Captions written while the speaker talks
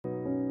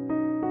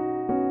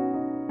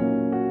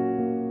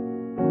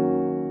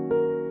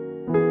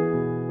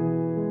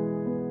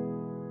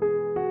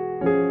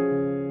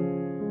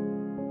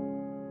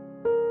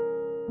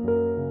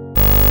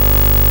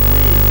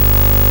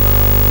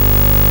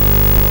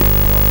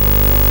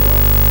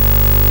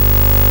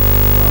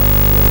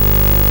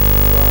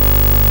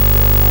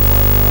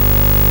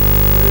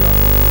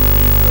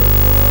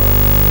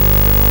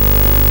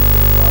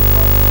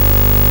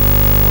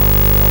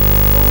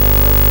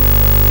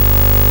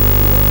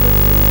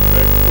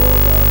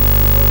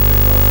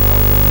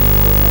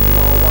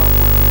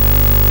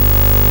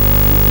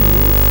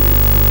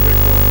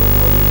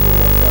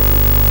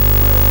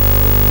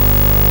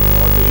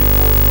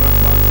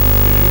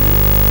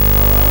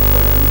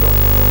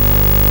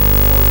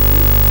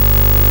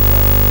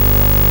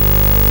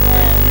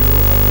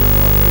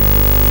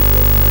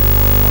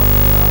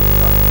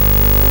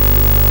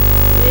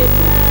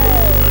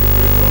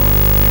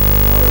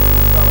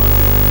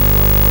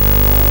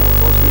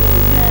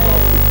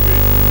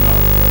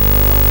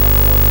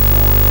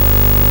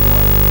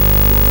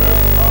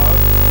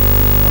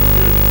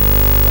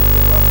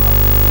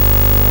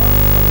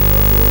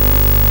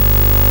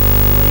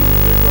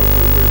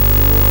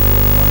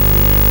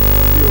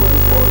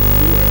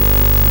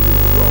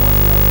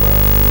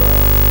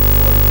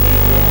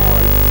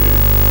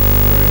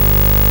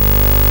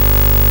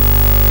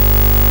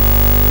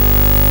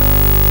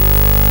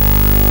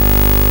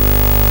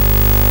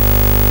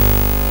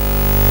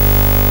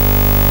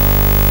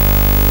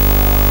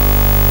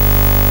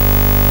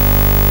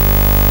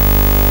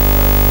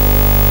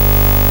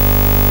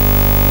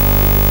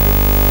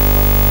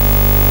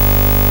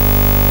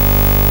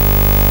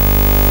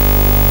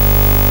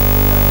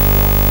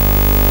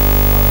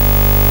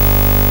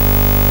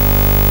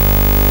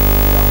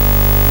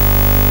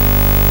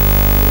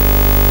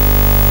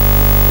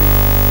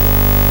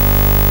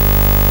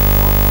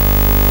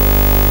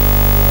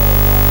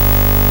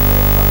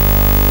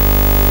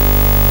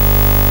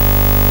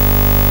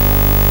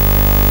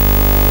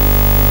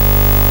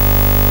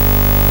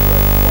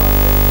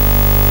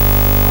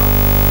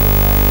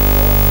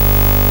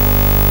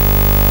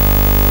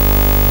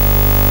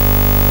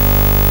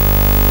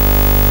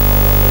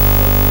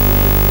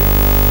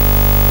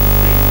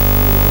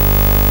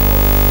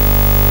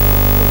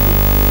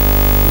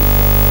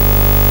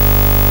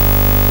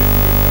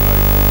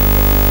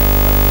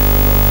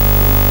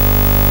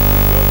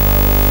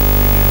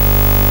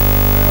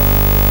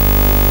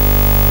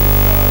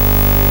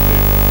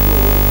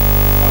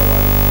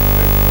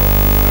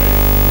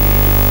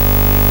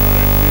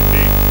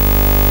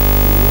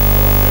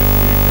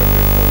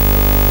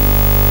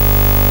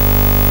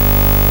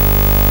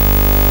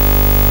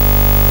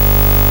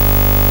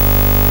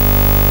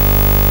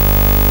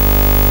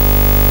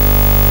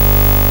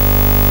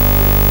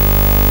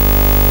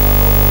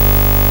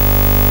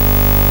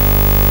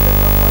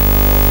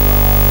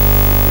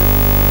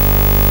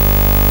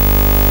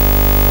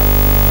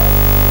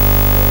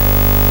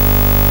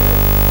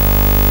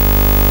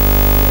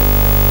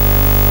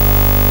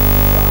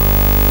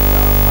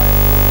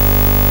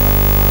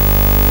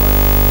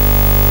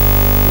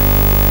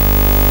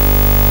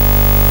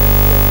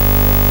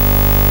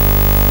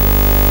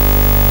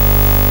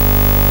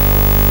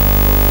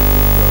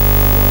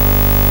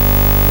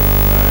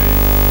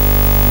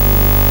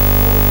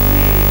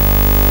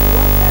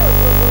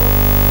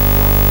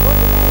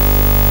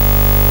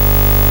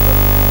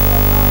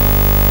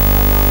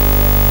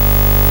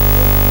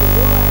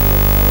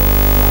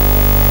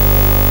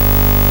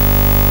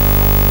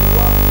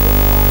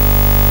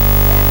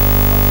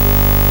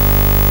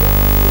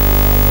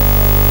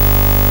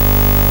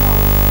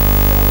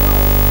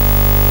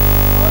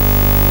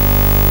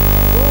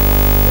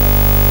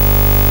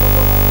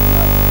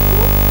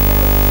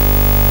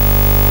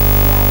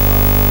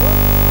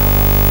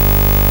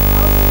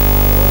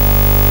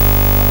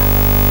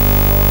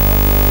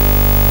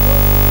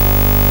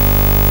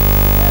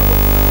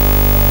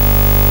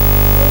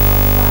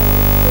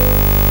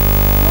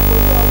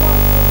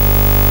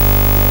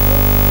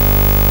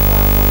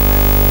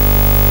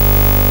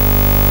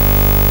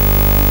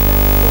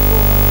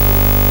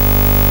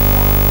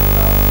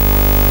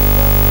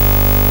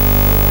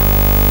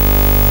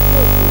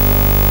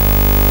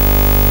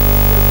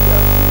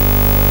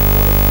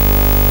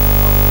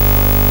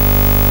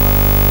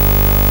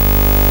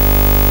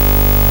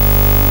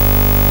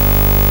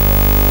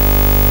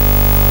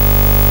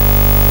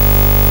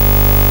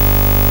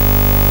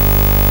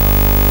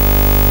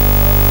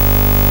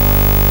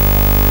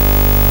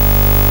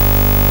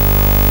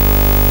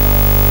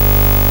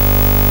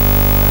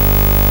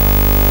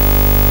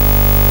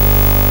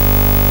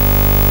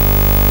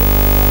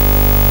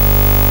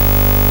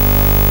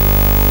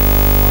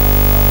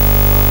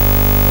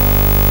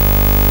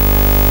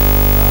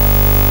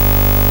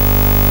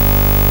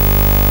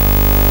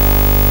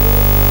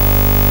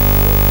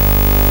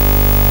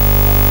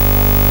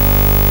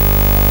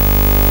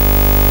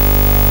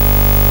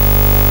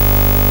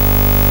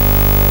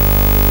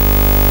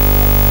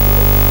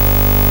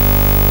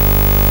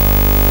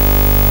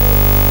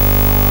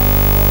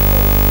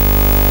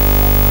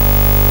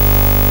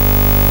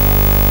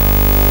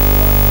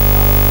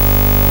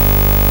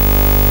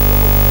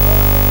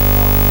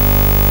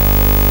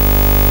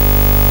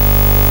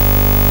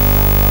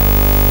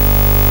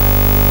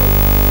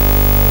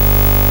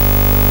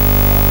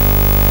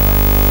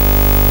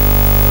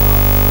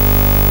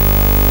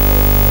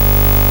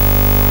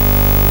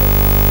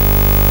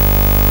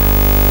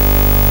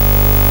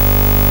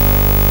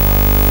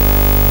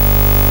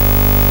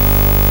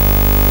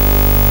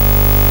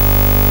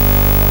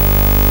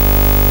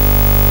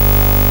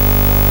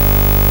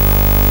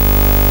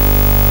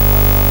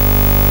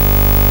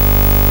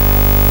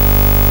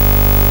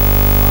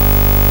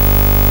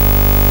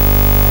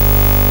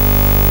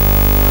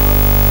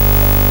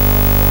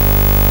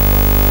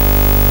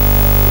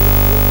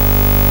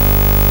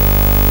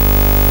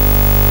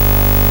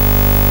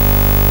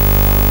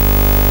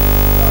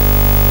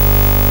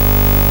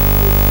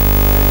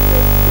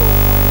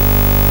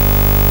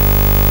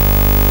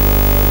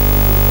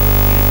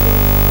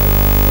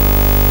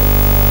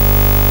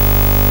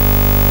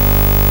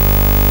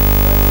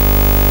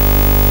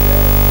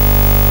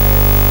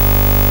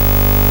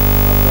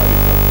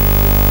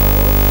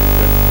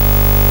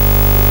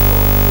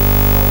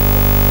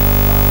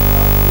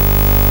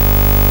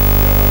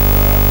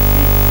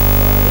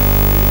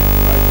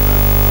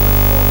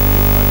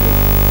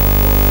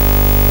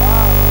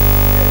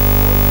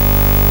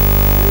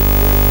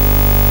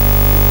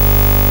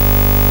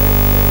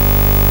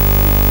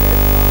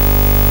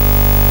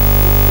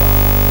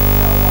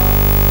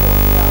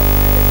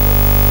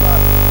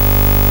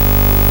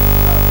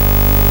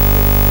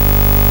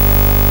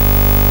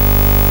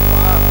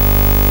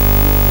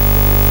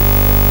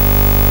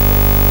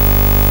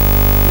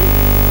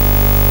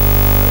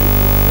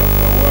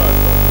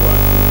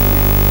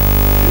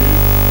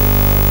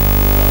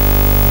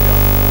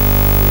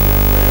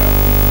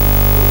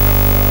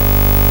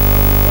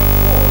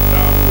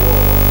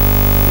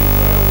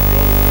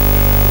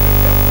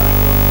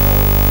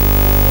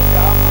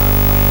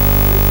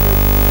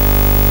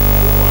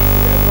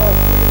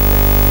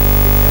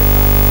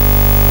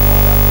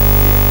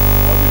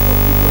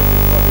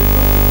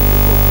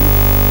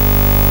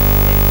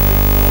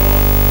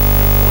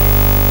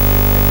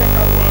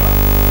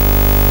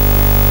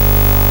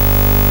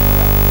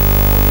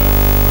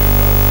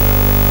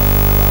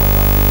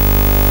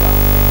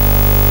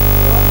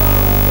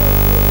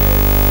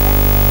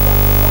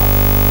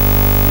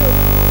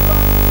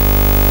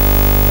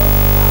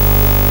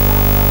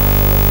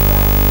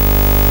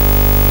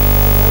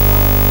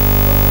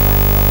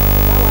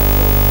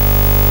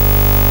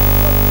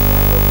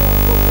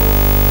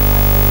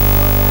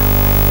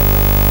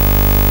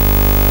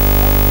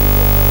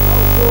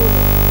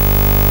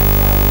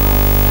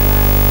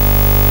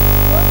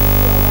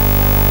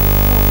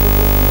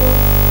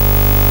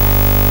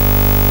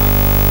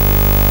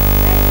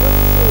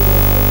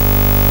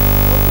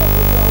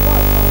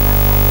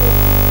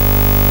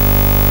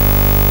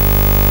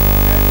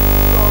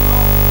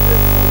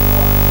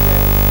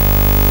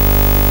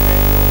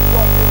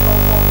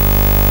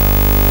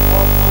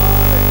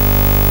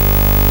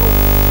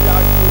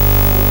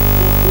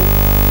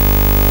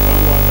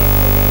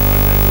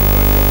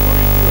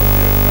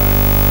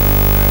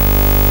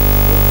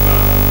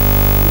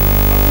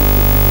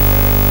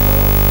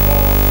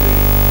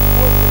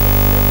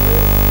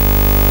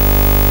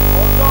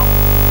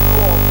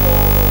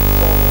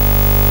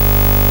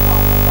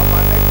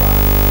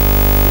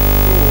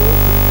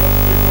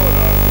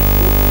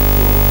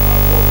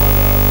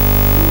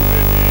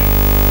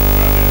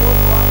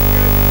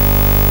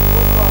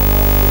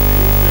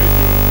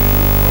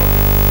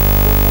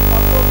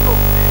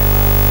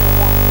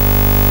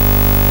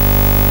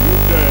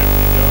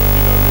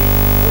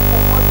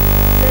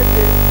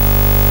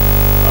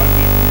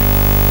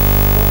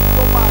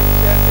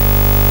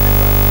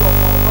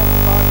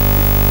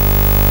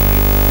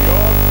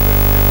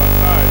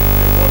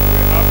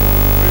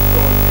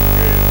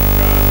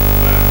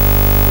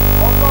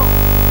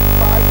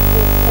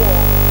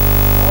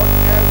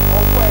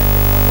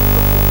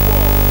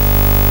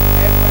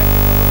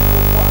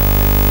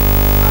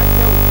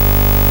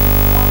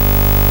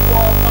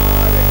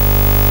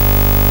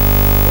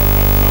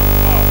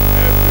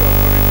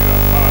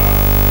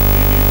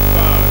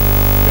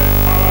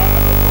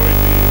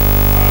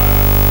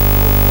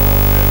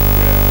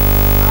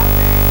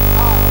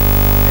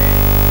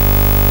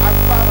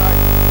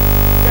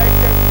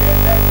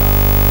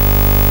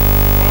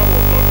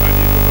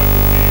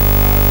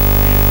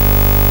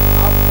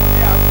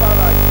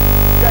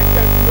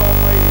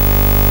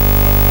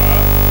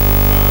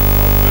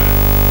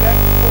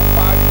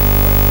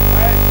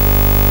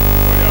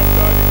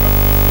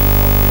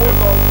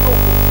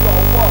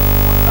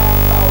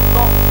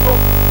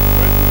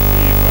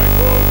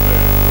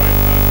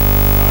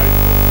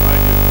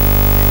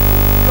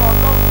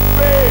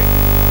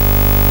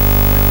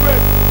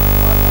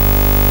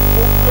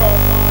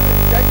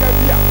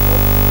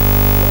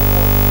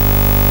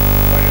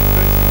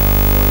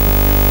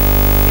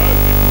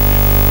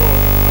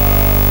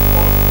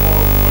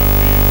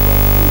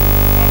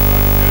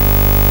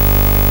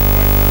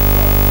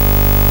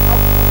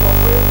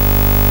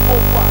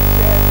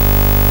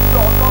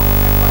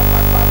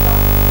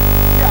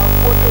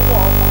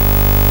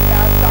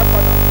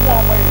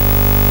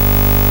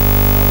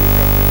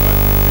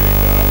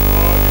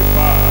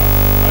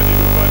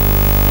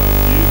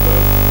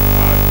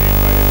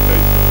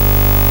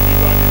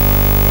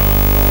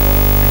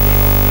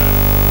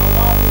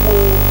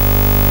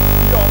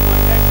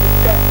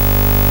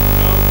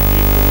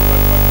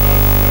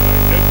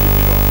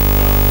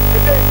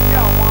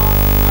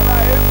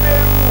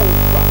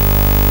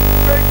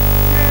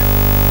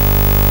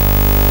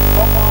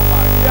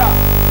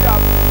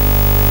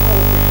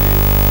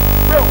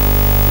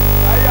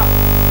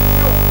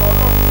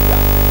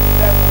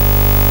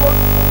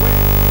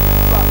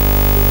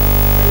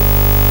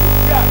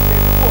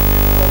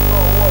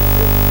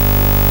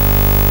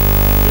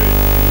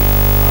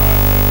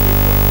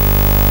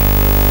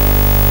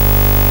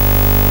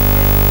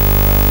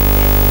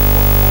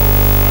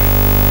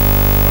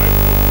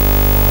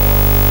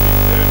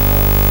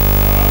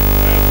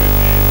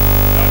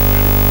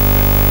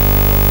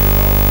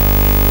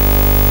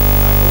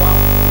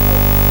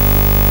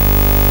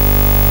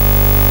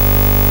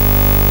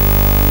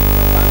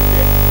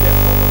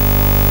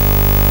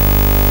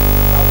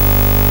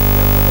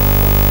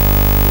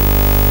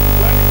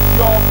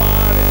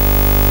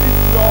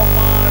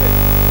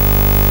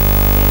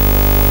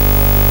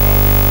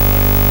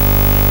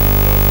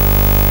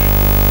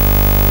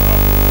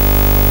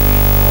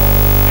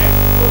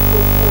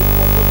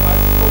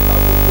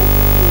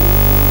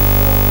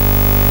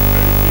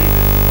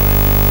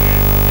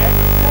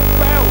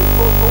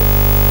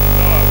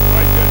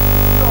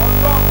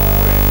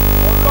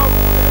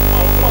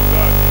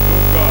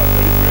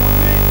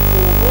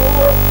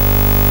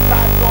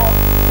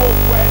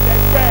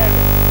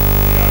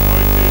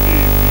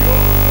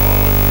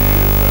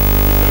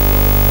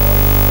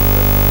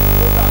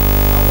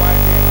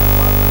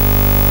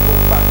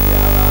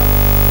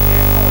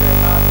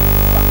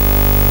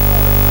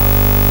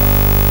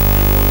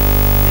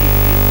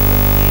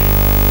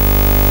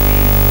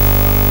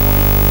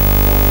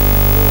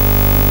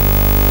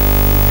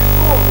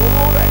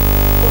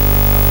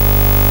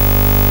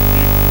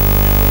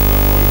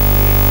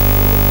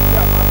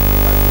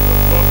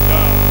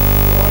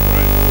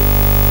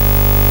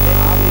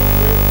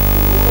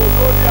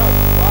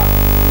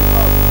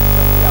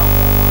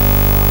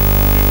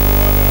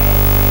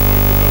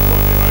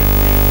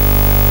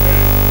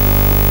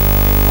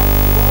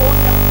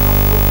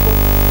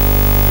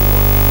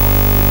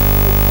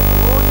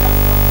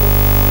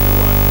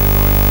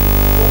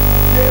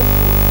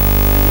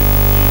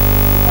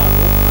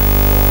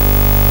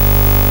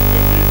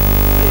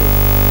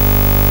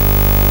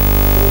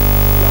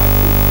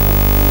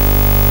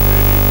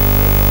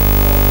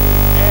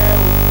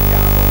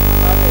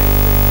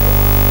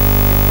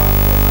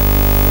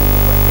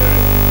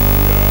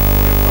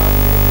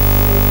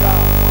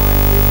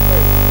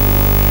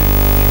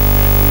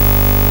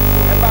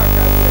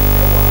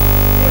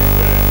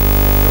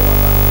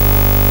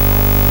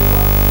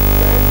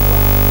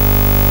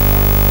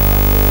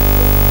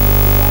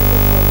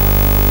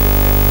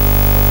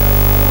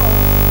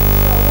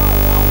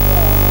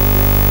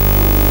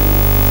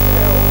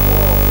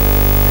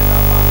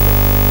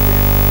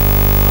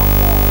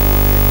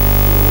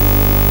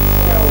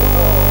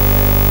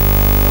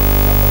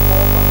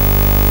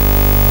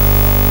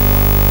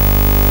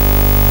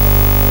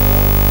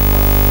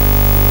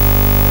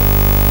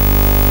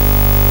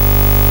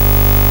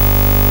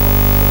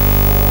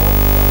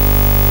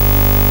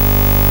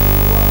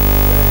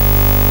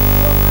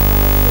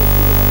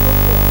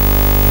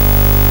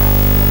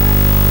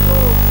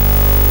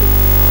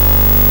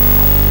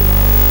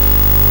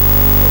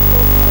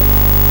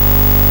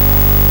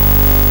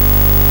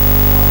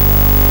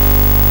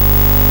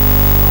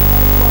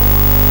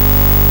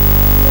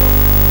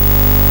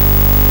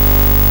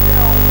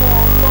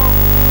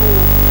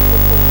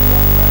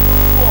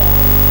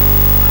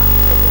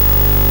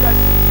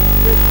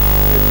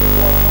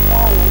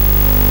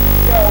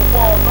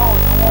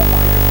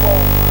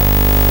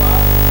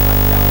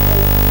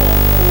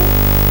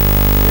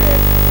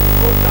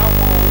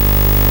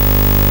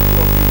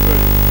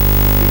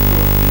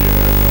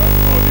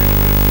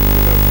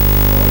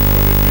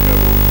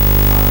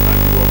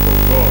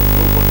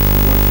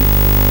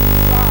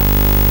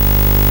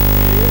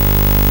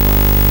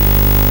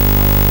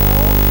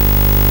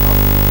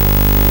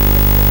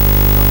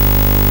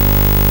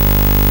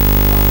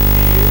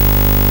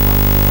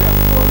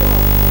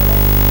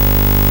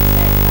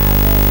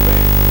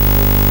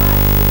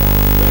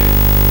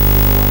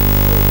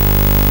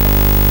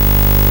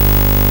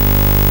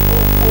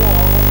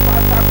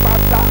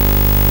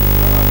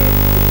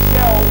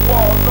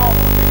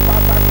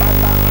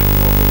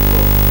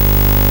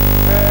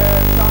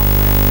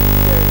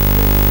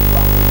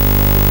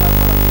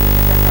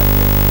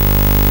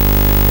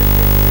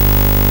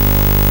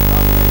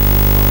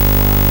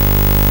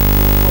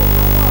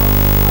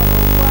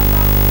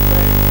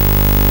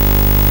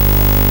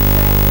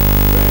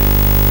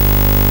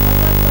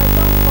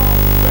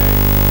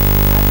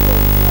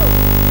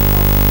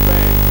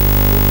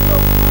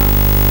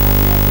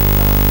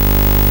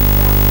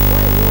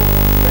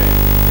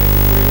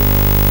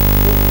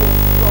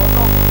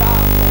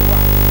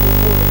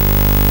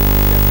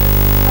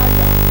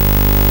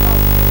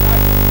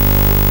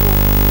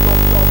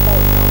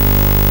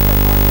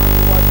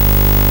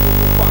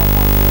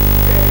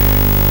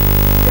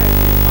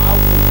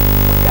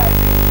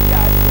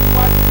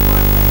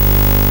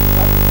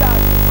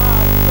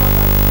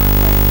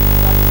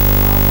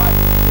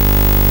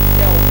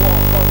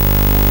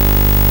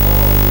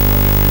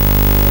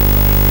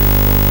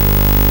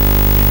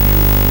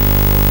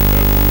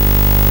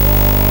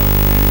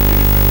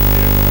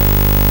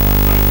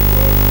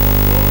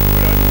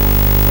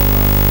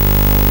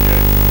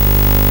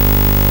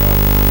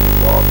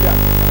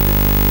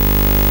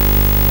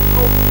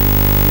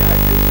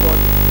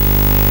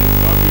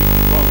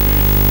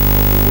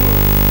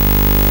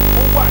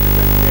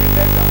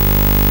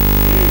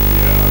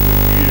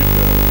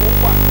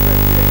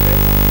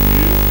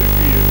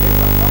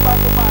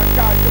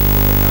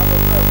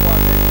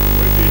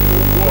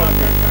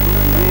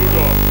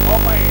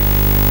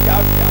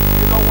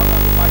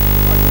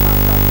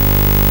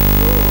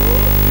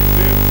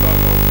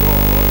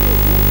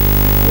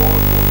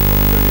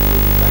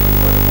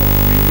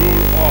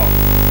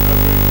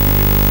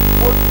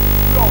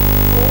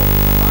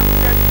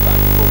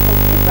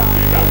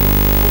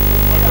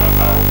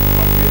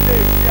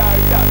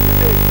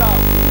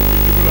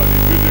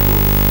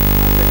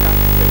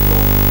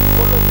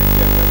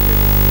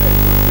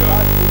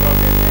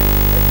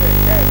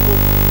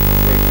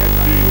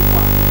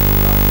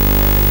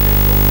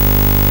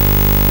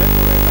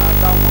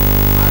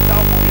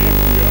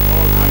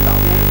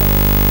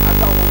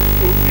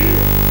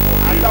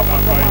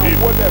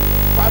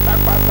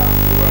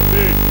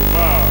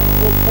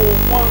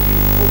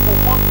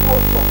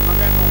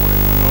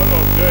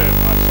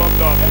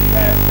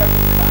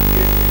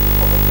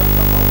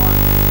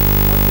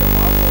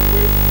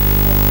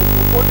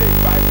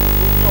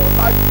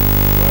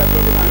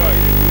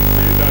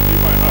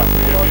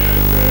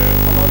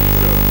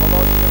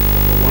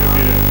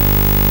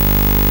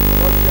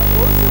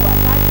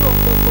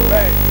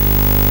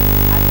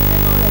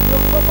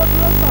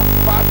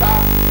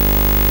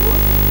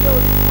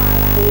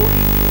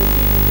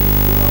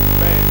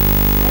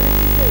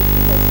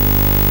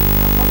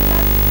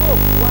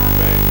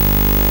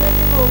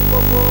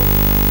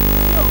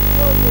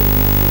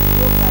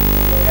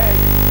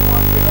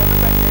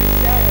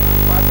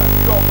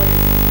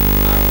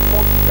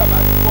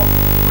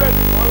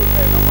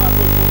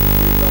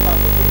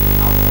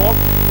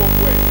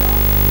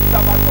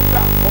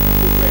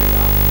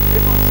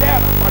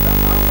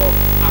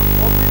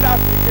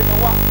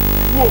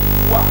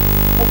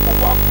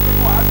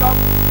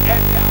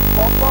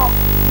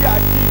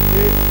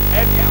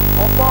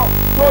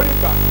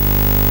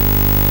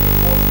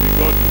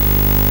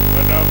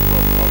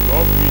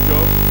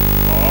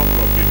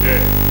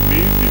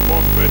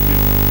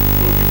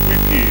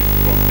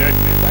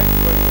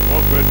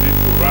person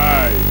to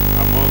rise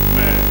among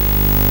men.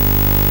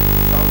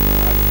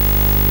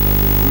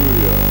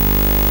 Hallelujah.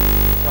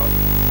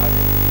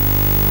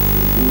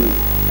 Hallelujah.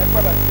 Let's go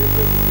back to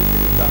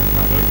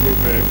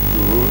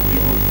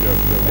Hebrews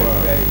chapter 1.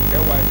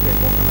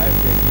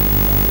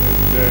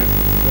 Then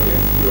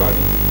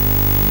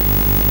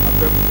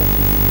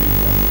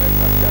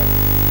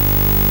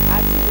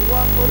àti ìwọ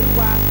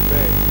Olúwa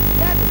bí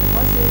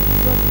àtẹ̀tẹ̀kọ́ ṣe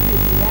dúró níbi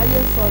ìpìlẹ̀ ayé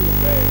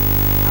sọlẹ̀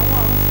àwọn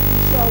ọ̀run sì fi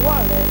iṣẹ́ ọwọ́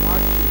rẹ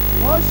wọ́n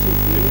ó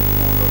ṣègbé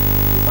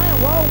ṣùgbọ́n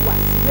ìwọ ò wà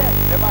síbẹ̀.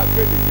 ẹ máa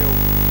gbé nìyẹn o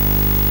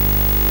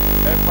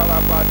ẹ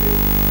farabalẹ̀ o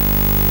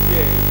tí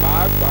ẹ bá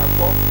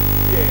gbàgbọ́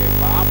tí ẹ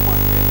bá mọ̀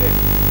tẹ́lẹ̀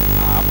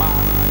à máa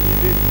rán yín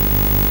létí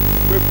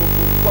pé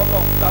gbogbo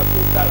tọ́lọ̀ ń dá tó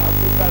dára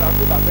tó dára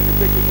tó dàbẹ́ ni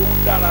pé kí ló ń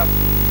dára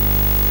sí i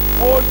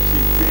ó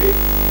ṣègbé.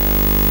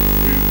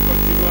 We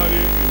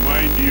continually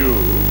remind you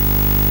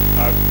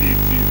as it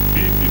is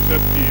being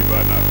deceptive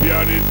and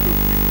appearing to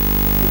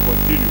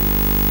continue.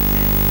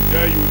 We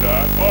tell you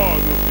that all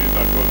those things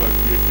that God has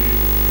created,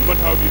 no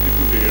matter how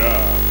beautiful they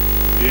are,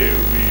 they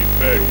will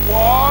perish. The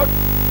word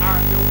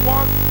and the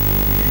work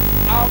in it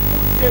are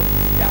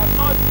mutable. They are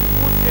not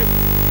immutable.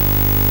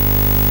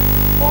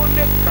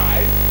 Only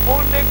Christ,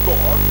 only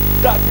God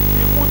that is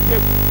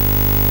immutable.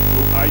 So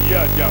ayé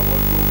àti àwọn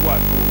tó wà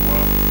nù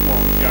wọn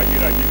ń ṣe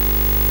ayérayé.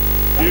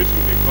 Jésù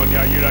nìkan ni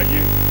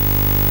ayérayé.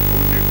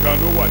 Òun nìkan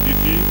ló wà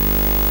títí.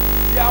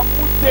 They are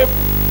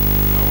mutable.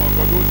 Àwọn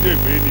nǹkan tó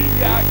ṣègbé ni.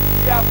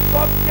 They are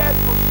subject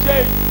to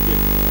change.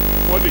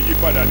 Wọ́n lè yí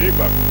padà ní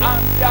ìgbà gbogbo.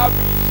 And they have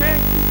been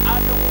changing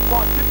and they will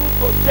continue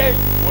to change.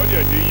 Wọ́n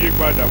dẹ̀ ti yí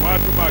padà, wọ́n á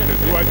tún máa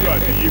tẹ̀síwájú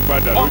àti yí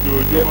padà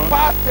lójoojúmọ́. They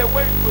pass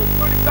away into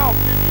historical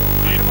oblivion.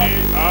 Títí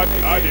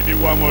àdèdè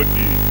wá wọn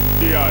dì,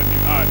 títí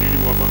àníri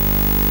wọn mọ́.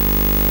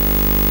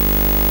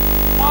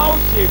 Wọ́n ó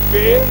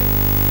ṣègbé.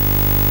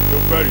 To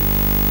perish.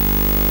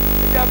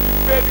 Ẹja fi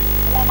bẹ́ẹ̀lì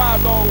tí wọ́n máa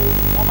lọ o,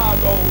 wọ́n máa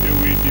lọ o. They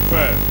will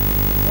depart.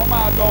 Wọ́n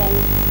máa lọ o.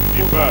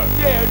 Depart. Kò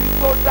sí èrí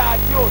tó dáa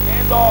tí ò ní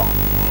lọ.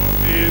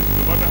 Is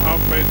no matter how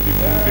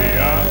plentiful they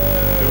are,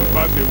 they will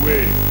pass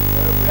away.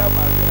 Bóyá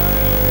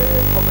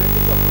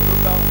communication kan ló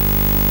dáhùn.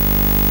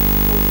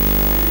 Ó ní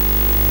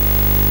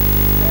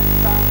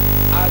sentence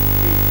at a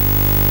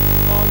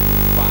not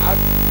bad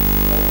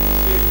of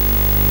change.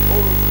 Ó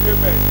ronú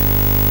débẹ̀ ni.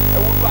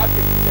 Ẹ̀wọ́n ló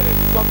àgbègbè ìṣẹ̀lẹ̀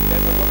ní sọ́ọ̀kì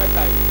lẹ́nu ọjọ́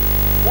mẹ́ta yìí.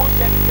 Ó ń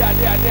ṣẹlẹ̀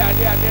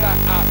bí adéra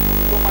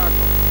àkùnrin tó máa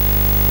kàn.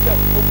 Ṣé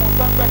gbogbo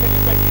nǹkan gbẹ́kẹ̀lé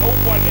bẹ́ẹ̀ ni ó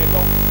wọlé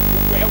lọ,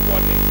 gbogbo ẹ̀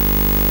wọlé.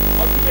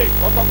 Ọdún lè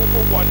kọ́tọ́ gbogbo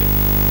wọlé.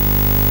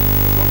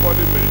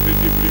 Somebody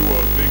meditatively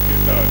was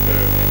thinking that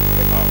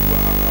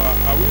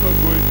are we not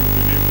going to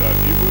believe that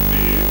even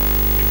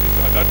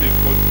that is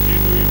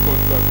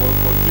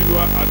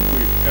continual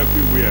earthquake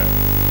everywhere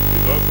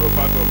is also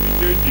part of the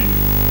changes.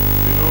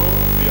 You know,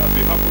 as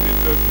it happened in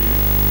Turkey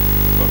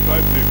some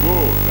time ago,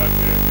 that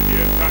the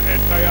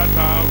entire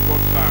town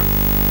got sunk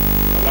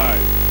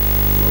alive.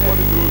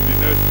 Nobody knows the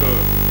next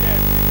term.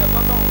 Yes, it's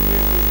not only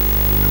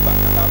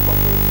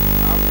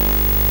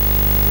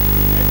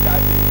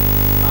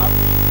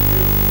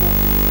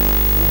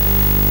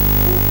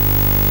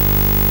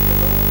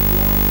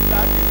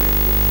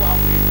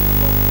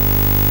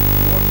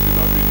What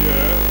tsunami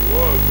there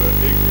was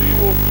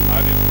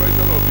an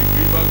expression of the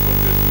grievance of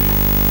the sea.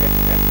 The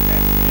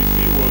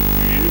sea was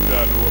grieved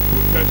and was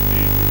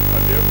protested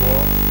and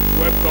therefore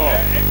swept off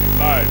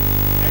lives.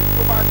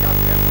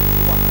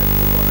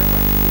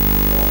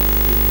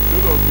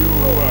 Those of you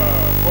who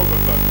are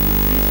conversant with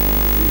history,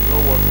 you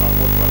know what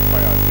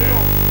transpired there.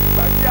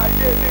 By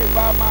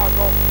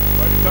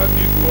the time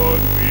this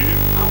world will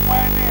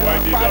wind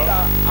it up,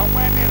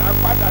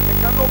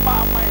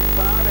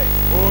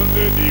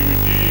 only the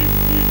redeemed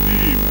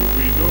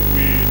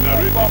we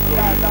narrate the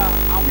story.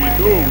 We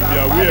know, we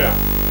are aware.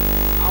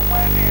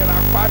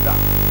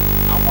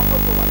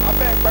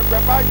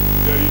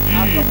 The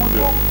redeemed,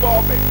 those who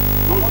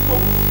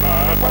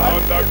are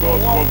under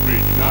God's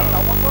coverage now, and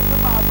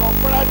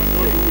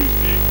those who will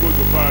still go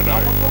to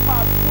paradise,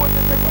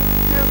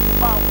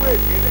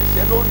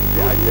 those who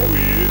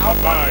will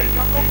abide in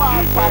the days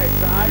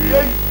of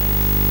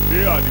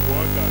they are the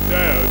ones that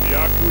tell the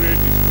accurate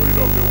story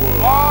of the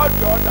world. All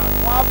the others,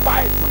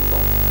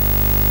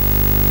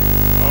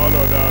 all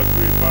others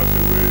will pass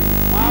away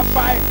with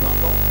history.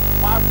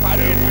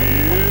 They will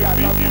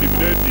be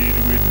eliminated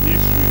with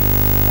history.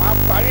 They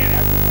will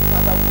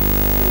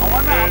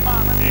end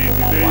in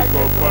the lake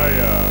of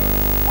fire.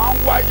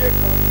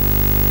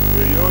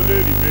 They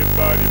only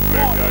remember the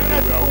fact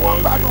that they were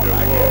once in the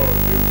world.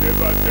 They will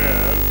never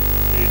tell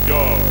a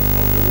judge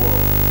of the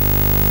world.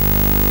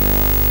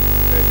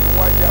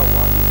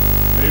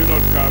 May you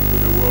not come to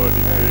the world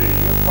in vain.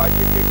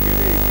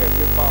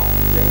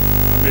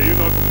 And may you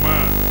not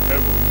man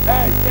heaven with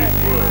this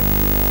world.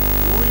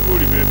 You will even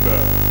remember.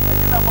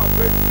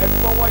 If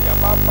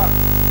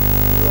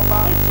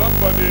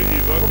somebody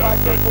is under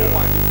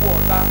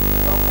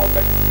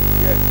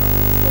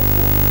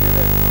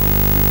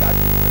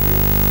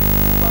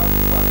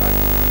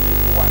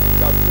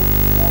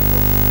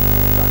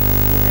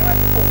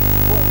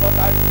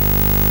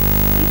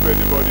if If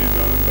anybody is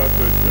under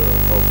torture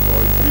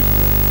or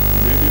imprisonment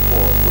in any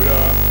form, whether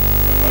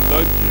a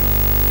dungeon,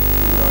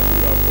 you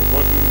would have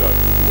forgotten that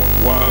it was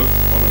once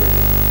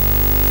honorable.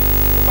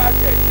 tó bá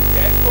jẹ́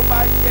ìjẹ́ tó bá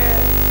jẹ́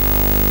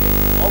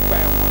ọgbà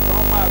ẹ̀wọ̀n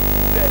tán máa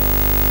gúnlẹ̀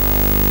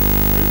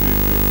If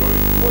it's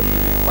going ó to sì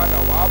be, ní padà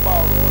wá bá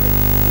ọ̀rọ̀ rẹ̀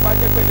tó bá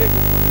jẹ́ pé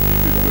lẹ́yìn òun ní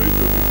if it's going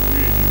to be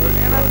freed kò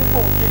ní rántí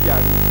kóun eventually, jìyà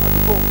rí àbí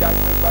kóun já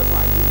gbé gbádùn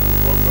ayé to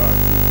come back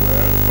is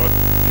well, but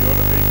the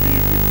other, if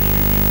peace is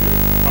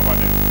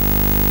permanent,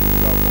 you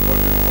would have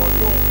forgotten all the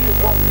tóun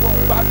peace kóun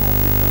and gbádùn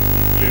enjoyment nìkan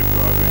he claimed to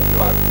have enjoyed.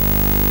 gbádùn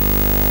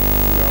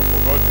You would have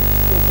forgotten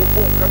tó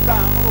gbogbo nǹkan tá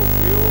à ń rò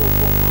pé ó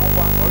tó máa ń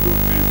wá all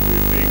those things we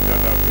think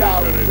that are tí a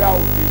rò pé a ò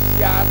pleasurable, lè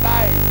ṣe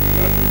aláìní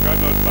that we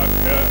cannot but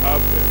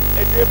have them.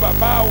 èdè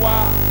bàbá wa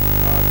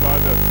Our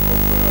fathers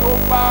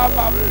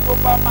tó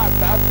bá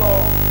màtá sọ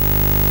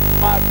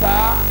màtá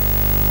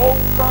ohun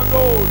kan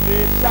ló lè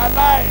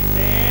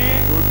ṣaláìní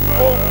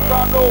ohun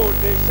kan ló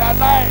lè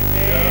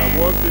ṣaláìní. There are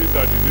one thing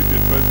that is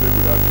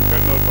indispensable that you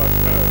cannot but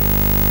have.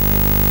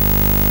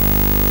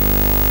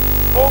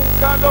 ohun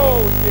kan ló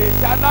lè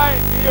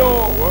ṣaláìní o.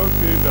 One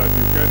thing that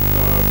you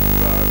cannot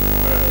but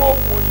mo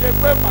have. wòye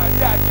pé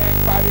Màríà yẹn ń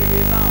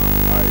parire náà.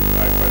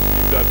 I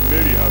perceive that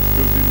Mary has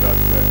chosen that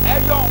path.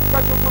 ẹyọ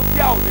nǹkan tuntun tí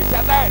a ò lè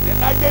ṣaláìní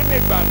láyé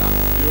nìgbàlà.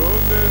 The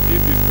only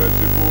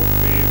indispensable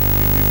thing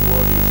in this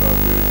world is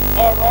salvation.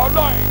 ọ̀rọ̀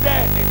Ọlọ́run dẹ́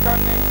nìkan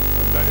ni.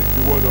 And that is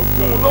the word of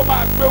òun ló God.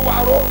 máa gbé wa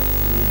ró.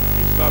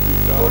 We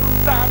establish that. torí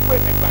tá à ń pè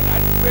nígbàlà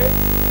ni pé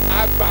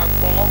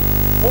agbàgbọ́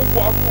ó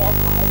wọnú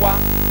ọkàn wa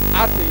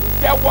a sì ń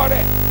jẹ́wọ́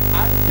rẹ̀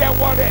à ń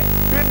jẹ́wọ́ rẹ̀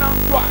bí náà ń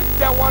jó à ń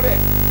jẹ́wọ́ rẹ̀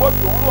bó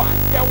dùn ún rò à ń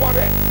jẹ́wọ́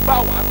rẹ̀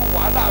báwa nù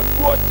wàhálà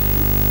dúró tì í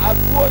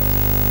adúró tì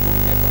í ló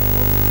yẹ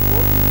kàkó.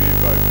 What we mean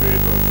by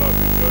faith or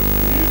salvation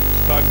is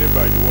standing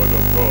by the word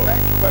of God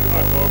Thank you very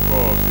at much. all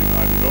costs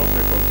and in all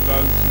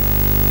circumstances.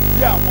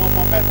 bí àwọn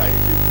ọmọ mẹ́ta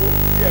yìí ṣe tó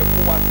bí ẹ̀ kó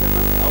wa sínú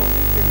àwọn ò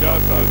ní ṣe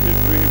Just as the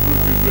three Hebrew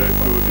children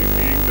told the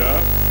king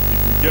that if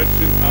you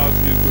jetson us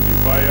into the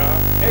fire,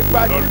 we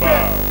ìgbà will tí not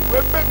bẹ́ẹ̀ bow. ìwé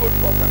bẹ́ẹ̀ orí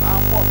ọ̀kadà á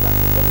mọ̀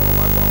ṣàkóso tọ́tọ́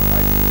bá gbà wọ́n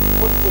láyé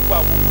ó ní gbogbo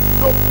àwọn wọ̀nyí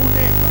ló kú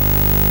ní ìgbà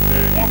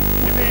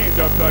In Hebrews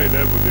chapter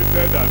 11, they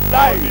said that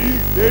láì rí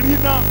ìlérí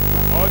náà gbà.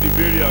 all the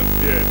variants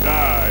there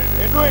died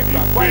inú in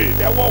ìgbàgbọ́ faith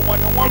ìtẹ́wọ́ wọn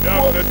ni wọ́n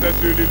without dúró sí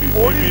necessarily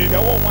orí receiving.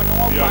 ìtẹ́wọ́ wọn ni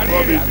wọ́n their parí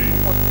ìrìn àjò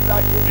promises. wọn sí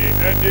láyé They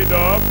ended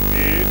up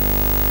in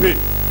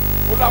faith.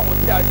 ó láwọn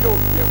tí ayé ò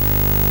yẹ kù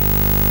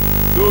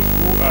Those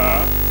who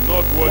are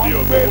not worthy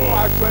wọ́n of gbé the inú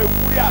world, aṣọ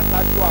ewúrẹ́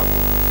àtàṣọ àgbò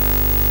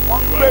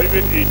wọ́n they gbé were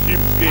living in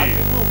sheepskin àti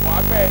inú ìmọ̀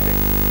abẹ́ẹ̀lẹ̀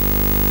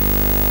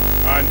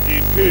and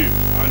in caves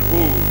and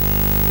holes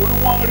torí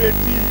wọ́n ń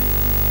retí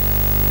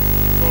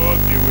because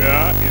they were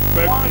wọ́n ń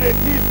expecting.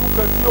 retí ìlú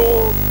kan tí ó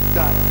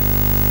dára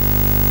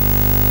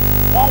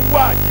wọ́n ń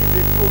wá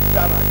àjíǹde tí ó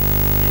dára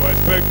They were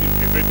expecting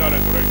a better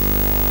resurrection.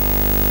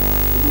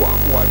 Olúwa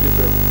mú wa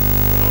débẹ̀ o.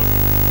 Not,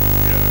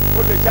 yeah.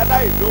 o lè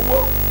ṣaláì lówó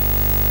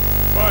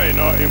Fine,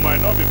 it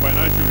might not be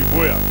financially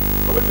buoyant.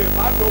 o lè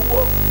má lówó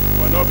It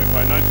might not be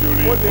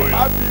financially o lè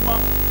má buoyant. bímọ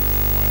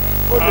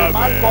o lè Have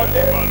má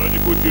kọ́lé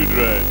biological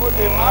children o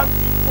lè má or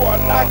ipò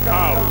ọ̀la kankan.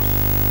 house.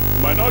 It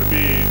might not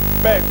be,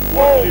 bẹ́ẹ̀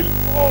Worldly-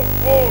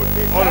 o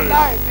lè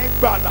ṣaláì ní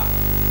gbàlà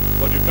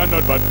but you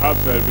cannot but have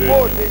o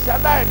salvation. lè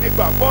ṣaláì ní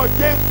gbàgbọ́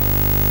Jésù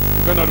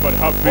You cannot but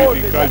have o faith lè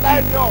in Christ ṣaláì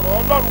Jesus. ní ọ̀rọ̀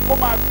Ọlọ́run kó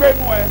máa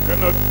gbénu ẹ You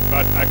cannot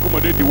but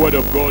accommodate the word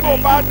of God tó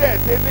in bá you. dẹ̀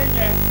dé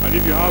níyẹn And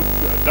if you have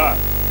that,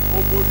 o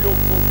borí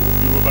ohun gbogbo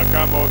you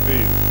overcome all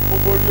things. o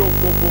borí ohun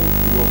gbogbo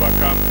You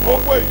overcome all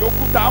gbogbo things.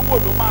 ìyókù tá ń wò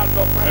ló máa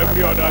lọ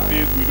Every other pátápátá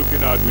thing we're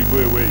looking at will go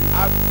away.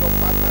 á lọ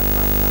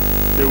pátápátá.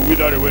 They will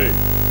wither away.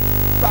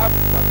 Psalm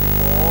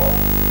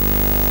 34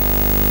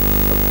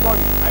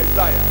 sorry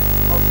Isaiah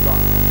not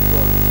Psalm I'm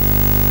sorry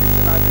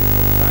occasionally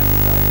sometimes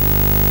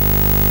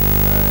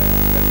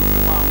ẹnu mi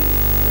máa ń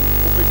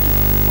kó méjì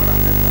ìmọ̀ràn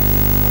mẹ́ta ní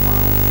mo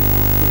máa ń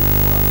pè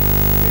fúnra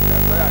èdè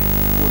Isaiah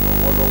ni mo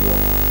wò lọ́wọ́lọ́wọ́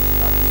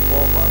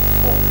 34 verse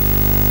 4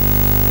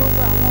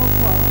 gbogbo àwọn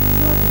ọkọ̀ ọ̀run ni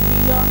yóò di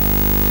yíyọ́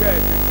ṣé ẹ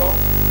ti gbọ́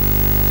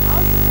a ó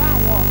sì ká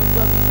àwọn ọ̀run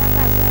jọ bí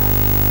tákàdá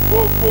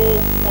gbogbo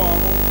ogun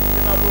ọ̀run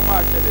kíná ló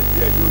máa ṣẹlẹ̀ sí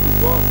ẹ̀yọ́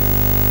olùgbọ́ mi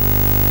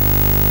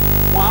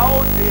wọn á ó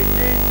de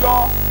yíyọ́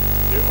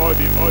All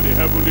the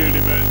heavenly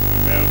elements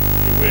will melt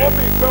ó away.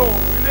 mì pé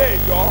òòrùn lè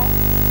yọ́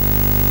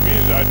It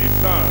means that the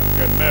sun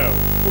can melt,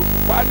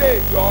 òṣùpá lè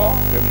yọ́.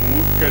 the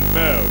moon can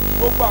melt,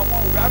 gbogbo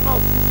àwọn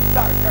Uranus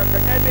Jupiter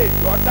kankan yẹn lè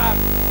yọ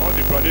dànù. all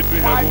the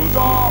planetary Why heavens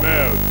not? will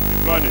melt, the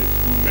planets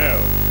will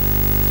melt.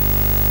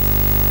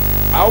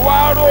 àwa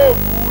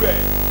róòlù rẹ̀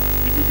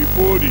It will be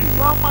folded.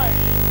 sọ́mọ̀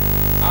yìí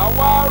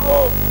àwa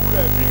róòlù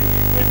rẹ̀ bí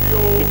ìdílé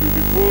o. It will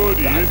be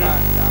folded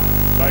Kàkàndà.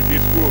 like a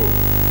scroll.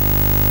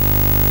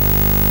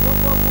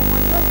 gbogbo ogun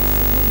wọn yóò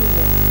sì ṣubú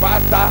lulẹ̀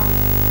Bàtà.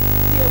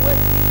 bí ewé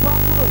ti bọ́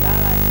kúrò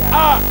lára ìjà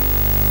Ah!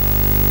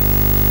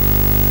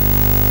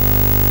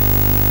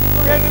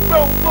 Kẹ́ni pé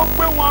òun tó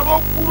gbé wọn ró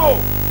kúrò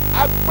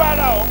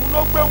agbára ọ̀run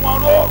ló gbé wọn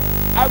ró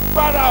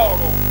agbára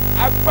ọ̀rọ̀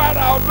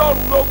agbára Ọlọ́run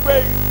ló gbé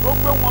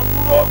wọn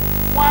dúró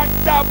wọn á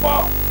jábọ́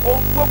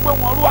òun tó gbé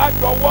wọn ró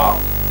àjọwọ́.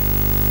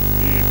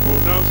 The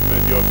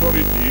pronouncement, the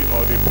authority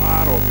or the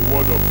power of the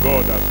word of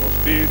God that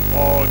sustains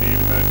all the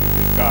elements in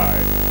the sky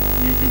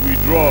will be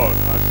withdrawn,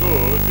 and so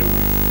they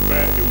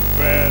will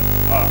fail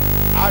up.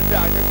 Adé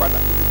àyípadà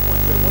sí ni fún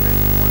ìjìnlẹ̀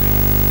wọ́n ní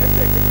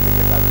ẹsẹ̀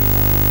ìkẹ́kẹ́kẹ́ta ní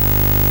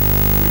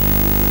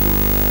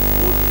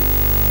ó ní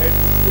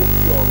ẹni tó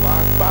fi ọ̀rọ̀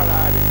agbára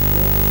rẹ̀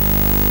fún.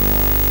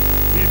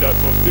 He that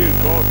sustains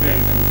all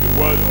things with the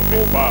word of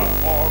his power.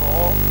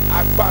 Ọ̀rọ̀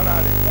agbára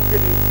rẹ̀ fún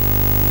kéde.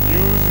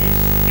 Uses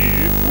the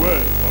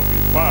word of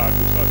his power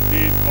to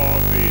sustain all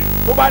things.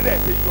 Tó bá dẹ̀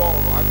ti yọ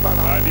ọ̀rọ̀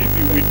agbára. And if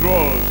he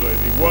withdraws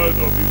the word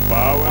of his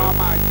power, wọ́n á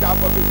máa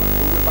jábọ́ bí ìgbà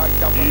tó wé bá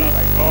jábọ́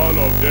lára yìí. all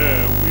of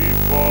them will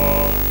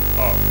fall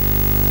up.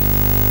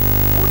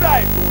 Kúdà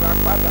ìtura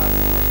padà ní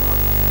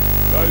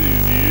That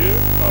is the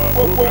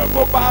gbogbo program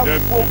tó of bá so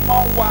redemption.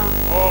 mọ́ wa.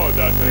 All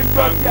that Níjọ́ tí a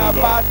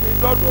entangles bá us, ti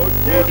dọ́dọ̀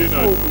holding Jésù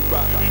us.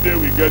 olùgbàlà. Any day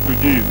we get to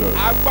Jesus,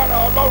 Agbára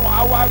Ọlọ́run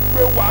á wá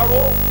gbé wa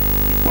ró.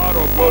 the power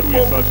of God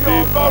will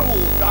sustain us.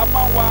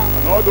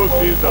 And all those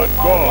things that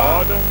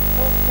God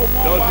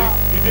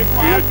didn't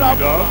create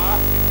with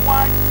us,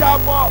 wọ́n á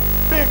jábọ́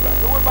bí ìgbà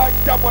tó wé bá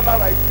jábọ́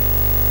lára yìí.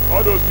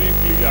 all those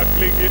things are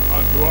clinging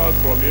unto us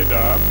from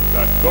Adam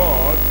that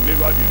God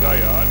never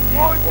desired,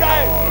 Ó will já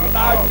fall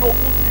ìsọ̀nà up.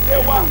 àjogún ti lé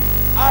wa.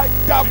 Á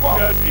jábọ́.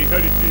 Sickness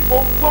inherited.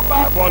 Ohun tó bá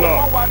will fall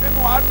fọwọ́ up. wà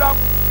nínú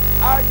Ádámù.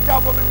 Á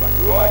jábọ́ bí ìgbà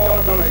tó wé bá All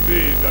jábọ́ lára those yìí.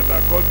 things that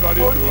are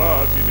contrary to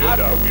us in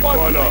Adam will Àti fall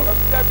pọ́ọ̀tù up. nìkan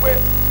tó jẹ́ pé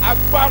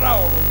agbára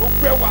ọ̀rọ̀ ló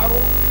gbé wa ró.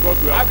 Because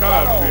we have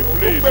come to a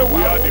place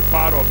where the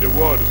power of the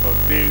word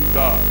sustains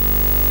us.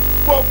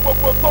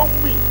 Gbogbo tó ń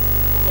mì.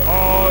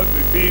 All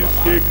the things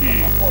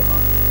shaking,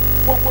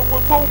 Gbogbo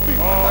tó ń mì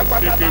all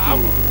pátápátá là á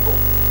shakeable mú kúrò.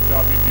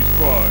 shall be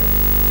destroyed.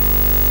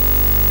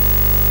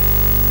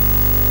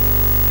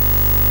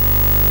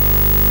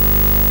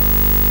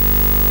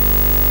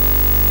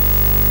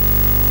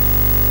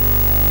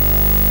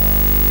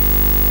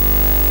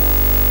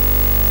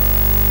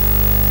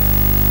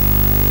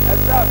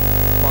 Exodus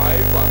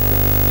 5 verse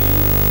 17.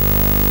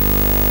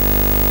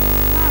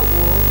 Máa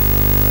wò ó,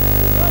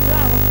 yóò dá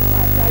àrùn tuntun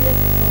àti ayé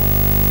tuntun.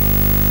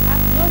 A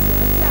kì yóò sì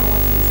rántí àwọn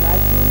ti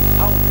ìṣáájú.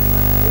 Àwọn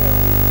òmìnira ti ẹ̀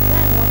wò.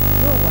 Bẹ́ẹ̀ ni wọn kì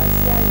yóò wá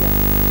sí àyà.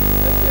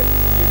 Ẹsẹ̀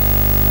ìdílé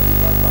tàbí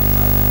bá sàmì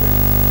àti bẹ́ẹ̀.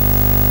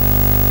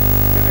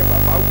 Kí ni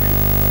bàbá wí?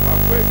 Bàbá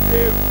pé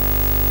Dérù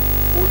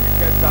orí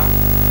kẹta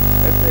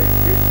ẹsẹ̀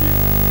ìkeje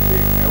lé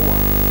kẹwàá.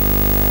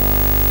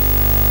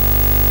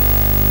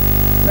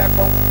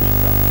 Second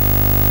Peter.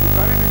 You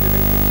can read it in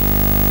English.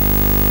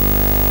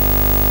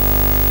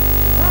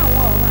 Ṣùgbọ́n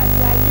àwọn ọ̀run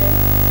àti ayé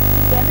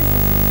ń bẹ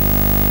nísinsìnyí.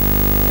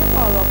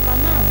 Nípa ọ̀rọ̀ kan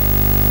náà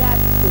ni a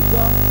ti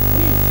tòjọ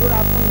bí ìṣúra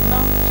fún iná.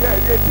 Ṣé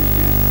ẹ̀rí èdè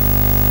yẹn?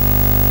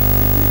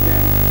 Èdè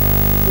yẹn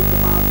ló ti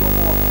máa tó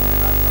mọ́ ọkùnrin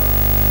lágbára.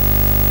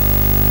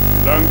 The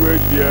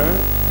language here,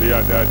 they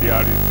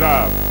are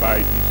reserved by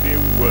the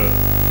same word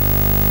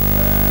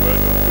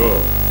of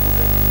God. Mo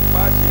dẹ̀ ti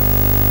bá ṣe ń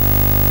wò ó.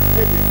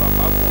 Lédè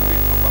bàbá kò ní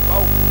bàbá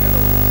òkú nínú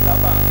òní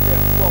sábà tẹ̀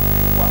ń pọ̀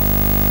fún wa.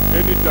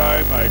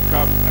 Anytime I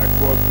come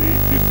across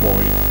this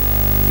point,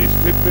 the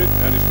statement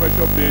and the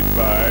special made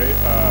by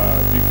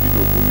Dixon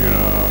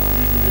Ogunira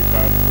usually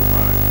comes to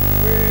mind.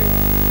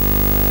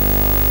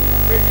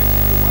 Pé yẹn ti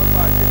lè wá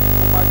bá ayé tí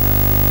wọ́n bá jà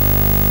sí.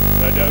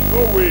 That there's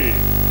no way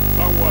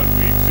someone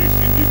will exist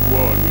in this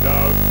world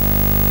without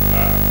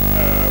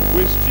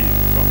wasting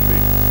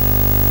something,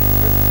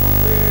 Pé kò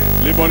pé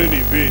laboring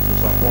in vain to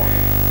some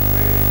point.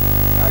 pé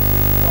káṣí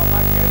ìwà má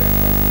kẹrẹ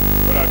pẹ̀lú.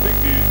 But I think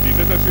the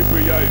necessary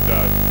prayer is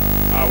that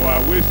our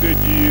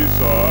wastages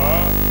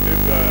or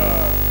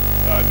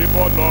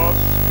labor loss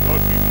will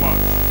not be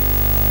much.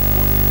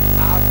 Mo ní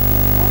àtò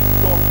wọn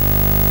jọ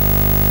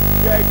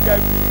gẹ́gẹ́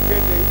bí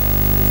kéde.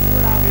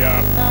 Ìṣúra fún They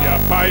iná.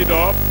 are piled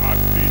up as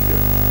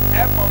treasures.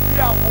 Ẹ mọ̀ bí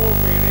àwọn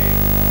obìnrin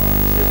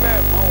ṣe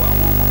bẹ́ẹ̀ mọ́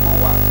àwọn ọmọ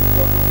wa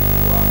àtijọ́ ló ń ṣe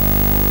wa.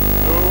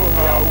 Know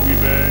how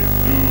women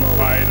do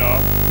pile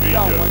up Bí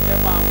àwọn treasures. yẹn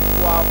máa ń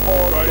fọ abọ́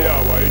Carry lọ.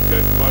 our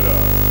ancient mother,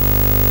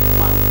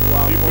 Máa ń fọ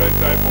abọ́ different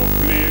lọ. type of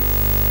plates,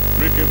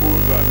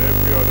 breakables and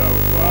every other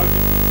Wọ́n one. ní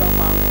bí tán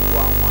máa ń fọ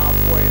àwọn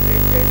abọ́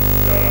ẹlẹ́gẹ́.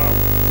 There are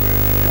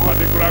a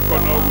particular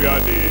corner where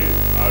they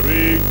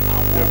arrange the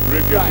Àwọn wúrà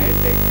breakables,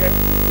 ẹlẹ́gẹ́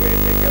gbogbo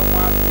ẹlẹ́gẹ́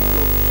wọn á tó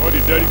jọ. all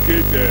the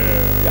delicate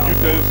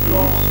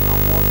utensils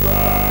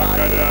are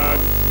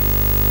gathered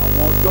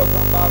àwọn ọjọ́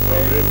tán bá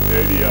fẹ́ from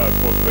areas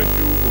for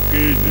special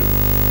occasions.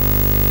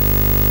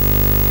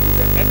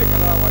 ìṣẹ̀ ẹnìkan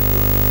lára wa tí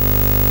ò ní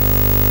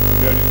And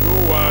there is no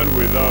one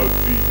without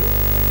treasure.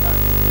 náà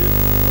ní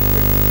Jésù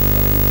ọ̀gbẹ́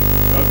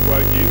That's why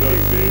Jesus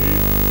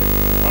says,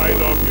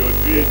 pile up your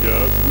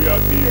treasures where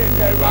ilé thieves will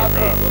ìfẹ́ bá never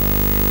tó come. jọ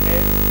ẹ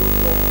tó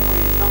jọ fún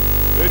iná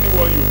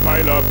Anyone you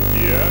pile up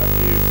here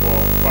is for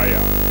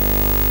fire.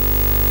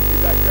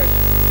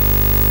 ìdàgẹ́sì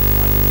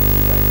àdìsí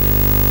ìdàgẹ́sì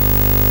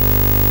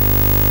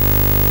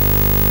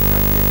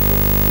láti ẹ̀kọ́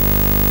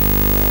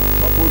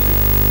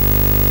Supposing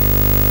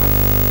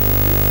àti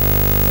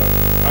that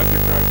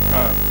Antichrist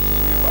comes,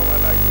 òní bá wà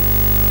láyé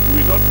he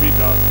will not meet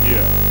us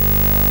here.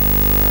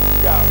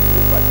 kí àrùn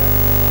ó bàjẹ́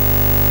nípa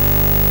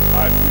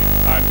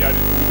And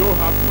we don't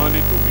have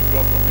money to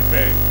withdraw from the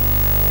bank.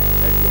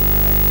 ẹjọ́ ní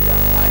Nàìjíríà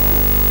táyò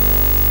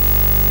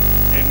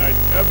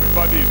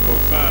everybody is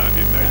concerned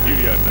in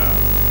Nigeria now.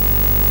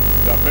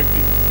 It's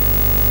affected.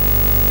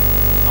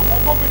 Àwọn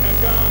gómìnà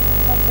gan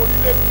wọ́n forí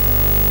lé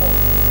pọ̀.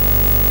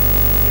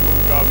 Even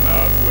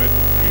governors went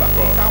to Nígbà Supreme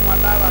tó Court ká wọn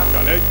lára. to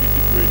challenge the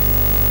situation.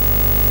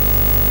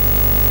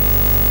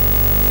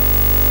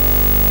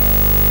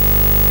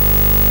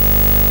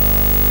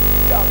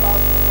 Tí a bá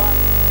fún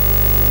báńkì tó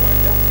kówó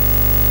wájà.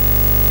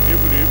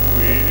 Even if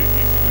we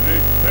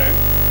incinerate bank,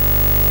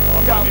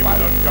 our Tí a money bá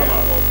will not ti come jẹ́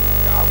out. lọ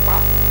ká pa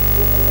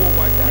tó kówó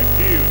wájà. We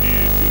kill the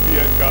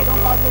CBN Tí wọ́n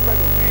bá governor, tó fẹ́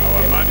lòmí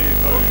our ìjẹ́ money is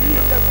not tó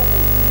released. jẹ́ kó wò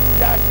sí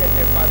ìyá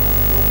àjẹjẹ padà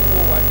tó kówó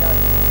wájà.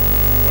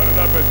 If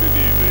another person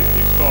is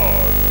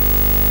installed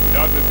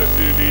without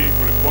necessarily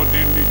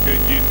correspondingly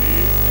changing the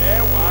Ẹ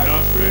wà á rí pé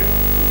announcement,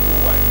 gbogbo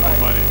wa no ìbáyìí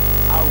money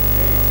a ò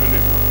ní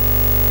available.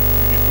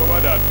 We discover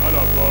that all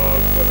of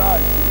us ìkọlá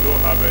àṣẹ.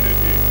 don't have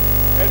anything.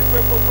 Ẹni pé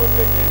kó tó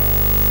dé yẹn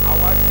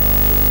àwa tí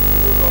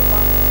owó lọ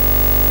báńkì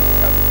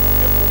oníkàlùkù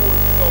ẹ̀mọ́wó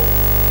yín lọ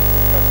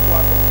oníkàlùkù wa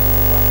lọ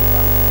owó wa ní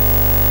báńkì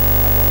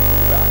àtọ̀nkò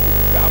níbẹ̀ àti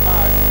ìgbà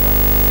máa rí gbà.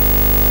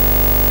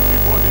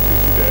 Before this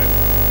incident,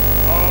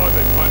 all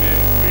the money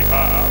we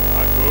have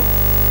at home,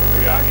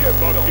 we are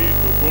instructed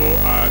to go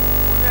and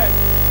Mo ní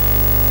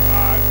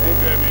ẹ̀yin put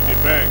them in the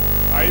bank.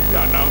 I even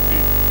announced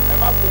it, ẹ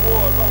má gbowó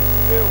ọlọ́run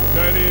sílé o.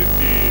 telling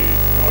the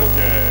church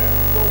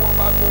Tó wọ́n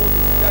bá gbowó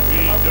lòdì jáde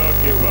ẹ má gbowó religious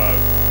sílé o.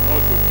 keepers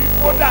not to keep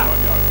Kódà.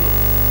 money at home.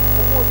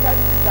 Owó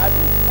charity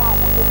jáde fún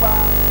àwọn tó bá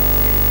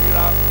ní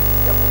ìnira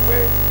ṣẹ̀mọ̀ pé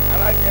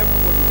ara ni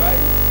everybody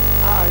báyìí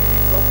àárín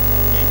nǹkan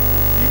fún yín kò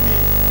sí ní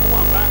ó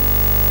wà báńkì.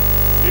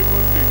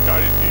 Even the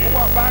charity Ó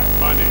wà báńkì.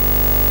 money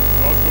is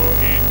also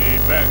in the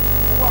bank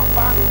Ó wà to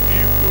báńkì.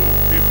 give to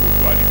people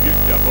to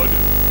alleviate their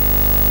burden.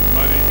 The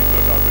money is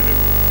not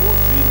available. Kò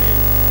sí ní.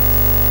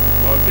 It's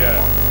not there.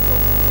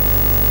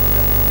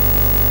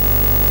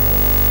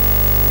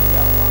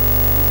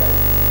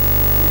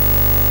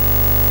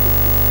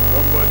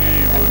 Somebody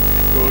even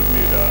told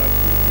me that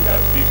we should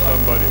assist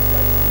somebody.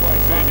 I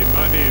say the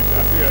money is,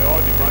 I say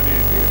all the money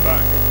is in the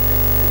bank.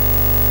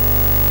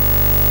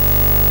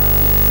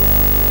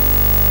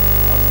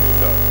 I've seen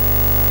that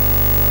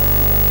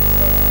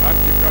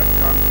Antichrist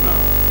comes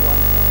now,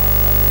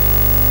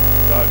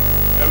 that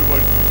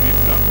everybody should receive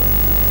number.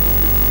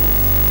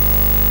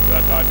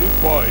 That at this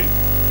point,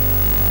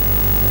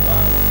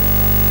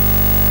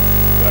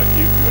 that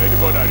if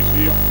anybody that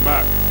receives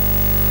mark,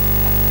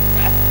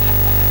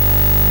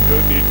 you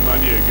don't need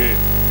money again.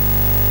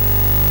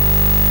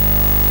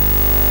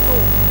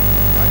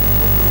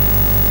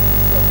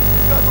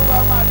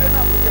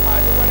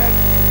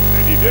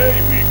 And the day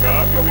it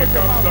will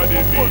come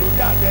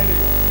suddenly.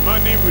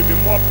 Money will be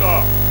mopped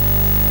up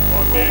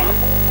from the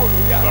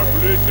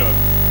circulation.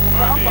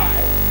 Money.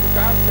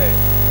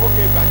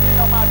 Okay, but you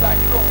know, my dad,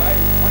 you don't buy it.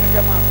 When you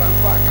get my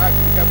transfer card,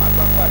 you get my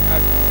transfer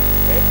card.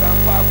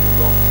 Transfer go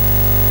long.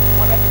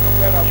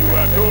 You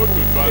are told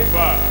to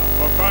transfer.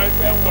 Sometimes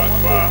the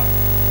transfer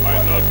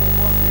might not be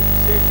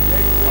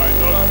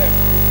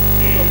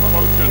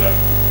functional.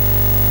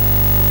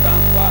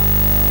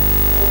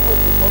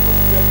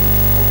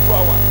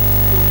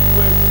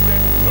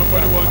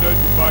 Somebody wanted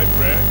to buy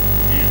bread,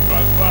 he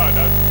transferred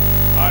that,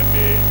 and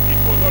it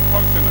was not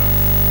functional.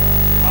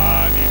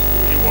 And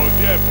he was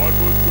there for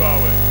almost 2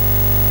 hours.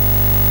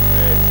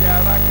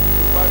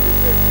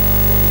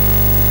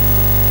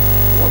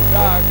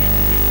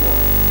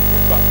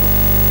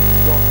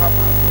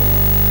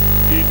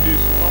 It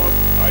is not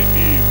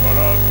ideal for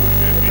us to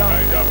remain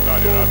behind after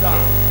the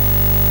rapture.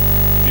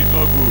 It is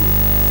not good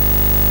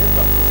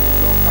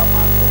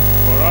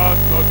for us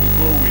not to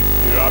go with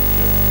the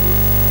rapture.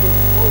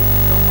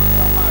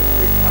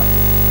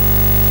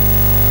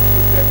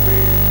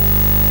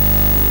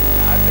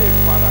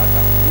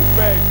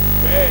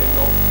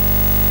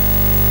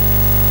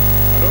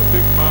 I don't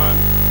think man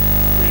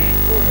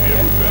will be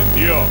able to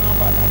endure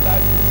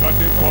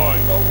certain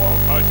point of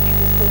hardship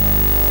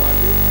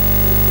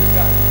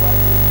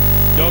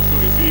just to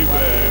receive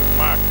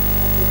mark,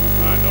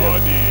 and all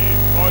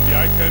the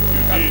items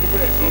you need will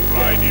be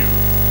supplied you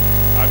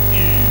at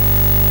ease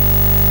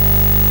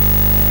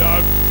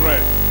without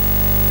stress.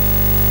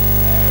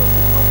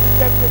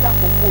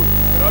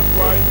 That's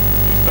why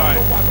this time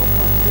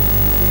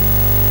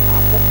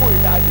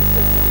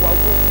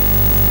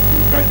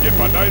you can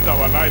jeopardize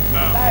our life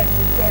now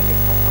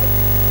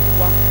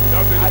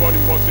without anybody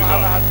forcing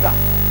us.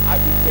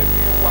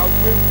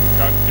 We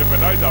can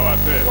jeopardize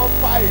ourselves.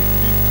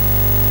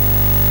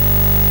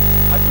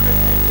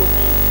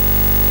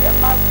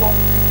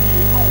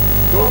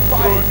 Don't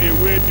throw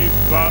away this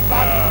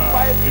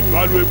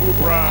invaluable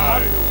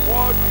prize.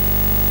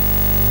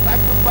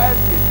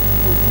 Sacrificing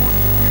to do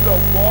the will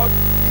of God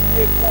in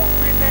a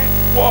convenient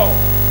world.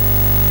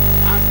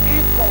 An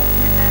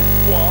inconvenient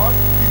world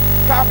is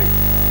coming.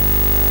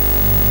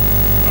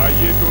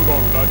 Ayé tó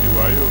rọrùn láti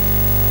wáyé o.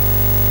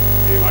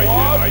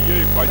 Ayé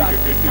ìpàdé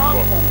kékeré tí ń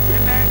bọ̀.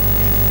 Convenient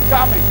is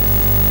coming.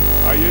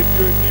 Ayé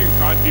tí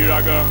nǹkan nira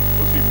gan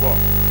ó sì ń bọ̀.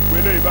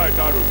 Pélé ìbáyìí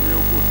tá a rò pé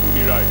ó kò tún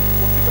nira yìí.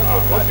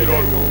 Ó sì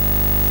rọrùn o.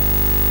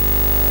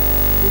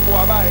 Gbogbo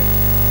wa báyìí,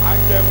 à ń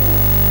jẹun o.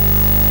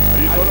 Are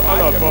least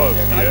all of us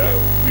here,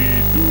 we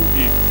do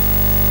it.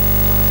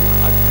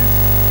 At least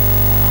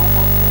àwọn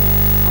ọmọ fún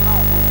wọn náà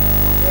ọmọ fún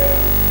wọn fẹ́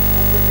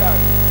ó gbé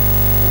gàrí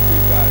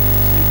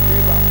ṣe dé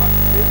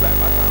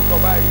bàtà ń lọ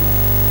báyìí o.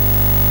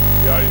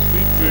 There is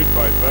free trade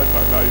by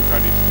barter. Now you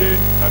can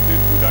exchange certain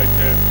food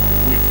items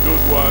with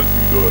those ones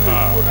you don't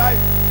have. Kó ráì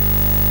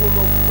kó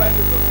lọ fún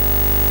báyìí lọ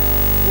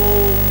kó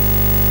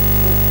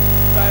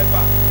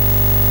driver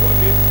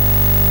wọlé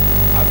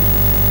àbí.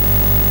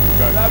 You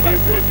can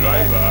give a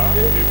driver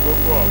a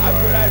cocoa of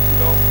rice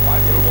to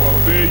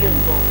convey you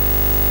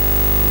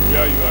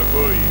where you are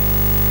going.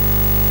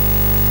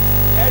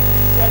 Ẹni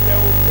ìṣẹ̀lẹ̀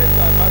o, trade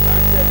by barter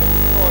ń ṣẹlẹ̀ o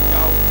nínú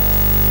ọjà o.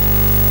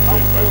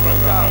 Trade by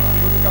barter has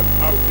been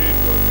happening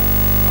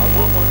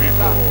among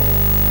people.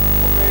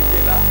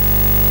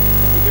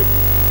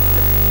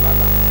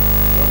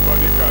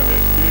 Somebody can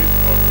exchange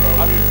okra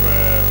with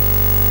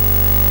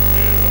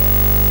melon.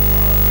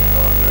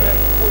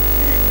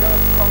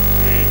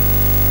 Grain.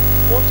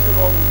 Ó sì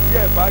rọrùn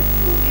díẹ̀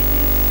báyìí o. It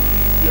is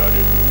still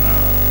bearable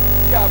now.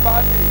 Tí a bá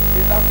lè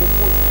ṣe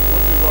lákòókò yìí,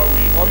 Whatever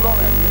we Ọlọ́run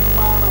can ẹ̀mí do,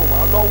 máa ràn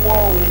wá lọ́wọ́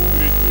o. Holy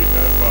Spirit will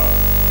help us.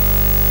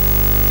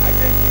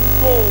 Ayé yìí ń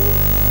gbó o.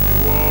 The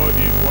world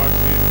is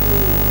waxing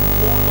old,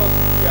 Ó ń lọ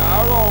sí ibi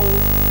àárọ̀ o.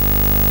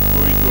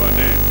 going to an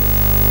end.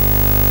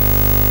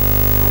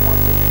 Àwọn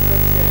tèmi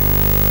kan tiẹ̀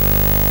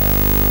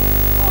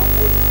máa ń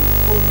wọlé ní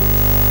gbóná.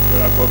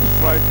 There are some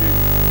striking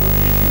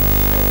issues.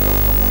 Ẹ̀ẹ̀kan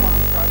kan wọ́n máa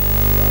ń ka ní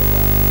ìgbàgbà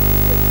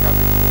ìgbẹ̀ka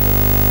méjì tó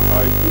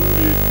I do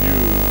read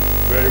news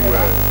very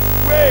well.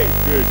 Wait.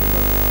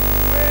 Occasionally.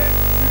 When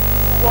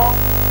people run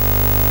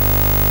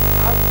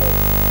out of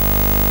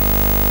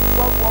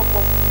what work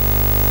of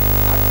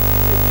àti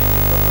ṣe bí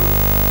nìkan náà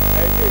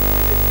ẹ̀ẹ́dẹ̀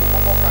ìdílé tí mo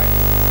kọ́kọ́ kà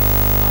yìí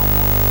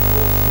àwọn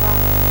tó sá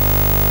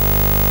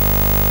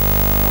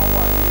wọ́n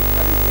wà ní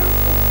Caribbean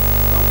country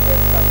wọ́n fẹ́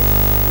sá lọ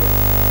sí US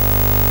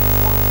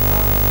wọ́n sá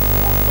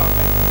wọ́n gba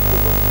Mexico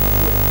lọ sí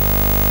US.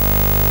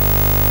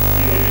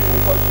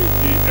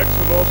 The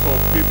exodus of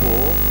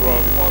people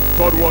from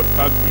third world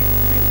countries,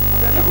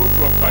 even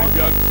from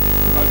Caribbean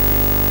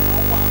countries.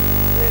 Wọ́n wà ní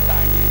tírélà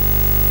yẹn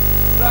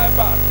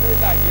dráìbà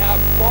tírélà yẹn á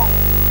gbọ́n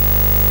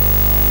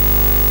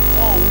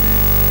wọ́n ò rí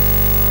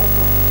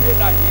ọkọ̀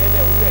tírélà yẹn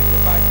lẹ̀ ó dẹ̀ tó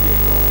bá tiẹ̀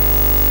lọ.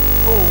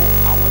 So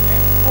àwọn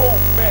yẹn ń kó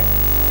òun bẹ́ẹ̀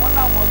wọ́n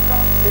láwọn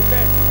kan ṣe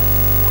bẹ́ẹ̀ tí wọ́n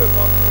ti kú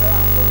èbọ̀ tírélà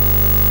àtọ́ tó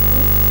ti kú.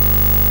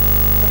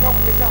 Kẹ́kẹ́ wọn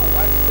kẹ́kẹ́ àwọn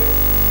wá ní pé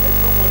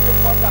ẹgbẹ́ wọn dé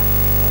bọ́dà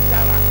wọ́n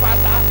ṣára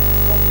pálá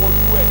wọ́n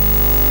wọjú ẹ̀.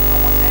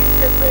 Àwọn yẹn ń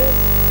ké pé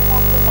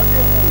wọ́n kó wọn dé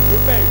wọn ò dé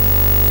bẹ́ẹ̀ rí.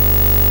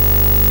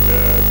 The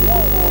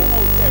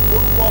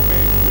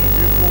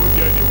people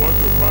there, they want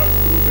to pass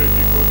through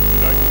Mexico to the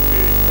United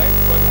States.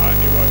 And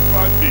they were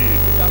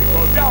stranded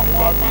because they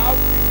never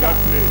been that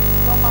place.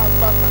 Some are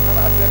back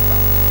Sahara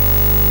Desert,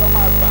 some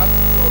are back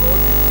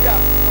Libya,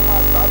 some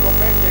are back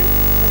Romania,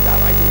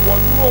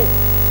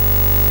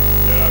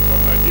 There are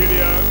some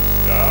Nigerians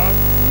that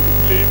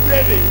live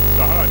in the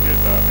Sahara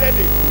Desert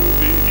through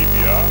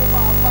Libya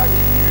to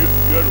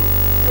Europe.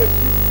 Yóò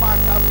ṣí máa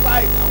ka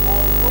ṣáì àwọn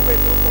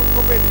gómìnà ọkọ̀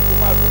gómìnà tó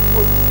máa tó kú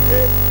ojú ṣé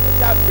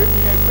ẹ̀ṣẹ́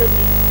ẹgbẹ́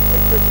mi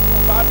tí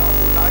wọ́n bá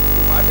dàpọ̀ láti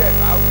Yorùbá dẹ̀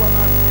láwùjọ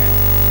náà nìyẹn.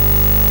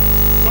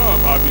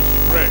 Some have been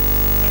shipwrecked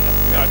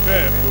in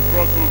attempt to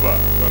cross over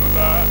to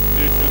another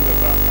nation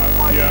that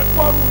appear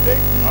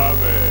to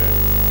have a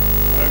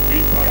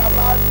green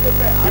passport.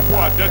 People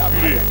are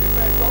desperate.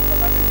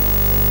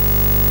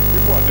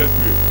 People are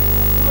desperate.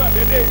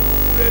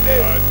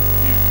 And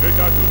it's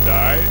better to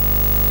die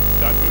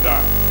than to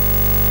die.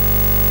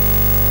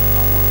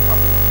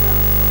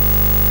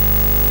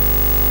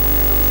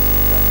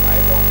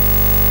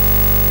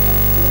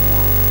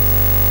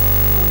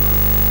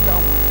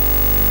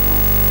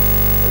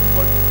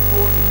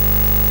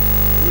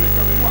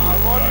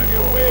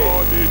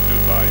 All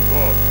nations are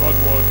involved. God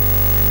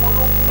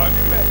wants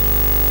countries.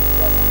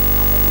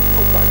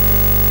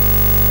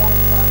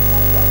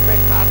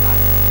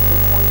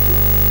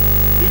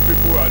 These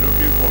people are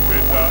looking for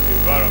better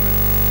environment,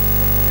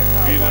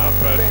 greener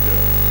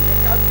pastures.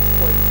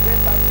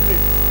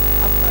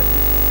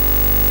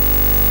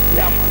 We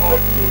ought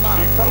to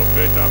seek for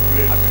better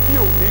place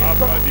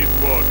after this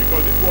world,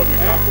 because this world will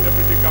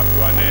definitely come to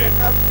an end.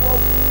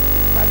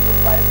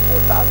 Sacrifice for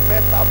that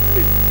better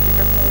place.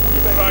 We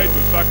try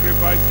to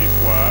sacrifice this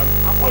one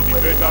for the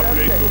better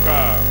place to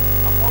come.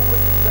 I'm always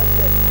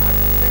interested.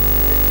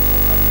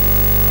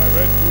 I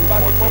read two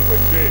portions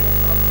today.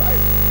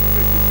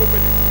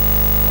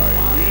 I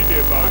read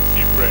about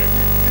shipwreck.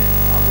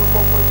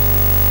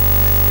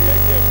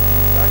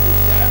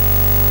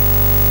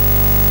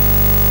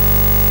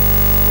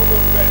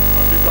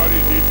 Particularly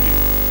in Italy.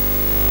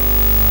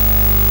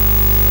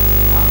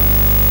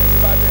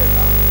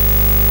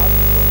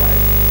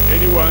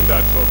 Anyone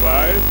that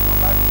survives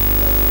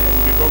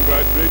will be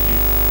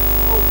congratulated.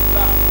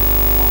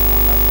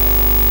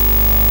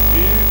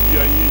 If you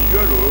are in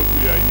Europe,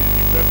 you are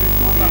expecting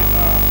to be a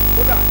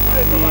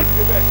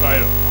good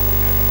asylum.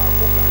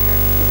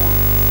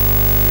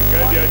 They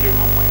get there, they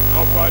will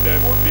offer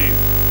them things.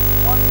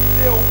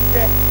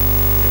 They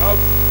have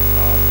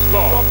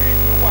stuff.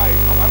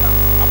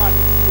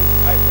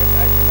 láìpẹ́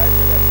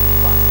lẹ́ẹ̀kí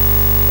fà ní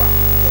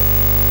church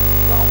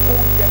tán kó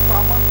oúnjẹ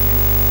pamọ́ sí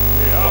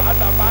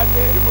wàhálà bá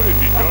dé even in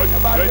the church,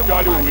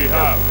 eventually we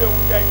have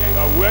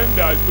that when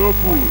there is no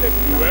food,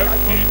 you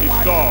empty the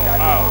store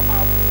out.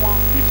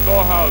 The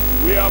storehouse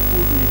where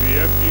food will be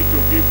empty to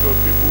give to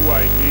people who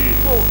are in need.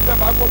 so tẹ́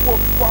bá gbọ́ pé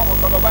omi kó àwọn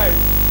kan lọ báyìí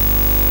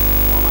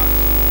wọ́n máa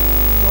ti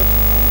church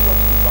àwọn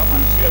church tó bá máa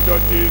You ti see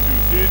churches, you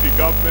see the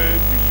government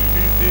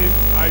releasing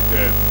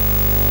items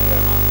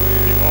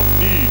of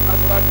need.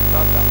 natural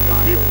disaster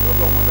máa ṣe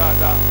lọ́dọ̀ wọn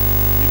dáadáa.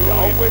 You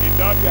know, in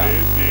that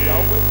place, they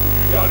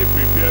usually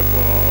prepare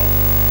for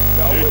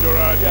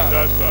natural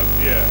disasters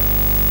there.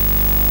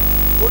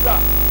 kódà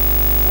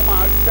wọ́n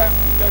máa rí time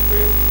tó jẹ́ pé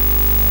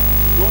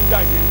ìjọ ń jà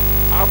yẹn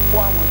á kó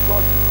àwọn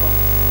ṣọ́ọ̀ṣì kan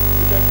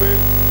tó jẹ́ pé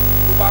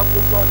tó bá kó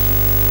ṣọ́ọ̀ṣì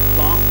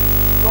tán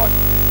ṣọ́ọ̀ṣì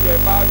tí tiẹ̀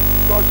bá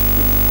ṣọ́ọ̀ṣì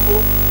tèmi dúró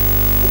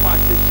ó máa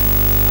ṣe sí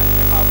àti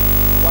ẹ̀ máa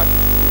wá ṣe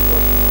sí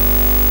ṣọ́ọ̀ṣì wọn.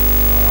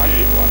 àwọn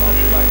àṣìṣe wà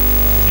láwọn báyìí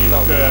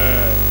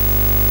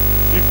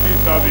shifting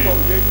service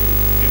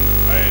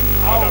in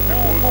other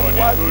people's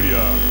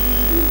auditorium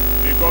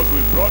because we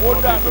brought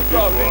nothing to this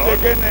world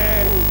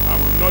and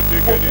we've not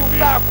taken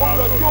anything out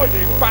of this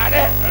world.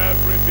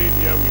 Everything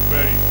here we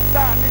perish.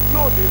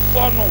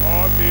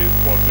 All things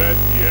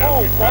possessed here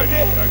we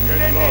perish and get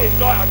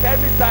lost.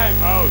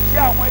 House.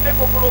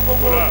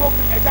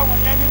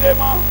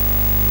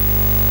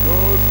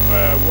 Those who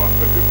are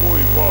the people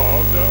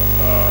involved in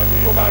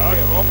that,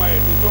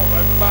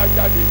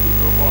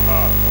 no more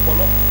house.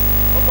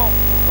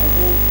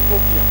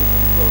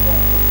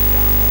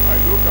 I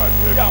look at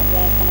them.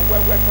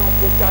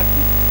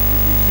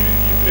 If you see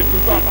little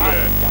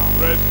children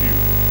rescue,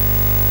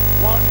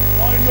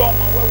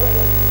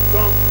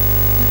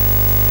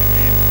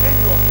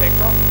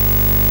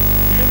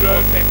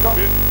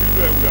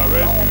 children we are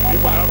rescued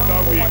even after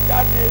weeks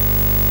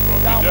from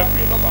the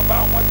debris.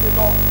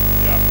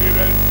 Their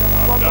parents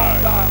have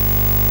died.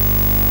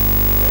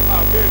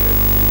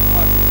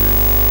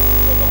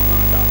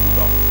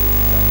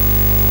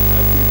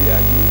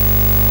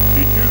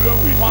 The children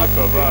will still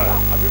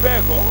survive.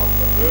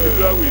 The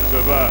children will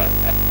survive.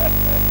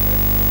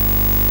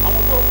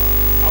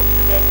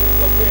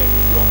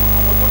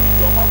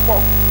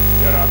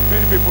 There are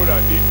many people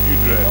that need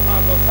children.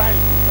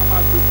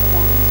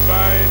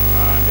 Sign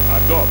and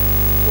adopt.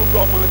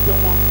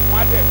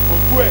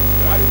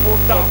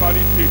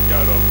 Properly take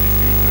care of the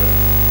children.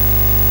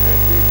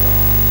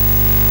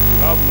 You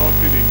have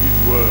nothing in this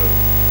world.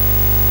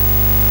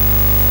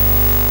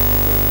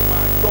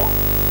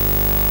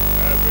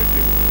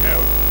 Everything will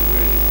melt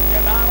away.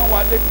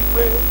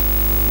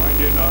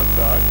 Reminding us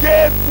that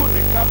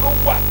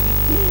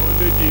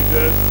only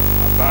Jesus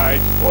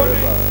abides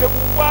forever. They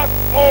will wax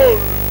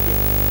old.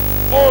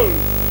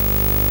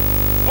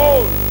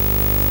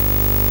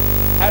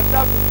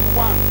 Isaiah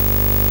 51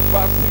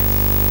 verse 6.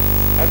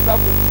 Isaiah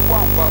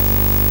 51 verse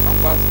 6 and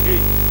verse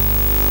 8.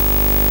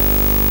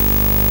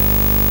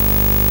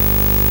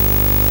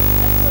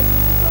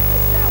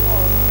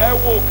 Ẹ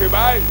wo òkè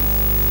báyìí.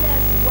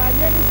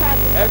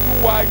 Ẹ tún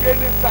wọ ayé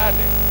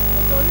nísàlẹ̀.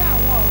 Nítorí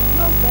àwọn ọ̀run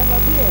yóò gbẹ lọ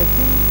bí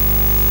ẹ̀fín.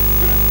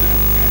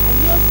 Ayé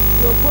yóò sì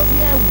di ogbó bí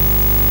ẹ̀wù.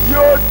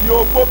 Yóò di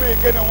ogbó bí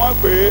kí ni wọ́n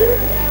pè é?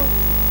 Bí ẹ̀wù.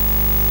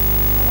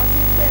 Àwọn tí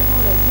ń gbé inú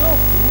rẹ̀ yóò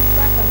kú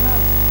bákan náà.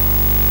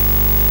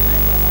 Ṣùgbọ́n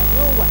ìgbàlà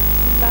yóò wà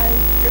títí láé.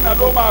 Kí ni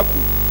ló máa kù?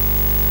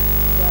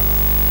 Ìgbàlà.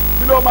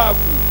 Kí ló máa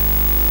kù?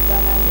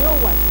 Ìgbàlà yóò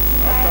wà títí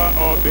láé. After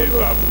all things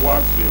have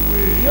waxed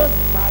away, yóò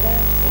sì parẹ́.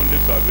 only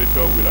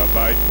salvation will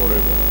abide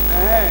forever.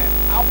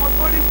 Àwọn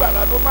tó ní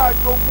ìgbàlà ló máa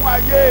jogún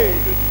ayé.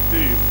 Only the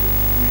saved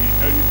will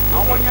inherit the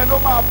Àwọn earth. yẹn ló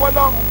máa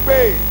bọ́lọ́run gbé.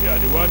 They are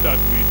the one that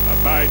will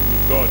abide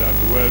with God and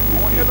dwell with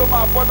Àwọn yẹn Him. ló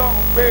máa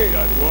bọ́lọ́run gbé. They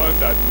are the one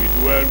that will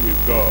dwell with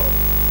God.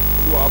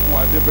 Olúwa mú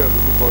adébẹ̀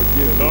lórúkọ The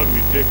Jésù. Lord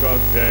will take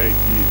us there in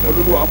Jesus' name.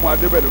 Olúwa mú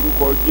adébẹ̀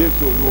lórúkọ Jésù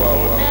The Olúwa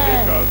Lord wa. will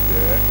take us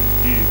there in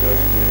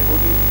Jesus' name. Ó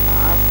ní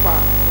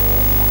àápàrọ̀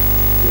wọn.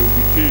 They will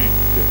be changed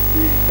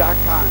Bí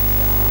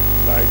dákàndá.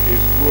 like a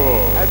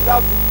scroll.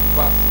 Isaiah 50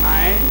 verse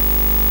 9.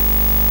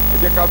 Ẹ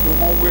jẹ́ ká fi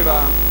wọ́n wéra.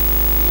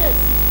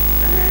 Kíyèsí.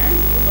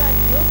 Olúwa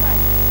Jèhófà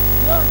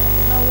yóò ràn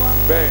mí lọ́wọ́.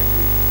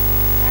 Bẹ́ẹ̀ni.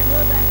 Ta ni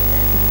ó dá mi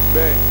lẹ́bi?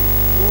 Bẹ́ẹ̀ni.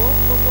 Wò ó,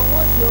 gbogbo wọn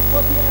ó di ogbó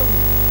bí ẹ̀wù.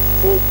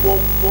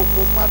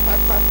 Gbogbo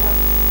pátápátá.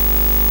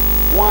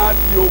 Wọ́n á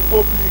di ogbó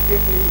bíi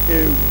kíni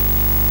ewu.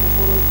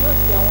 Kòkòrò yóò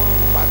tẹ̀ wọ́n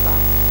run. Pátá.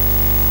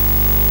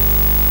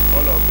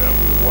 All of them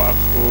will wax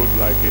old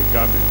like a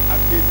garment.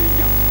 Àti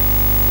ènìyàn.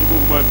 Even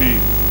human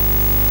beings.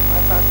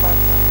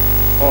 Pátápátá.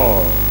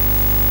 All.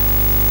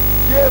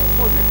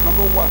 Jésù nìkan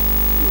ló wà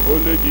títí o.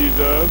 Only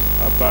Jesus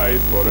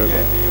abides forever.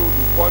 Ìyẹn ni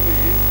olùkọ́ni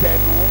ń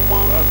tẹnu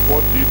mọ́. That's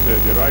what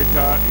the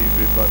writer is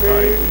Pé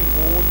emphasizing.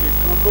 òun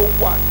nìkan ló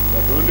wà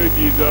That títí. only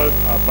Jesus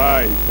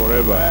abides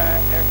forever.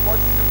 Ẹ̀kọ́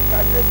tí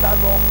Nebukadneza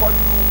lọ kọ́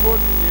nínú igbó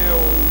nìyẹn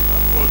o.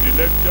 That was the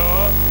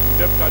lecture in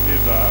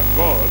Nebuchadnezzar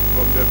got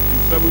from the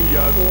 7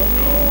 years Òun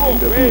sojourn rò in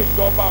the pé book.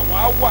 ìjọba àwọn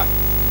á wà.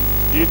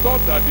 He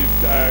thought that his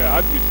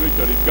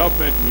administration, his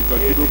government will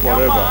continue Ènìyàn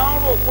forever. máa ń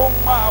rò pé ó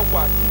máa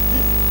wà títí.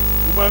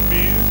 Human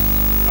beings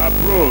are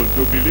prone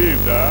to believe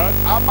that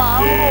a máa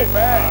ń rò they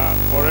bẹ́ẹ̀. are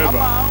a forever.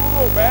 máa ń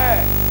rò bẹ́ẹ̀.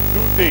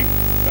 Do things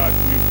that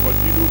will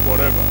continue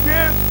forever.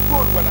 Jésù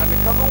olùgbàlà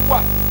nìkan ló wà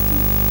títí.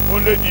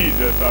 Only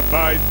Jesus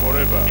abides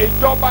forever.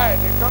 Ìjọba ẹ̀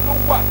nìkan ló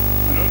wà títí.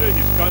 And only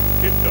his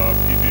kingdom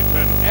is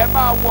eternal. Ẹ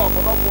máa wo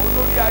ọ̀pọ̀lọpọ̀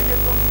olórí ayé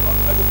tó ń sọ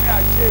ẹlòmíà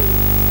ṣe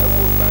ẹ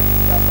wo ìgbà tí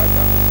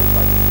Abacha ló ṣe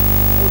pàdé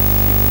ó ti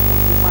ṣètò ó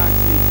ti máa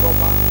ṣe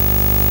ìjọba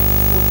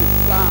ó ti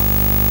plan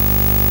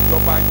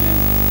ìjọba yẹn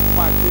ó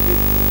máa ṣe dé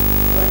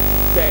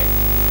 2010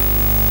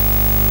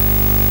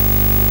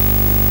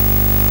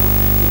 ó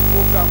ti ṣe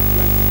program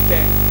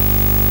 2010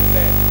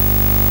 sílẹ̀.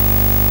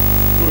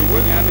 So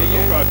when you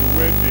look at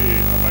when the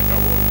Abacha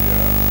was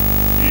there,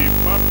 he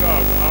mapped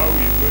out how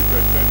he's going to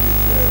extend his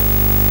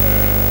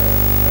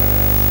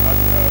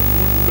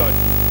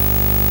rulership.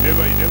 He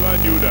never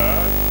knew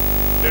that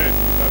death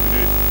will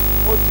terminate.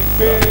 Ó ti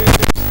gbé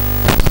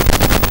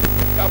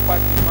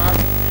kápákí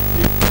márùn-ún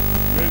díje.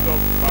 Raise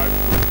up 5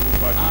 political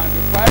parties. And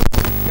the 5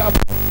 political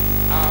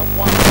parties are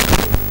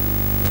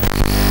one.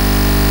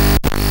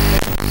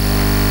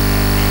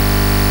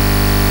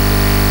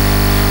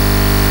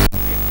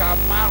 Ìka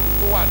márùn-ún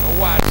tó wà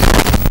lọ́wọ́ àdé.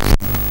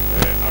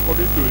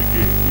 According to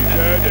Ige, he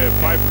said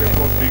 5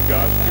 record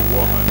fingers in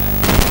one hand.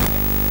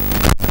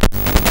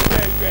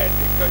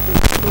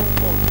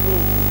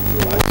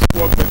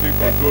 One person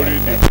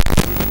controlling the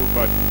political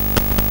party.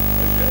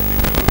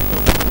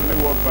 Only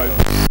one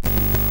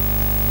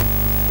party.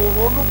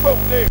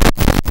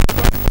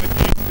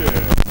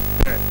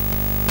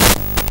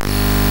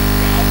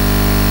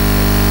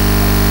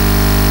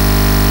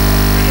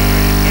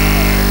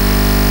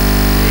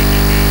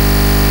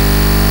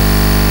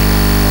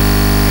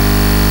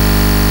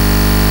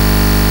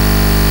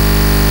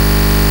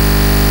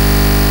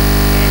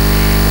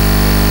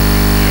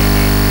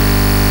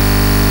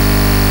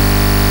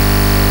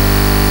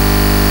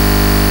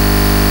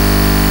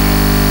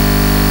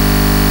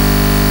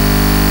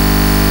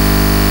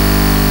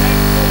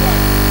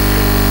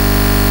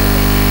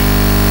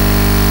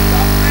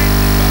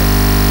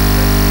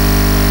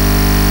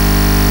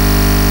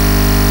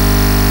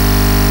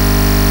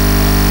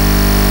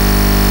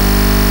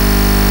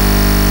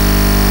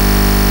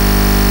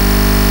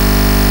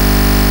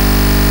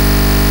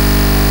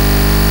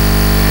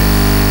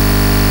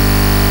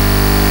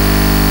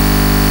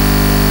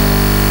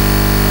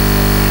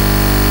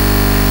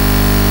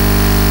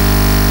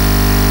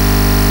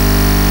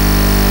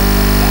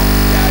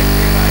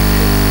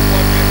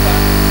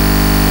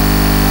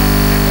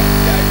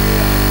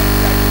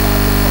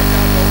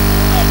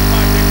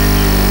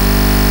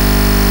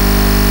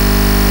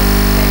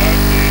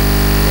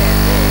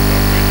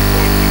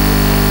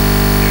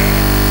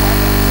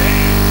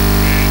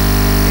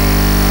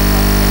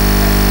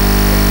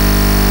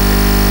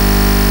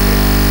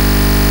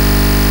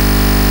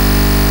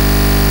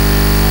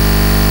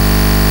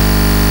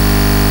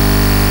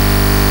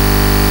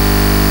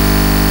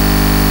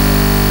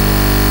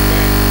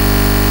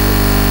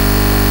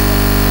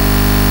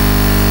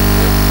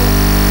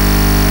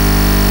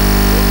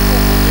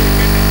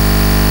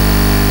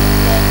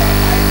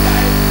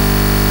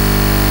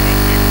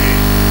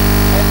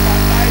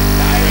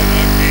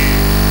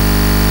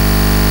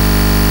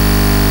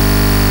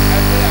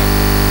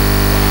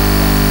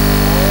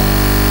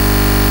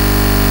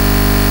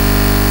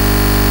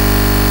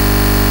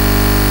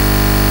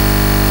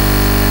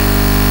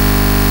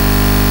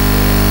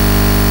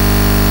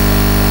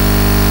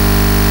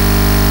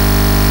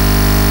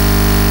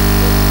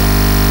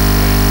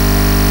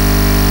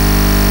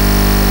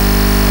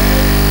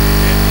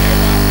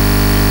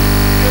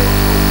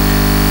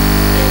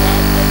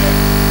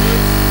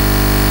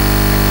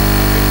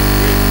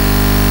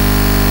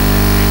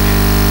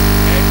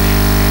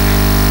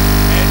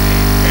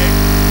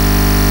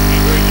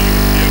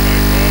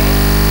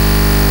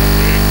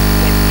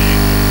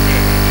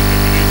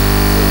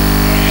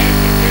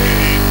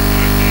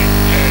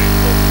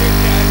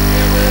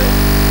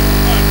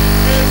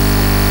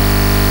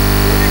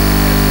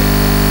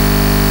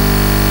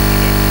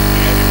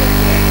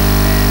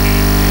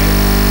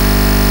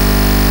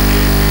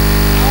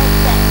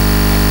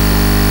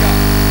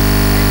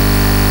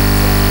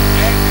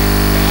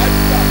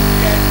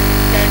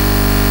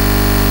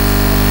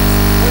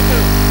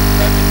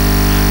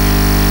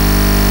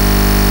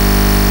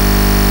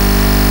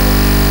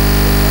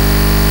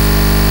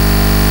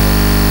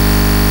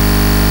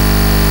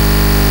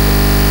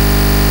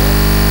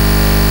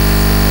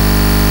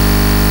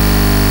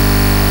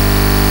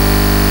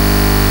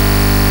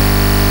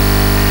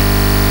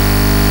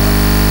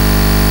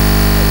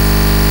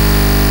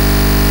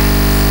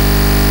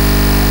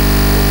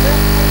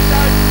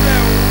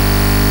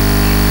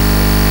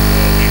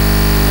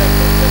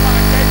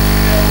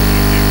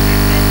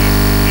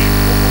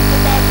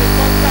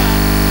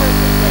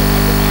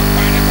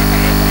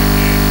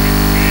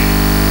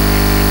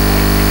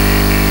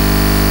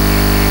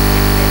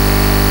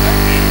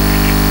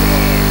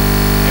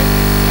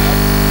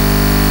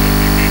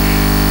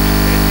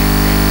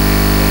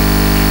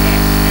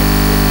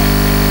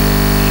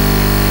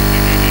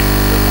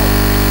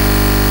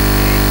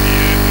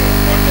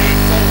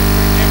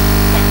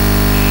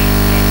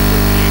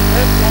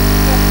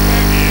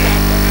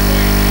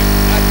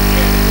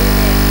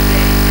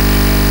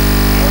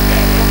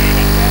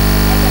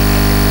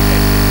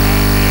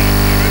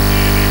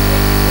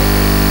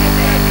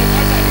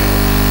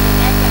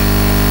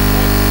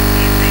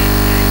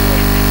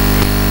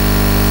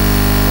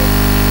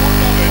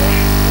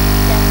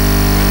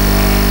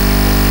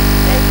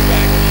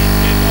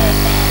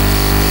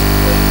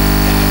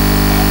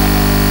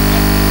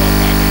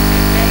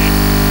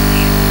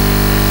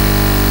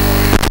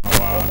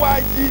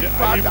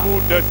 padà evil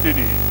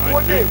destiny ó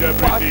and lè change mú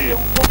wa ṣe everything.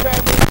 ohun tó fẹ́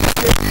mú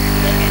ṣe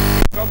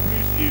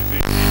Accomplish is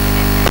a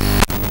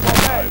sọ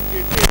bẹ́ẹ̀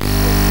kéde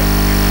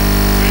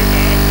say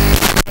that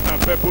plan and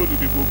purpose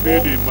will be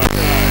fulfilled in my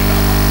life.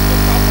 tó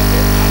sábọ̀dé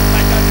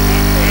àtàjáde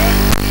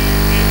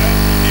And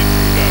every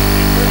intruder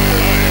into my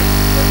life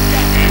is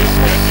getting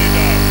out.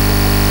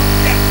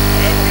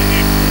 Every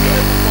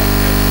intruder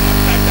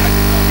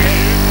àtàjáde náà we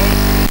bẹ́ẹ̀.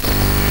 also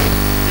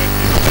is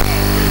getting out.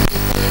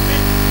 And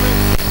your plan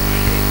for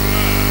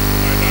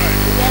my life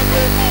is Wọ́n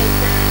ló mọ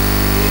òfin,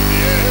 to know the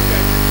ó end.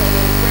 bẹ̀ ti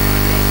sọ̀rọ̀ òfin,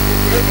 And you have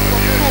spoken ó about sọ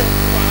the tó end.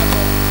 wà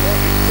lọ.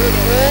 God is told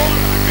us Ó to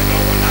ràn mí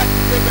lọ́wọ́ láti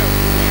débẹ̀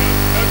He Olúwa. has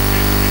helped me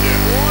to be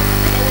there. Ó ràn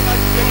mí lọ́wọ́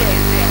láti God, débẹ̀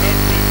you Olúwa. will help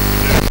me to be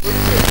there. Torí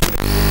pé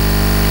ìpínlẹ̀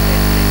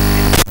Because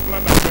your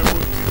plan and purpose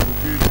will be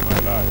fulfilled in my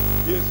life.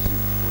 Jésù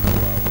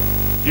Olúwa wa.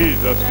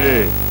 Jesus'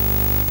 name.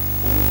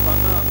 Òun kan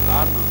náà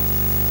lánàá,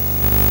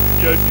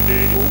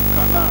 Yesterday, òun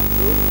kan náà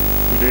lónìí.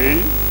 today,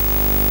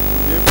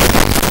 Òun yé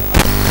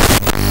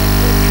bẹ̀rẹ̀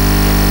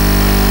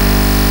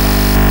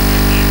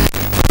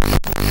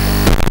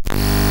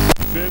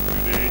same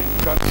today.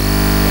 kan náà.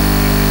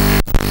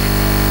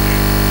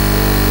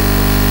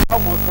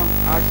 Àwọn kan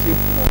á ṣe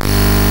fún ọ.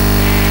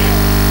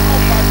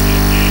 Wọ́n pàṣẹ,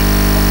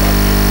 wọ́n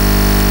pàṣẹ,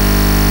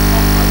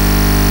 wọ́n pàṣẹ.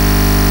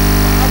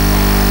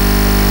 Pàápàá.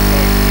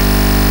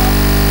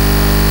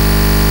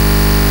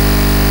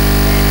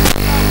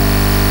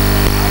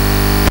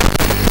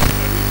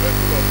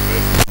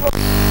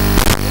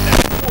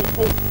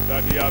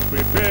 That he has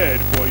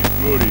prepared for his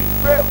glory.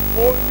 Pé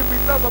o níbi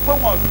tí wọ́n sọ pé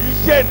wọ́n kì í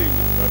ṣe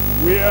ènìyàn. That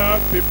where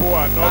people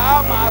are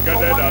not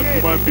regarded as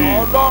human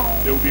beings,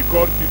 they will be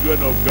called children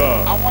of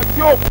God. Àwọn tí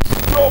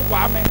yóò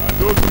wá mi. And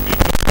those who did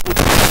not put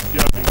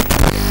their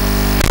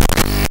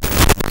belief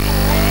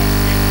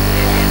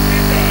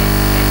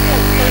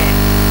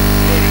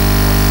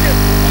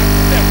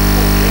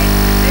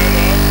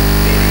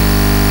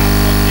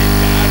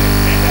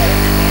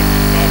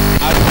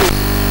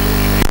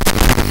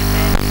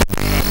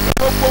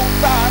Gbogbo ń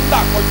tá à ń là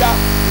kọjá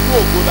inú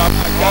ògo la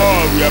máa jáde.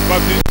 all we are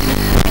passing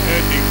through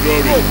end in Inú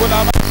glory. ògo la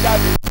máa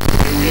jáde.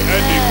 We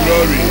end in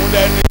glory. Òun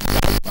lẹni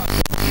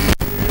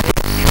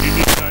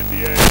Beginning and the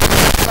end.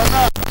 kan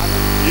náà àná.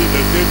 He is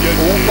the same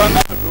Òun kan yesterday,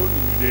 náà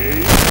lónìí. today,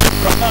 Òun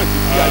kan náà ti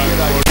fi and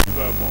ayérayé.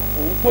 forevermore.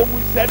 Òun tó mú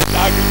iṣẹ́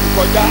ìdági ti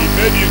kọjá. He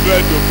made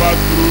Israel to pass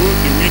through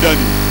the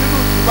wilderness. Nínú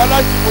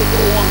ìbálàjì gbogbo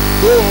wọn.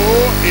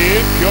 Though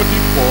in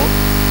chaotic form,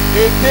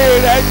 Ète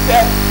rẹ̀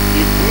jẹ́.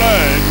 the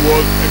plan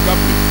was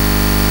accomplished.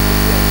 Ó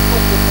ti ẹ̀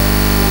jókòó mọ́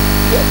orí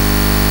díẹ̀.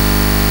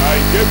 I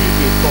gave it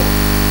a thought.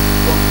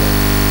 Gbọ̀ngàn.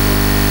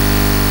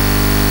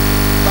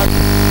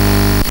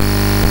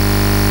 Báyìí.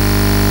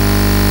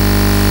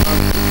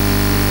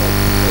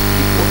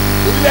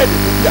 Orílẹ̀-èdè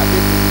tó bí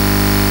àdéhùn.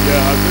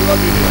 There has never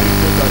been a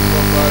nation that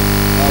suffered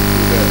up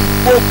to them.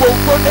 Gbogbo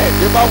gbọ́dọ̀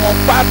èdè bá wọn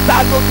pátá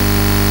lórí.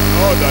 And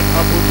all that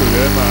happened to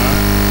them are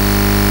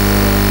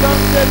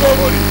Sọ́ńdé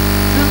lórí.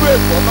 Nínú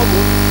èkó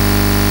ọlọ́run.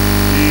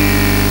 the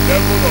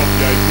level of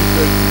their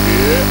existence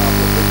today are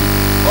prophetic.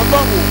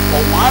 Ọlọ́run kọ̀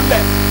wọ́n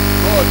lẹ̀.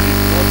 God is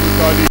not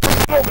totally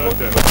abandoned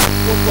them.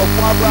 Ó sọ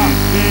fún Abraham. He is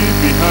still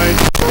behind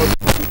God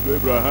to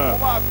Abraham.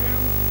 Wọ́n máa fi ń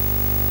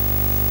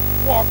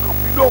mú ọkàn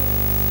mi lókun.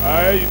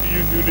 I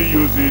usually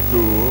use it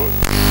to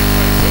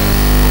myself.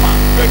 Ó máa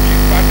ń gbé kí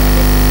n padà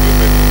lọ sí ìwé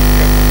mẹ́tò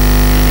ìkẹ́kọ̀ọ́.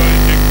 Usually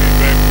take me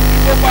back to the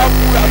Tó bá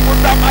fura tó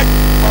dá má jù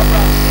fún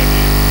Abraham.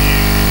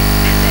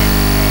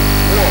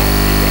 war.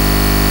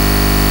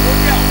 Ó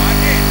ní àwa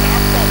ní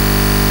ìdápọ̀.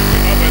 We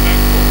have an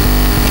anchor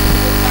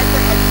Ó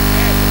lágbára jù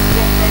bẹ́ẹ̀ lọ.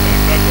 stronger than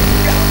that of Bí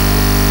God.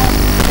 àwọn máa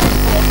ń fi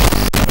ọjọ́ ọlọ́run.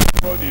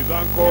 God is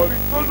anchored Ibi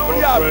tó in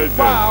lórí God's àlùfáà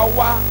presence.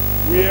 wa.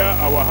 Where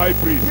our high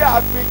priest Bí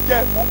a fi jẹ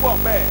mú bọ̀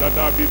bẹ́ẹ̀. that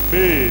have been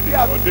made, Bí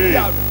a fi jẹ ordained,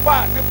 àlùfáà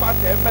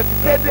nípasẹ̀ that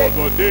mẹ́tìkédé. was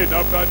ordained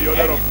after the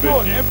order Ẹni of tí ò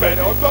ní bẹ̀rẹ̀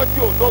Melchizedek. ọjọ́ tí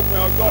ò lópin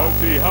ọjọ́. Now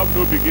say, have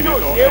no beginning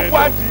Yóò or ṣe é end of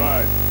wádìí.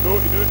 life. No,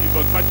 it's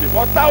unsearchable.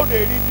 Ọ̀tá ò lè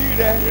rí dí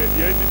rẹ̀.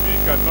 The enemy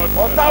cannot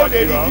Ọ̀tá ò search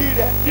lè you rí out. dí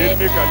rẹ̀. The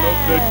enemy cannot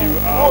search you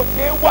Ó out.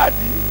 ṣe é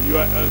wádìí. You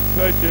are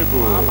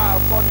unsearchable. A máa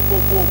sọ ní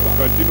gbogbo ìgbà.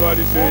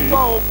 Continually Mo saying,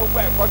 gbọ́ o gbogbo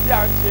ẹ̀kọ́ tí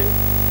a ń ṣe.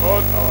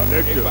 all our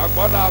lectures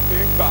Ìgbàgbọ́ náà fi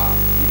ń gbà á.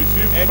 we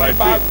receive Ẹni by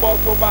bá faith. gbọ́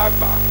tó bá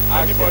gbà á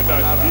ṣe Anybody mọ́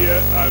that lára.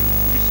 hears and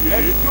receives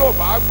Ẹni it, tí ò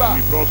bá gbà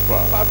we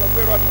prosper. bá sọ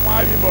pé rọ́ọ̀nì wọ́n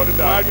á rí Anybody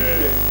wọ́n á that rí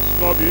tiẹ̀.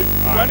 snub it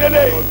Ṣùgbọ́n and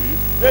lélẹ̀ does it,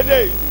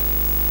 lélẹ̀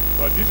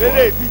but this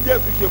lélẹ̀ one, tí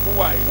Jésù ṣe fún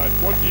wa yìí. that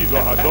what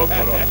Jesus has done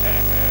for us,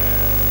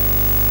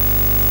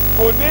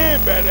 Kò ní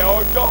ìbẹ̀rẹ̀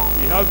ọjọ́.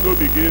 he has no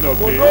beginning of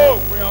Kò day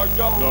lóòpin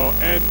ọjọ́. nor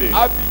ending.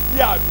 A fi jí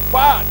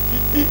àlùfáà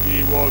títí.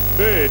 He was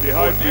made the Kò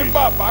high ní priest.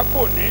 bàbá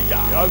kò ní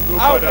yá. He has no A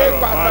ò father lè or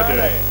pàtàn mother.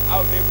 rẹ̀. A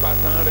ò lè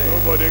pàtàn rẹ̀.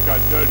 Nobody can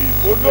tell his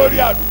Olórí story.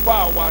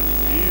 àlùfáà wa He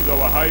nìyẹn. is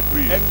our high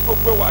priest Ẹni tó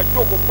gbé wa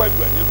jókòó pẹ̀lú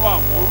ẹ̀ nínú who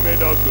àwọn.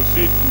 made us to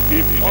sit with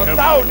him in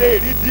Ọ̀tá ò heaven. lè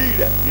rí dí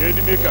rẹ̀. The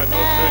enemy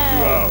cannot send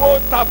you out. Kó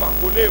tàbà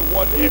kò lè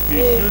wọlé. If he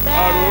shoot Amen.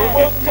 arrow, Ó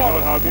it will not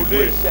sọ̀rọ̀ have kò his lè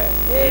way. ṣẹ.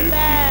 If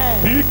Amen.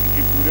 he speak,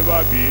 it will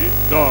never be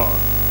done.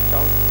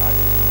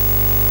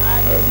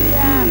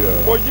 Hallelujah.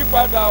 Kò yí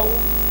padà o.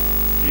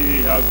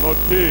 He has not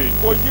changed.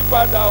 Kò yí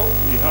padà o.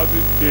 He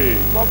hasn't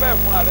changed. Sọ bẹ́ẹ̀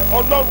fún ààrẹ.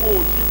 Ọlọ́run ò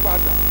yí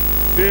padà.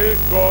 Say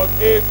God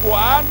Ètò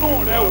àánú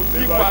rẹ ò has yí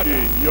never padà.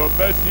 changed. Your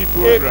mercy Ètò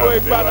program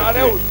ìgbàlà never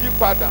rẹ ò changed. yí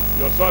padà.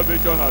 Your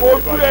salvation has Ojú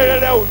never rere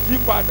rẹ changed. ò yí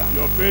padà.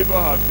 Your favor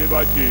has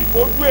never changed.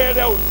 Ojú rere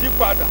rẹ ò yí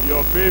padà.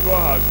 Your favor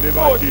has Bó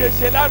never o ṣe changed.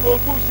 ṣe lánàá o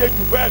tún ṣe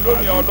jù bẹ́ẹ̀ As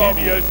lónìí you did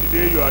Ọlọ́run.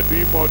 yesterday, you are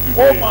doing more Ó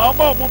today.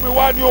 mọ̀ọ́mọ̀ mú mi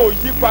wá ní ò yí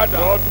You padà.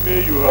 brought me,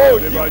 you Ó have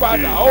yí never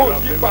padà, changed. ó You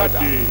have yí never padà.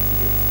 changed.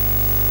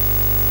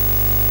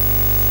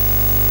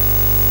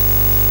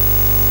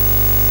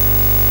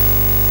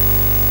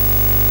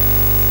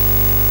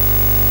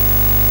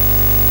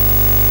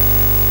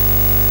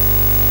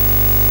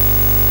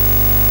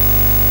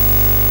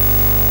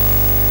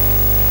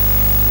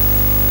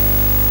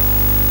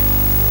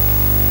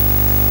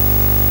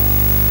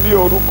 Ní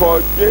orúkọ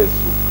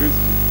Jésù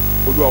Kristi,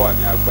 Olúwa wa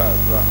ni a gba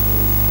àdúrà.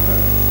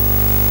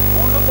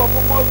 Òun ló sọ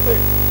fún Mósè.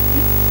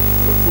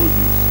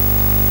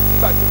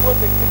 Nígbà tí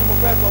Mósè kí ni mo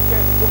fẹ́ sọ fún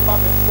ẹni tó ń bá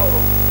mi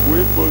sọ̀rọ̀.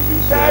 When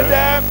Moses Tell said,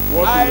 them,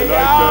 what I will I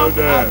tell am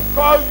them? has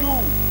called you.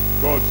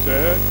 God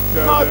said,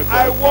 tell Not them I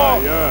that was.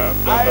 I am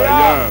that I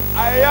am. I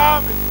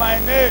am is my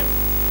name.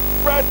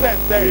 Present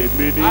tense.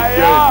 Èmi ni I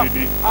jẹ́ am. èmi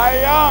ni. I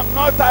am.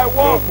 Not I Sọ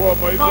was. fún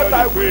ọmọ Not I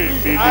Ísírẹ́lì pé will èmi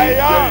be. ni I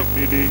jẹ́ am.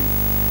 èmi ni.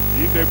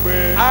 Kì í ṣe pé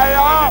I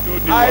am. ẹni tó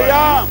ti I wà rí.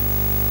 am.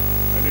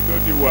 Ẹni tó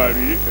ti wà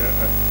rí.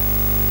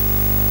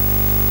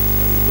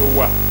 Ẹni tó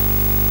wà.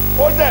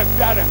 Ó dẹ̀ fi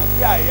ara hàn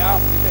bí I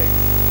am nílẹ̀ yìí.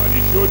 And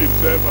he showed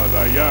himself as I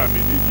am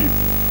in Egypt.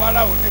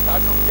 Fáráò ní ta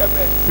ló ń jẹ́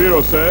bẹ́ẹ̀.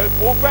 Pharaoh said,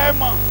 Ó fẹ́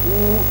mọ̀. who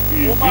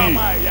is Ó máa he?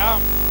 ma I am.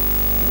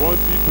 He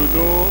wants you to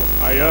know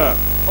I am.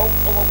 Ó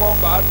kọ́kọ́ ń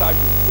bá a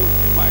tayò kó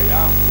sí ma I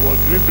am. He was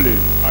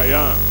dribbling I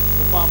am.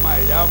 Ó máa ma I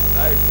am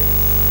láìpẹ́.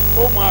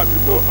 Ó mọ àbí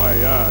kó So I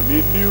am. He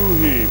knew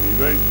him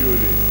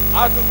eventually.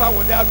 Atusa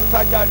wọlé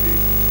atusa jáde.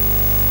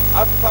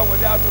 Atusa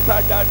wọlé atusa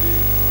jáde.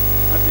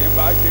 Wọ́n ti ń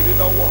bá a ṣeré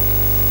lọ́wọ́.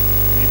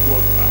 It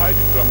was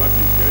highly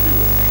dramatic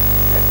anyway.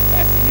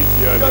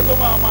 Initially, Ìjọ tó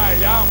máa ma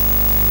I am.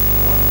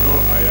 want to know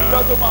I Ìjọ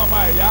tó am. máa ma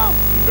I am.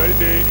 The very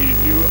day he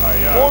knew I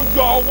Ó am,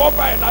 yọ ọwọ́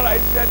báyìí lára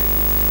Ísírẹ́lì.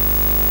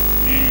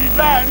 he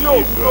Láàárín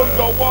released òru ló yọ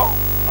Israel. ọwọ́.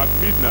 At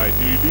midnight,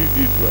 he released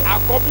Israel.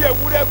 Àkọ́bí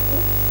ewúrẹ́ kú.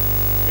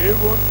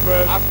 Aaron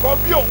first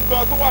Àkọ́bí òun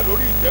gan tó wà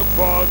lórí ìtẹ́ kú.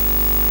 first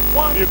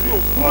Wọ́n ń fi sibling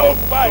òkú of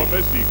lóògùn báyìí.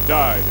 domestic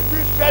died. Bí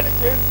Ísírẹ́lì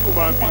ṣe ń fi òkú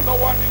wọn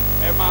lọ́wọ́ ní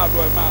ẹ máa lọ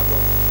ẹ máa lọ.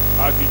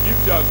 As the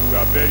Egyptians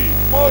were buried,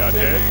 they Mósè are ní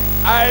dead.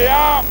 I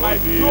am my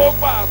Moses-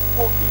 Jehovah has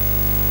spoken.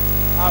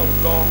 A ò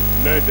lọ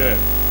Let them.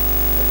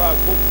 ẹ bá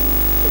gbókù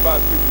ẹ bá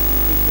gbé gbogbo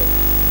ìgbésẹ̀.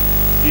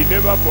 He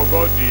never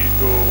forgot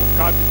to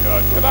cut, to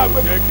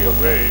take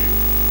away,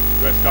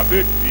 to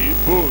excavate the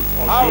bones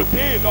of A ò Joseph.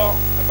 dé lọ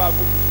ẹ bá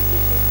gbókù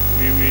ìgbésẹ̀.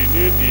 We will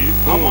need the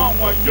Àwọn bones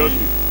àwọn of yìí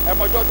Joseph.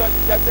 ẹmọjọ́ tó ń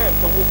ṣiṣẹ́ tẹ̀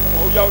sanwó fún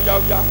wọn ó yá ó yá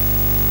ó yá.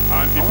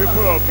 And the Àwọn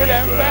people náà, of kí lẹ̀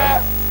ń fẹ́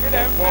Israel, kí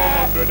lẹ̀ ń for fẹ́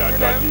 430 kí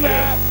lẹ̀ ń fẹ́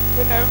years,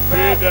 kí lẹ̀ ń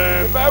pay fẹ́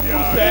them the Bible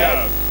their said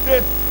arrears. they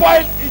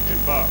spoil Egypt in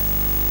back,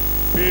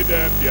 pay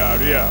them their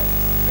arrears.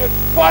 they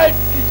spoil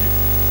Egypt.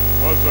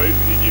 Wọ́n sọ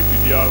Egypt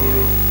di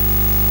ahoro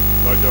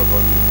lọ́jọ́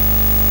kan ní.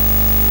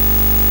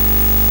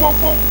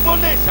 Gbogbo ohun tó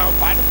lè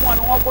ṣàǹfààní fún wọn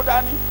ni wọ́n kó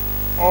dání.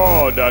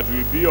 All that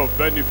will be of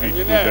benefit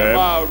Ẹ̀yin to náà them,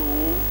 máa rò ó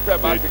tẹ́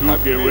bá they ti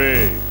took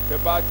away. tẹ́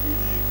bá ti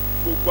rí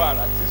gbogbo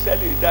àrà tí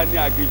Ísírẹ́lì dá ní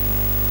aginjù.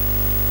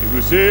 If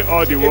you see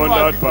all the Inú wonders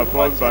aginjù ni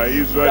performed wọ́n by ti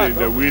rí Israel in wúrà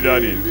the tó fi ṣe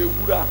wilderness, ère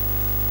wúrà.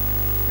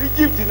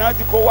 Egypt náà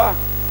ti kó wá.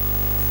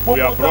 We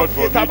Gbogbo are tó brought fi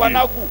from ṣe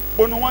tabernacle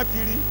bonu wọ́n ti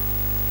rí.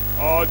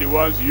 all the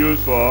ones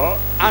used for the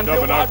And they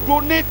were tabernacle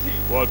donating.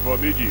 was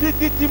from Egypt.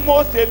 Títí tí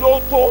Mósè ló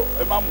tó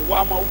ẹ máa mú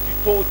wá máa ó ti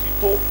tó ó ti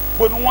tó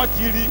bonu wọ́n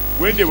ti rí.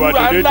 When they were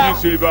Ìṣúra donating ńlá.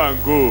 silver and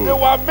They gold,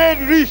 were made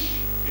rich.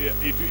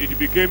 it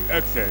became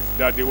excess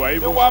that they were They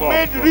even were stopped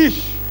made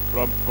rich.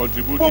 from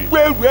contributing. Gbogbo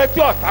èrò ẹ tí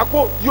ọ̀tá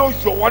kó yóò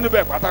yọ wọ́n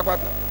níbẹ̀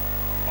pátápátá.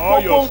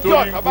 All your Gbogbo tí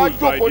stolen ọ̀tá bá goods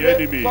by jókòó the lé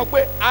enemy, sọ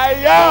pé I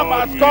am God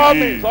has will come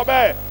release. sọ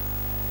bẹ́ẹ̀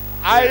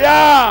I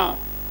am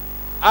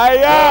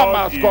God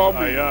has is come.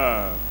 I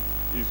am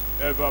is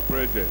ever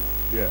present.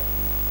 Yeah.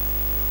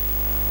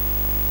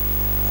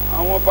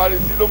 Àwọn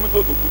Farisí ló mú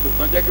tòtòkùtò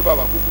tán jẹ́ kí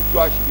bàbá kúkú tú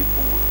àṣírí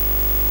fún wọn.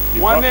 The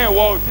Wọ́n ní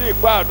ìwọ ò tí ì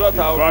pa àádọ́ta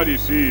The ọdún.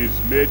 Pharisees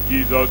made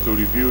Jesus to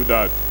reveal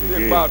that Tí ì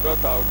pa again.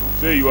 àádọ́ta ọdún.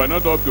 Say you are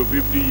not up to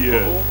 50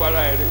 years. Òun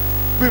fara ẹ̀ rẹ̀.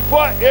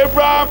 Before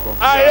Abraham,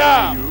 I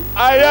am.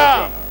 I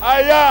am.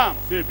 I am.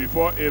 Say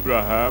before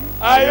Abraham,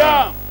 I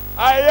am.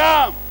 I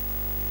am.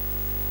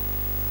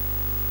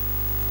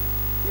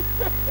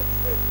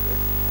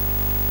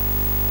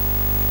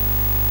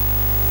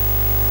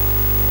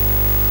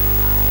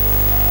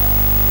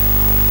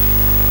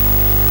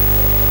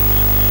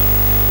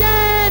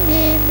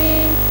 Jẹ́mi ni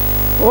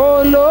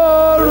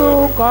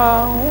olórúkọ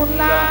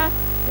ńlá,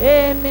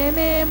 èmi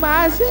ni má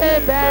ṣe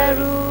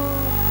bẹ̀rù.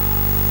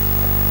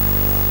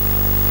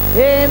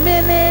 Èmi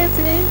ni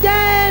tí ń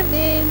jẹ́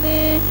èmi ni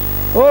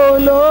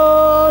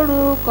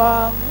olórúkọ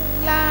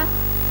ńlá,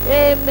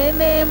 èmi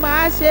ni má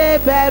ṣe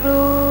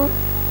bẹ̀rù.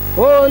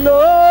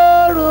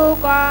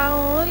 Olórúkọ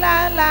ńlá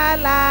ńlá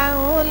ńlá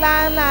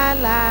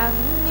ńlá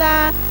ńlá,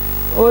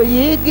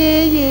 òyìgì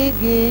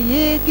yìgì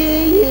yìgì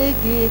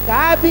yìgì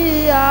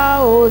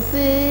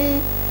kábíyọ̀ọ́sí,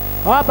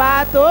 ọba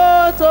tó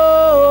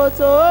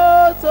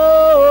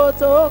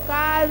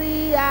kárí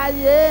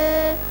ayé.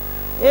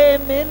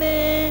 èmi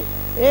ni,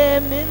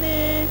 èmi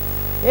ni,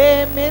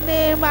 èmi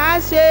ni, má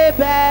ṣe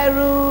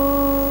bẹ̀rù.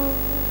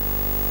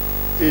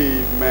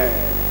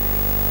 Amen.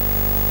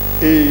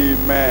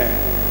 Amen.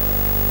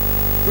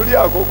 Torí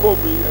àkókò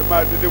mi ẹ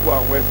máa délé wo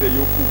àwọn ẹsẹ̀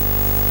yòókù.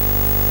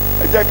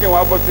 Ẹ jẹ́ kí n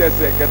wá bọ́ sí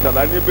ẹsẹ̀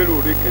kẹtàlá ní Hébérù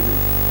orí kìíní.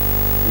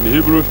 In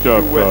Hebrews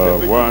chapter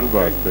 1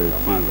 verse 13.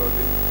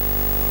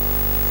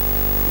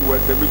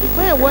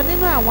 Pé èwo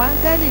nínú àwọn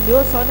áńgẹ́lì ni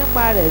ó sọ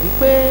nípa rẹ̀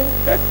wípé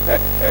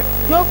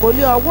jókòó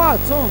lé ọwọ́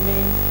ọ̀tún mi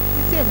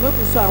títí èmi ó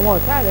fi sọ àwọn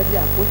ọ̀tá rẹ̀ di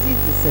àpótí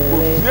ìtìsẹ̀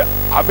rẹ. Kò sí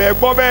àbẹ̀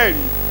gbọ́ bẹ́ẹ̀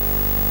rí.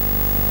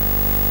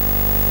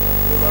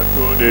 Never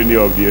told any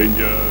of the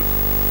angels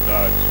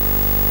that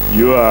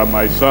you are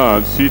my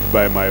son, sit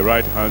by my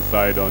right hand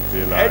side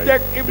until I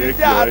make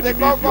your enemies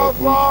your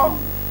footstool.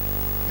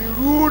 The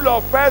rule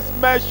of first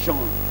mention,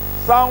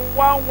 Psalm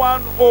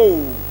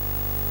 110,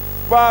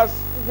 verse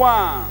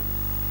 1.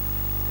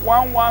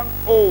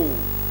 110,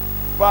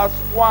 verse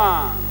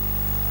 1.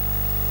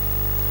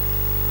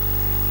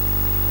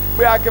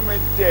 Pé akẹ́mi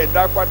tẹ̀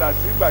ẹ̀dá padà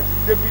sígbà tí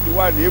David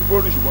wà ní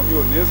Hebroni ṣùgbọ́n mi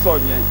ò ní sọ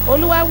yẹn.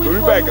 Olúwa wí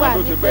fún Olúwa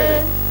mi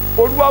pé.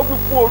 Olúwa wí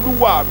fún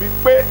Olúwa mi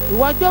pé.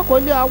 Ìwọ jókòó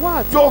lé ọwọ́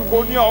ọ̀tún mi.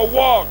 Jókòó ní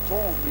ọwọ́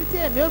ọ̀tún mi. Títí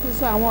èmi ó fi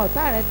sọ àwọn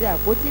ọ̀tá rẹ di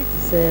àpótí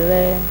ìtìsẹ̀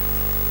rẹ.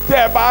 Tẹ́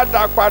ẹ bá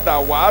dá padà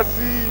wá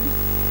sí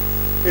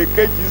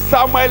èkejì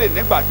Sámúẹ́lì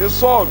nígbà tí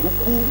Sọ́ọ̀lù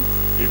kú.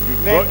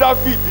 Ní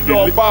David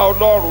lọ bá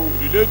Ọlọ́run.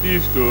 Relate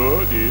this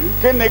to this.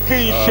 Kí ni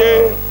kí n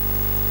ṣe?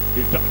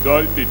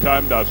 During the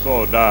time that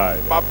Saul died,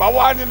 Bàbá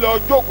wa ní lọ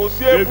jókòó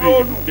sí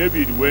Hebroni.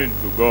 David went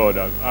to God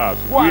and asked,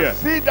 Go and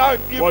sit down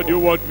in what do you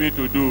want me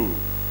to do?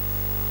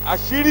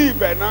 Àṣírí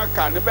ibẹ̀ náà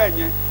kà níbẹ̀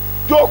yẹn.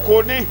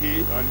 Jókòó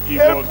níhìn. And he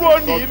was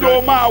Hebroni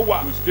ló máa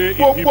wà. to stay in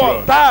Gbogbo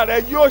Hebron ọ̀tá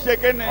rẹ̀ yóò ṣe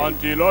kíni.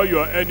 until all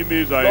your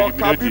enemies are Lọ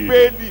ka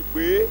eliminated. Bíbélì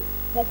pé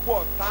gbogbo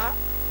ọ̀tá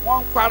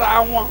wọ́n ń para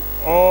wọn.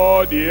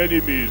 All the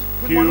enemies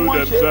kill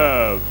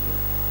themselves.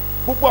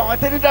 Gbogbo àwọn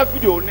tẹ́lẹ̀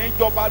Dáfídì ò ní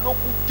ìjọba ló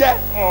kú jẹ́.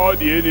 All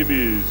the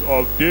enemies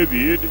of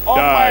David Ọmọ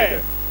ẹ̀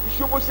died.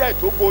 Iṣóbóṣẹ́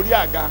tó gorí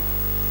àga.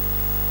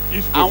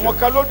 Àwọn Ishbosheth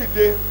kan ló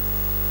dìde.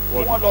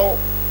 was Wọ́n lọ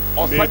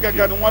ọ̀sán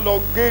gẹ́gẹ́ ni wọ́n lọ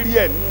gérí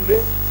ẹ̀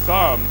nulẹ̀.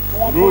 Sam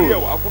Wọ́n bóyè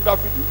rose wá fún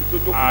Dáfídì tó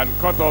jókòó. and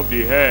cut off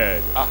the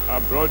head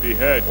and brought the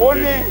head to Ó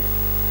ní David.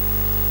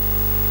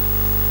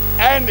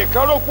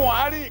 ẹnìkan ló kún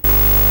àárín.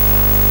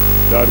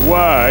 That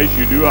why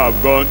should you have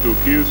gone to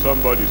kill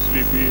somebody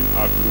sleeping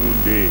at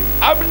noonday?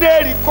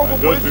 Abneri kó And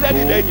gbogbo those Ísírẹ́lì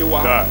people lẹ́yìn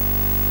wá. died.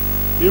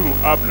 Even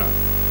Abner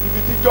Ibi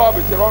tí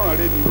Jọ́ọ̀bù ti rọrùn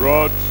rẹ ni.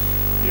 brought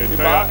the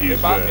entire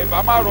Israel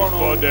ìbá má to rọrùn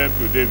restore o. them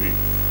to David.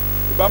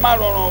 Ìbá má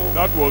rọrùn o.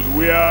 That was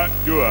where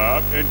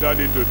Joab entered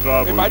into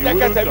trouble. Ìbá He jẹ́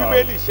wouldn't kẹsẹ̀ have,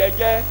 Bíbélì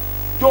ṣẹ́jẹ́.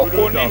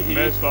 Jókòó wouldn't have níhìn.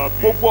 messed up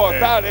his Gbogbo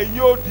ọ̀tá end. rẹ̀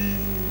yóò di.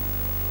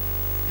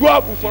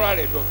 Jọ́ọ̀bù sọ́ra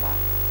rẹ̀ dọ̀tá.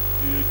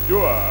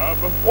 Joab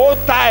Ó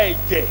ta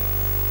ẹ̀jẹ̀.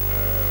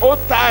 Ó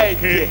ta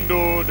ẹ̀jẹ̀.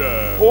 kindled,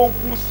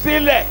 Ogun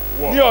sílẹ̀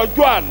ní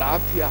ọjọ́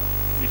àlàáfíà.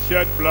 he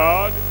shed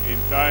blood in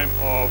time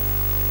of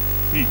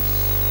peace.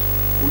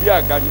 Orí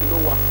àga yẹn ló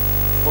wà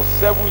for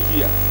 7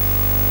 years.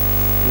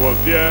 He was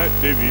there,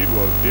 David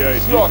was there in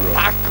Sí Hebron.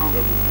 ọ̀tá kan.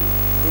 7 days.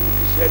 Lórí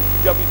kí ṣe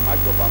kí David má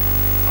jọba mọ́.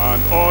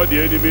 And all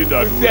the enemies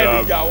that would Christian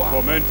have ìjà wa.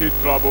 fomented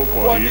trouble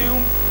for Wọ́n ní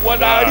him wọ́n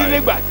la rí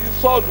died. nígbà tí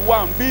Sọ́ọ̀lù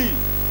wà ń bí.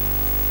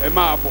 Ẹ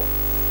máa bọ̀.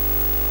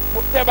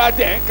 Tẹ́ bá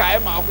tẹ̀ ń ka ẹ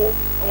máa hó.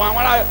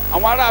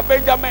 Àwọn ará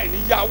Benjamin ní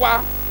ya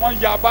wá.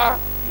 Wọ́n ya bá.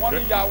 Wọ́n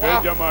ní ya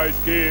wá. Benjamites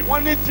came.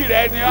 Wọ́n ní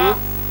tìrẹ ni á.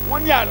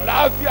 Wọ́n ní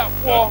àlàáfíà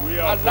fún ọ.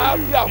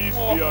 Àlàáfíà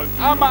fún ọ.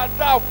 A máa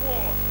dá fún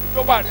ọ.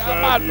 Ìjọba rẹ̀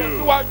a máa lọ Serve you.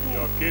 síwájú.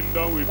 Your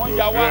kingdom will Wọ́n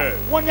ya wá. progress.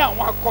 Wọ́n ní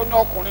àwọn akọni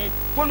ọkùnrin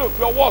tó lè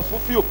fi ọwọ́ ọ̀tún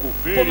fi òkò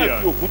tó lè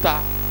fi òkúta.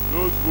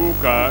 Those who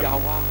can, Ya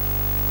wá.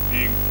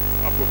 being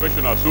a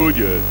professional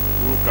soldiers,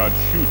 who can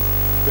shoot.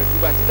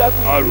 Bẹ̀tùbà tí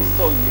Dáfídì Arrows.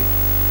 sọ yẹn,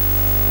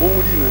 ó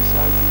ń rí iná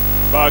ṣáájú.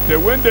 But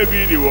when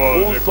David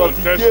was Oh, so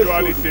the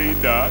contextually Jesus.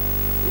 saying that,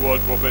 he was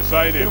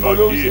prophesying Kí ni about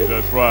mo ló ń ṣe?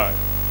 Jesus Christ.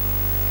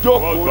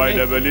 Jókòó Was by ní.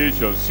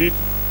 revelation, sit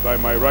by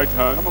my right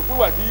hand. Àmọ̀ pé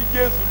wà tí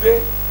Jésù dé,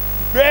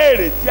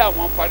 ìbéèrè tí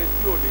àwọn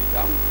Farisí ò lè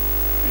dáhùn.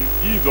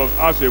 Jesus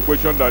asked a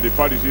question that the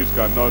Pharisees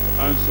cannot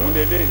Mo answer.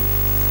 lè lè.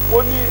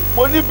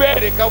 Mo ní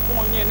béèrè kan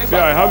fún yín nígbà Say,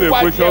 I have a wádìí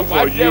question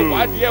for you,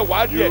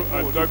 wádìí you ẹ̀ fún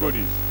òní.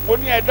 antagonists. Mo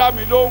ní ẹ dá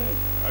mi lóhùn.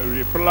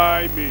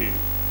 Reply me.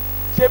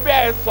 Ṣé bí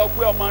ẹ sọ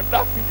pé ọmọ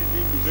Dáfídì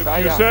ní You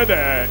Mèsáyà? said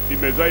the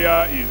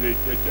Messiah is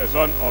a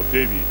son of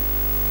David.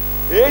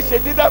 Èé ṣe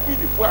tí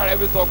Dáfídì fún ara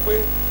ẹbí sọ pé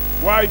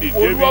Why did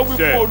Olúwa David wí fún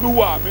say,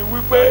 Olúwa mi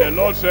wípé the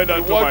Lord said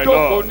unto ìwọ my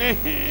jókòó Lord,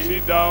 níhìn-ín.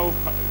 sit down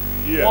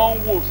here. Wọ́n ń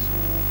wò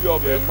sùn bí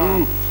ọbẹ̀ They máa.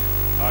 looked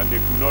and they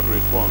could not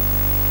respond.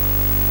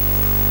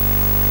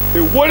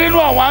 Èwo nínú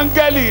àwọn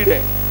áńgẹ́lì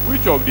rẹ̀?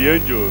 Which of the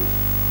angels?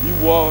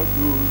 Ìwọ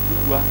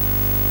l'Olúwa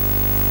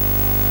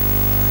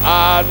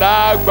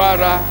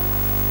alágbára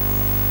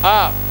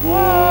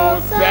Kò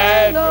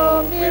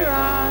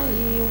sẹ́lòmíràn,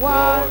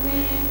 ìwọ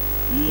ni,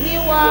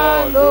 ìwọ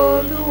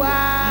l'Olúwa.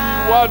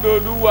 Ìwọ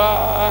l'Olúwa.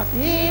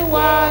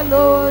 Ìwọ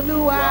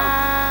l'Olúwa.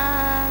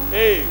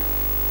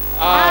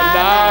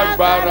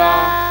 Alágbára.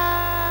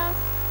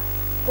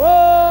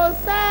 Kò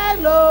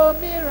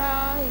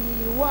sẹ́lòmíràn,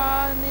 ìwọ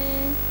ni,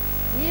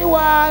 ìwọ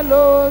Olúwa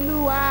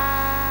lolúwa.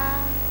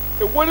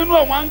 Èwo nínú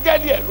àwọn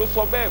áńgẹ́lì ẹ̀ ló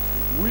sọ bẹ́ẹ̀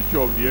fún? Which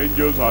of the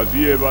angels has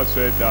he ever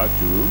said that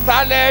to?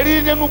 Ta lẹ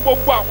rí nínú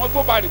gbogbo àwọn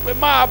tó bá rí pé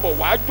máa bọ̀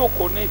wá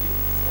jókòó níhìn?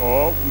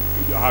 Or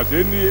has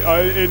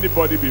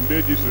anybody been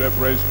made this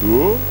reference to?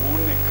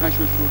 Òun nìkan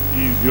ṣoṣo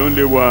ni. He is the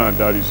only one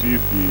that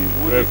received the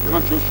Òun nìkan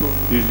reference. ṣoṣo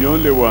ni. He is the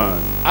only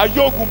one.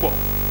 Ayógunbọ̀.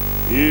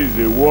 He is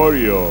a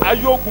warrior,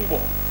 Ayógunbọ̀.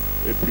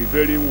 a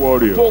prevailing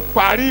warrior, Tó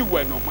parí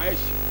ìwẹ̀nùmọ́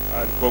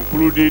ẹ̀ṣẹ̀. and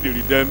concluded the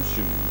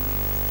redemption.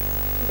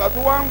 Ìgbà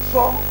tó wá ń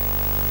sọ.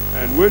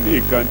 And when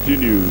he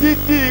continues,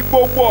 Títí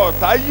gbogbo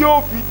ọ̀tá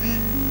yóò fi di.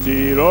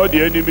 till all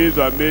the enemies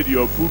are made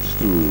your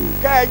footstool,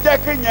 Kẹ́ ẹ jẹ́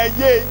kéèyàn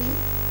yé yín.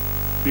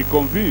 be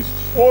convinced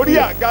Orí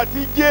that àga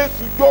tí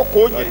Jésù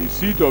jókòó yẹn. the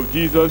seat of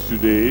Jesus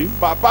today,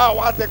 Bàbá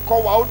wa ti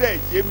kọ́ wa ó dẹ̀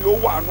yé mi ó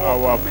wà nù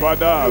Our ọkàn mi.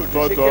 Father has Mi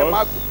ò ní ṣe taught kẹ́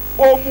má us.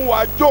 gbọ́. Ó mú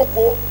wa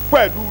jókòó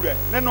pẹ̀lú rẹ̀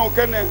nínú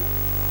kẹ́nẹ́.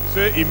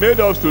 say he made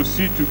us to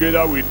sit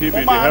together with him Mo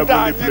in the máa ń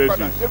dá heavenly yín padà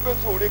places.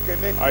 sébésù orí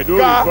kẹ́nẹ́. I don't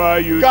refer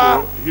you to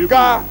Hebrews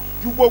Ga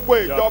ju gbogbo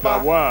ìjọba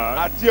chapter 1,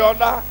 àti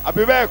ọlá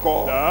àbí bẹ́ẹ̀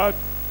kọ́.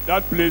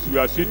 that place we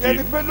are Ìyẹn sitting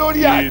ni pé lórí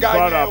is àga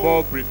far yẹn o.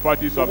 above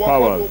principalities and Ìwọ kọ́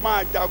powers. ló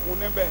máa jagun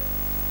níbẹ̀.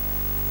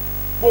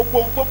 Gbogbo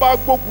ohun tó bá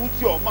gbógun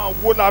tí ọ máa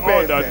wó lábẹ́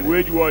All ẹsẹ̀ that rẹ̀.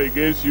 wage war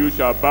against you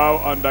shall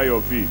bow under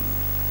your feet.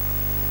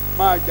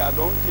 Máa jà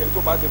lọ́hún tiẹ̀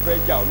tó bá ti fẹ́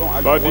jà Ọlọ́run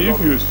ayọ̀ But wọ́ if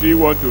lọ́rùn. you still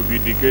want to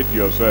vindicate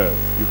yourself,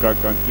 you can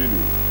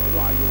continue.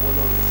 Ọlọ́run ayọ̀ wọ́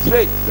lọ́rùn.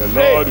 Straight. The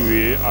Lord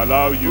will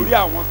allow you. Lórí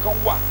àwọn kan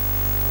wà.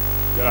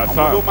 There are Àwọn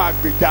ló some máa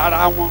gbèjà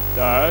ara wọn.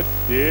 that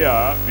they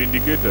are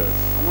vindicators.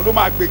 Àwọn ló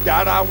máa gbèjà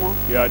ara wọn.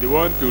 They are the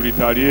one to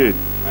retaliate,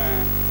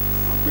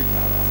 Wọ́n gbèjà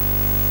ara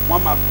wọn.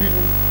 Wọ́n máa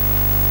bínú.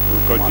 to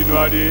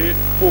continually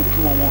Bó kí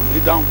wọn wọn ò ní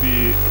dáhùn.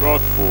 be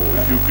wrathful.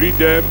 If you greet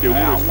them, they will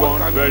I want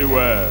respond to very be-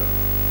 well.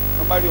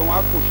 Wọ́n bá rí wọn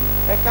á kò sí.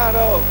 Ẹ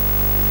káàárọ̀.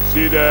 You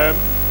see them,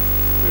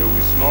 they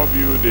will snub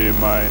you. They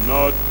might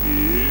not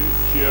be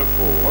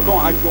cheerful. Ọlọ́run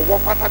ayọ̀wọ́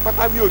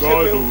pátápátá bí o ṣe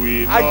God pé o.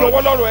 will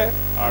Ayọ̀wọ́ not lọ́rùn ẹ.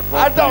 Á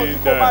dá accompany òsì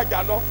kó máa them.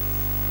 jà lọ.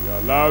 He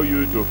allow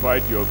you to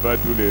fight your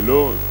battle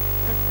alone.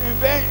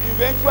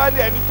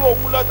 Eventually ẹni tó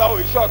mú lọ́ta ò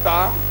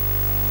ìṣọ̀tá.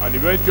 And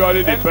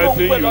eventually the Ẹni tó ń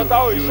person pè lọ́tà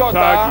ò you ìṣọ̀tá.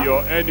 tag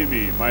your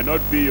enemy might not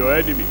be your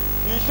enemy.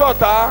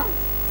 Ìṣọ̀tá.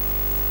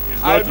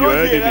 It's not your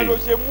Àìlóye rẹ ló enemy.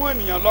 ṣe mú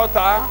ènìyàn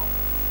lọ́ta.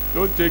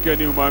 Don't take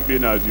any human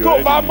being as Tó your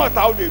o bá enemy.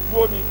 mọ̀ta o lè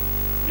dúró ni.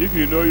 If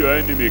you know your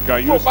enemy,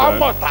 can Tó you o bá stand?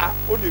 mọ̀ta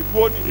o lè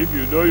dúró ni. If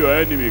you know your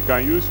enemy,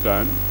 can you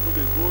stand? O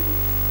lè dúró ni.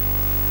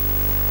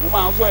 Mo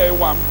máa ń sọ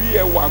ẹ̀wà ń bí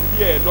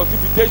ẹ̀ lọ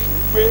síbi tẹ̀sù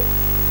ń gbé.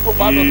 Tó o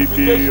bá lọ If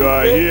síbi tẹ̀sù you ń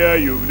are gbé. here,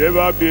 you've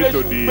never been to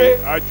Tẹ̀sù ń the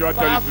gbé. actual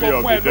Tá a sọ territory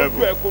of fún ẹ the lójú ẹ̀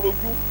devil.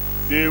 korojú.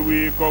 They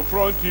will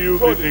confront you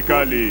So they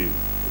physically.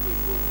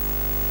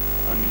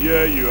 And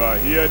here you are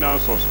here now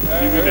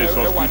living a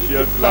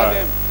suspicious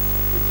life.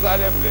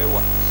 Jerusalem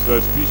lẹ́wà.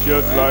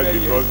 Suspicious life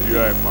because you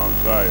are in Mount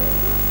Zion.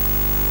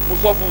 Mo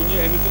sọ fún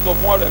yín ẹni tó sọ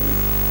fún ọ̀rẹ́ mi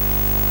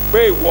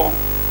pé ìwọ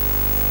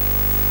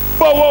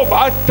bọ́wọ́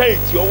bá tẹ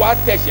ìtì ọ wá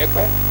tẹ̀sẹ̀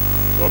pẹ́.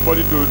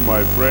 Somebody told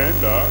my friend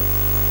that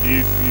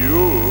if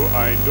you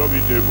are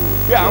indomitable,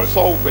 Bí à ń you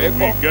sọ òfẹ́ will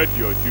gbọ́. get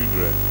your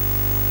children.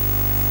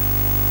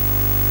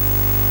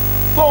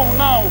 Tóun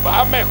náà ò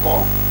bá mẹ̀kọ́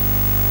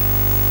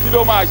kí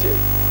ló máa ṣe.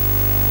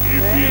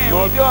 If he is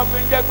not Tí wọ́n fi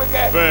ń jẹ́ pé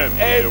kẹ́ firm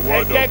in the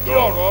word jẹ́ of kí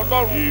ọ̀rọ̀ God,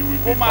 Ọlọ́run he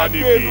will kó be máa gbé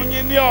inú panicking.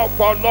 yín ní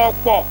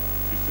ọ̀pọ̀lọpọ̀.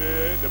 He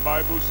say, the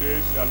Bible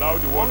says, allow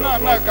the word Òun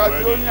of náà God ka to tí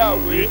ó dwell in ní you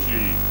àwé.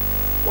 richly.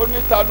 Ó ní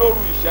ta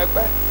lóru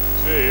ìṣẹ́pẹ́.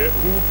 Say,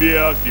 who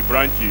bears the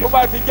branches? Tó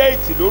bá ti jẹ́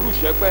ìtì lóru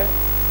ìṣẹ́pẹ́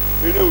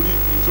eré orí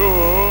igi. So,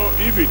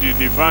 if it is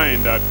the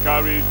vine that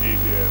carries the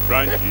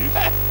branches,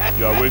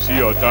 you are wasting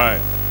your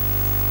time.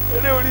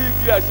 Eré orí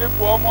igi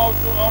àṣepọ̀ ọmọ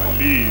And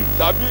leaves.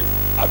 tàbí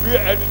àbí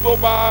ẹni tó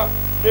bá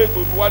lé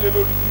tòun wálé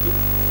lórí títì.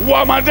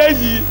 Wọ́n ọmọdé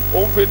yìí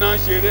òun fi náà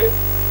ṣeré.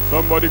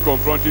 Somebody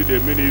confronted the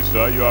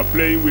minister, you are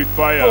playing with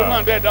fire. Tóun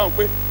náà dẹ̀ dáhùn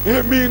pé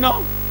èmi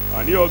náà.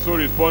 And he also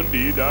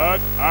responded that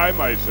I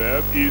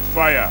myself is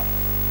fire.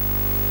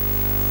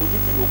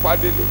 Òtútù ló pa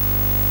délé.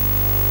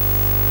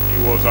 He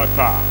was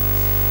attacked.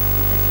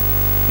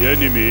 The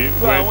enemy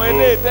Tó went àwọn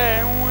eléyìí home. tẹ́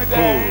ẹ̀ ń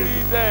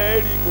tẹ́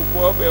ẹ̀ rí kòkó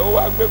ọbẹ̀ ó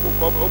wá gbé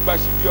kòkó ọbẹ̀ ó gba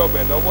ṣíbí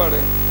ọbẹ̀ lọ́wọ́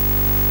rẹ̀.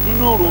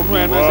 Nínú ìrònú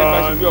ẹ̀ náà ṣe gba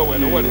ṣíbí ọbẹ̀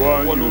lọ́wọ́ rẹ̀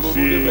wọ́n ló you ronú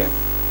see débẹ̀.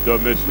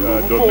 domestic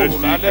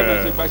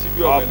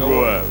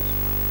uproars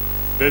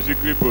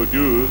basically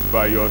produced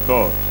by your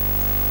thoughts.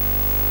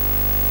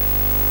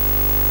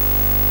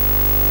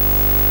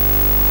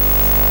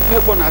 Mo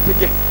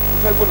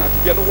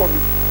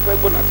fẹ́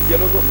gbọ́nà àtijẹ́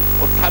lọ́wọ́ mi.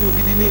 Ọ̀tá mi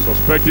gidi ní.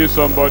 Suspecting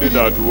somebody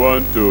that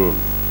want to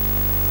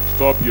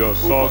stop your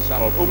source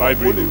of O lè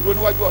livelihood. dúró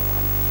níwájú ọ̀tá.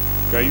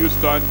 Can you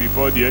stand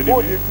before the O lè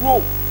enemy? dúró.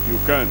 You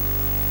can't.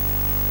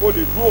 O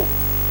lè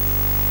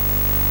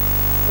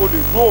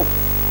dúró.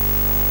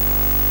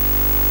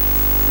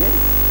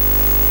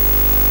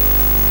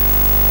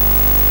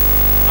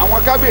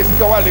 Àwọn kábíyèsí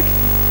kan wà lẹ́kìtì.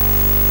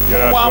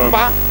 There are Wọ́n some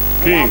bá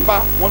kings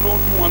wọn ló ń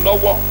dún wọn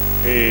lọ́wọ́.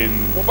 in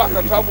Mo bá kan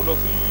Ekiti. travel lọ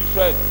sí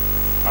Israel.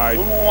 I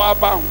Olú wọn á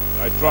bá wọn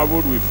I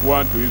traveled with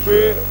one to pé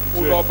Israel.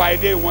 mo He lọ said bà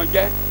ilé wọn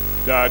jẹ́.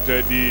 that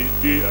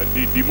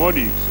the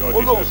demonics Ó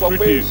or lóun the sọ pé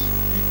spirits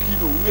igi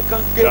lòun ní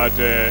kán gé. that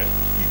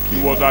Igi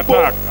he was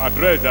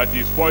addressed that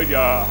he spoiled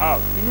their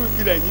house. Inú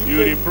igi lẹ́yìn He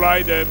gbé.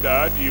 replied them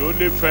that he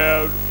only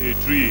felled a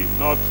tree,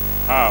 not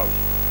house.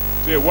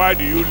 Say, why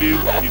do you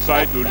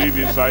decide to live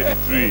inside the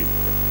tree?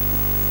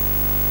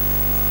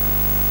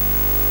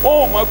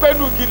 Ó mọ̀ pé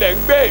inú igi lẹ̀ ń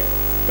gbé.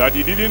 That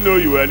he didn't know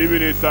you were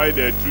living inside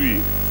the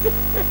tree.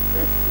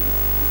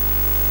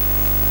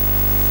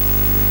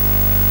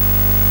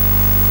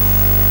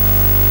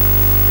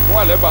 Ìkún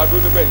wà lẹ́bàá dó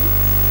níbẹ̀ yìí.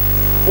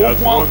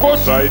 That's one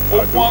beside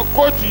Ogun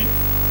ọkọ̀tì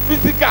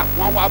physical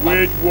wọ́n wá bá.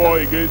 Wage war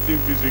against him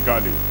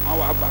physically. Wọ́n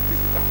wá bá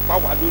physical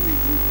báwa lórí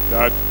ìlú.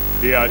 That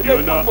they are the Ilé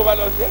owner ìgbó bá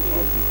lọ sí of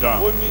ẹ̀yìn. the town.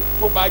 Ó ní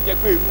tó bá jẹ́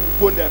pé inú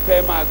igbó lẹ̀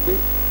fẹ́ máa gbé.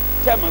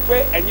 Ṣé mọ̀ pé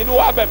ẹ̀yin ló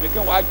wá bẹ̀ mí kí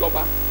n wá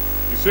jọba?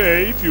 He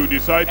say, if you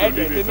decide to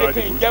live inside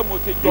the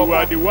bush, you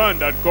are the one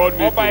that called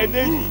me Ọba to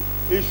eléyìí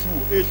rule.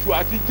 èṣù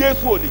àti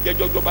Jésù ò lè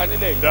jẹ́jọ́ jọba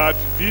nílẹ̀ yìí. That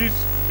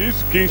this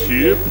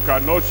kingship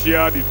cannot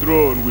share the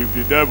throne with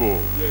the devil.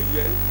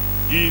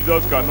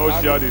 Jesus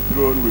cannot share the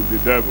throne with the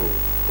devil.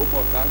 Ó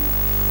mọ̀ ta ni.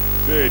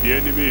 Say, the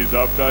enemy is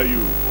after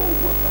you. Ó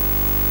mọ̀ ta.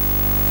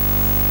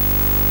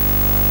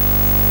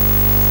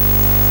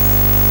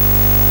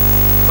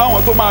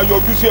 Láwọn tó máa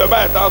yọjú sí ẹ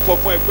báyìí tá a sọ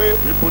fún ẹ pé.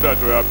 People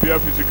that will appear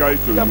physically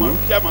to you.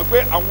 Ṣé mọ̀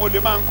pé àwọn olè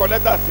máa ń kọ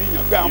lẹ́tà sí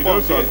ìyàn pé You àwọn know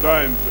bọ̀ sí ẹ.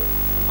 sometimes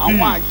Àwọn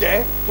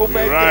àjẹ́ tó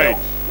fẹ́ jẹ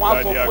wọ́n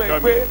á sọ fún ẹ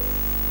pé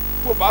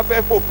tó bá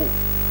fẹ́ fòfò.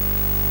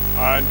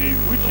 and the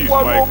witches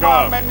Wọ́n ló might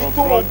máa come mẹni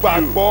tó confront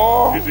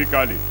gbàgbọ́. you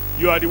physically.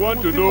 You are the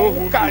one to know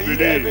whom you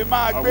believe and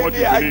what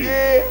you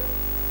believe.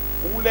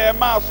 Òun lẹ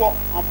máa sọ,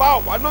 àbá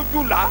àwa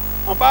lójúlá,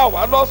 àbá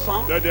àwa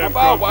lọ́sàn-án, Let them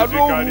àbá come àwa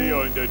physically lóru,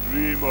 or in the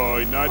dream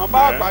or in àbá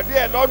nightmare. àpàdé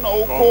ẹ̀ lọ́nà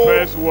oko.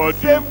 Confess what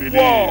you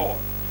believe.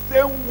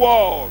 Same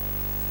word,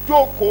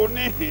 jókòó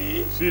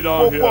níhìn, Sit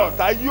down gbogbo here.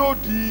 ọ̀tá yóò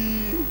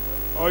di.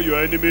 All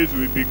your enemies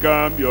will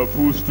become your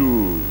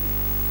footstool.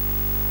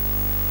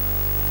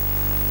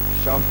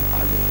 Shout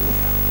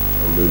hallelujah.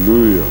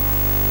 Hallelujah.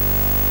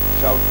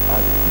 Shout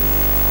hallelujah.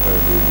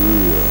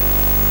 Hallelujah.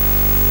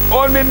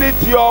 Ó ní ní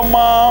ti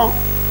ọmọ.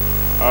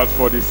 As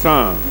for the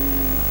son,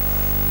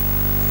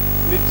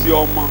 Ní ti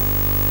ọmọ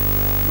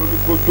ló ní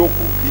kó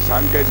jókòó kì í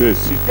ṣàǹgẹ́lì. say,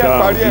 sit Jẹ́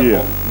down parí here,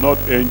 ẹ̀kọ́. not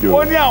Ó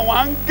angels. ní àwọn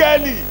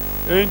áńgẹ́lì.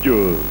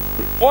 Angels,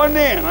 Ó ní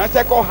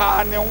ìránṣẹ́ kọ́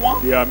ha ni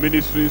wọ́n. they are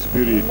ministering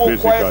spirits, Mo kọ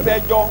ẹsẹ̀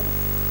basically. jọ.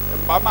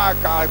 Bá máa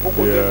ka àkókò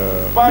They tẹ.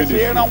 are Bá ṣe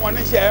ministry. rán wọn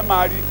níṣẹ́ ẹ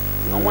máa rí.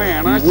 Àwọn The way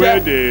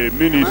ìránṣẹ́ they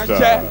minister,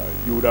 Ìránṣẹ́.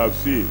 you would have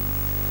seen.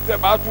 tẹ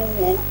bá tún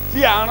wo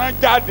tí à ń rán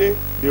jáde.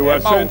 They were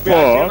ẹ máa wò sent bí a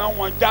ṣe forth. rán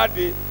wọn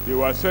jáde. They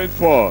were sent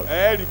forth.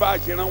 Ẹ rí bá a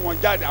ṣe rán wọn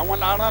jáde. Àwọn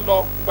la rán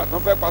lọ nígbà tó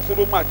ń fẹ́ pa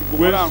Sódómù àti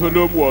When Gòmórà run.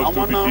 Solomon was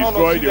to Àwọn be náà rán lọ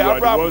destroyed, they sílẹ̀ were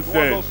the Abraham ones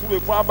wọ́n lọ sent. súre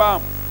fún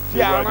Abraham. Tí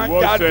They à were ń rán the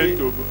ones jáde. sent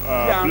to Tí à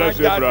ń rán bless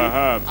jáde.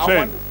 Abraham.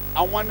 Sent.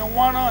 Àwọn ni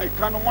wọ́n rán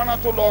ìkànnì wọ́n rán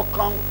tó lọ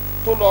kan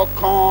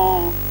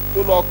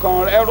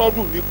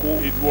Ẹ́rọ́dù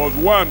níkò. It was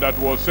one that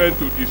was sent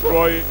to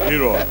destroy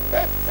Herod.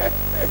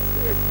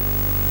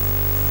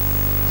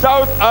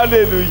 Shout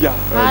hallelujah.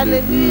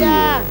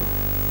 Hallelujah.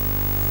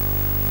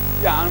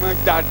 Tí à ń rán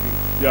jáde.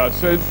 They are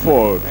sent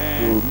forth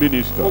to Ó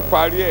minister.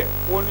 parí ẹ̀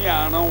ó ní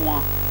à ń rán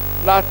wọn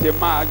láti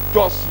máa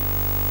jọ́sìn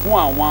fún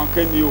àwọn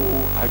kẹ́ni o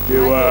They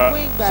àjẹ́.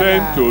 were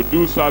sent to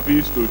do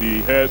service to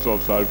the heirs of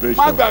Má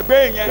salvation,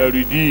 gbàgbé yẹn. the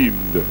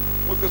redeemed.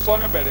 Mo ti sọ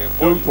níbẹ̀rẹ̀ ẹ̀kọ́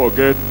Don't yìí.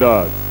 forget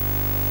that.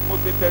 Mo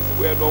ti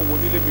tẹ̀síwẹ̀ lọ wo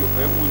nílé mi ò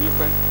fẹ́ mú yín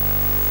pẹ́.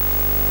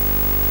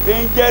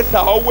 Angels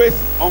are always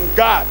on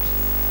guard.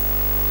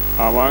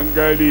 Àwọn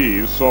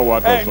áńgẹ́lì sọ wa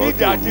Ẹ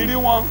nídìí àti rí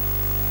tọ̀sán. wọn.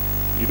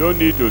 You don't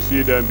need to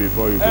see them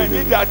before you Ẹ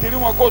believe. nídìí àti rí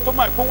wọn kó tó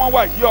máa pé wọ́n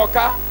wà yí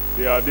ọká.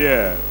 They are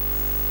there,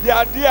 They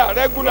are there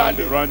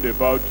regularly. round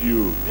about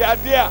you. They are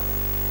there.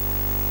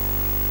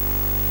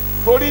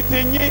 Torí ti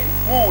yín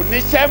wọn ò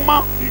níṣẹ́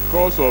mọ́.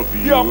 Because of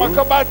Bí ọmọ you,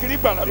 kan bá ti rí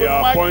gbàlá they lórí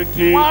are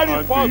pointing wọ́n á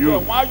unto rìpọ́ọ̀tù you.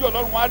 ẹ̀ wọ́n á yọ̀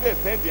lọ́rùn wọ́n á dẹ̀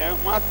sẹ́ndì ẹ̀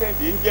wọ́n á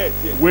sẹ́ndì ẹ̀ ń jẹ́ ẹ̀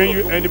tiẹ̀.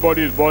 when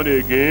anybody is born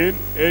again,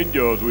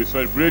 angels will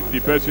celebrate the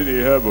person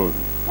in heaven.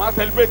 Wọ́n á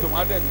celebrate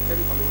wọ́n á dẹ̀ ní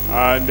sẹ́ndì kan lórí.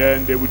 And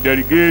then they will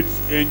delegate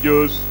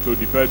angels to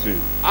the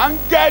person.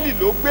 Áńgẹ́lì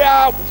ló gbé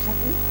ààbò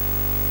ṣubú.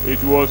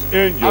 It was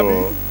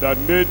angel Abi. that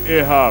made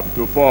Ahab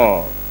to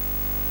fall.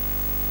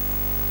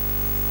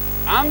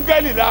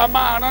 Áńgẹ́lì la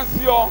máa rán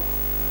sí ọ.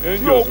 Tí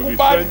Angels will ogun be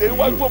bá sent dìde to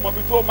níwájú you. ọmọ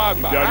bí tó máa If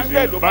gbà. there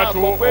Áńgẹ́lì is ló a máa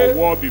battle sọ pé or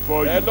war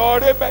before ẹ you, lọ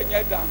ré bẹ̀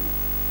yẹn dànù.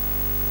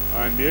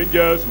 and the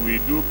angels will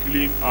do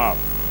clean up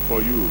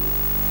for you.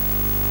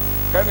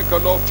 Kẹ́nìkan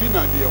lọ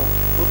fínà dé ọ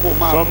pé kó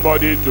máa bọ̀.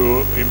 Somebody to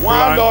Wọ́n á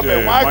implant lọ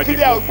bẹ̀, wọ́n á clear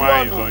magical ojú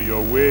minds ọ̀nà. on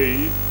your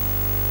way.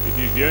 It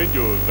is the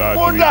angels that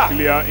Kódà, will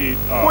clear it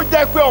Kó up.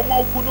 jẹ́ pé ọmọ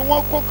ogun ni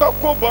wọ́n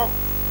kó bọ́n.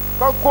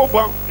 Kó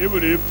bọ́n.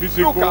 Even if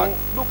physical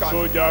Look at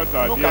soldiers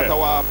are look at there,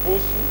 our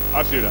apostle.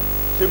 Asira,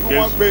 Ṣé bí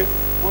against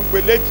wọ́n gbé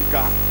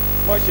léjìká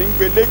wọ́n ṣe ń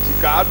gbé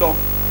léjìká lọ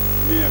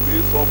ní ẹ̀mí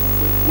sọ fún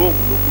pé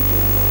Róòmù ló kù tó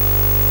ń lọ.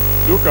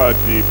 Look at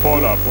the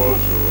Paul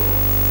Apostle.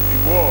 He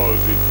was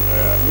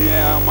Ní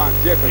ẹ máa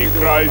jẹ́ ẹ̀kan in dédé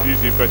Christ wá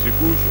is in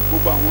persecution.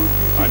 gbogbo àwọn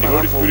Júù ti And the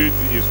Holy farapọ̀. Spirit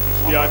is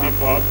stirring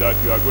him up that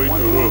you are going Wọ́n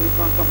to ní wọ́n Rome. ní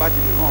kankan bá ti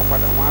lè rán ọ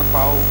padà wọ́n á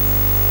pa ọ́.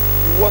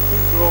 He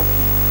wasn't rough.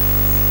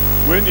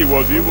 When he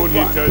was even Go and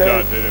hinted tell-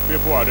 that the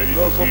people are ready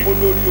Lọ to sọ kill fún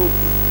him, lórí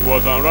ogun. he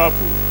was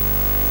unraveled.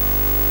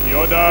 He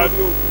ordered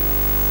Lórí ogun.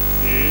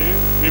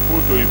 the people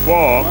to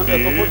inform wọ́n dẹ̀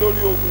sọ pé the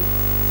lórí ogun.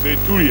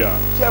 centurion.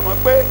 ṣé ẹ mọ̀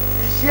pé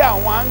iṣẹ́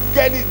àwọn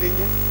áńgẹ́lì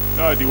nìyẹn.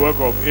 That's the work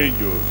of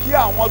angels. kí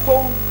àwọn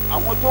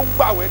tó ń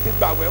gbàwẹ̀ ti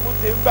gbàwẹ̀ wọ́n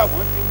ti ń gbàwẹ̀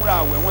wọ́n ti múra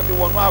àwẹ̀ wọ́n ti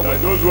wọnú àwẹ̀.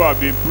 That those who have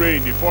been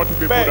praying, the 40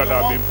 people that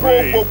have been bẹ́ẹ̀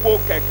praying, ni wọ́n kó gbogbo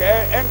kẹ̀kẹ́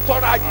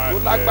ẹ̀ńtọ́rájì tó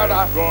lágbára.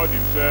 and God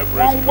himself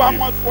wọ́n wá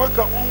rescued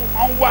him.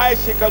 wọ́n wá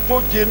ẹ̀ṣẹ̀ kan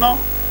tó jiná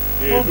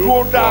They tó looked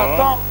dúró for dáa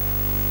tán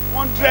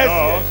wọ́n dírẹ́sì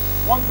ẹ̀ us.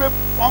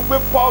 wọ́n gbé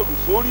Paul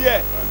sórí ẹ̀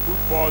and put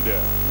Paul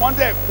there. wọ́n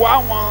dẹ̀ kó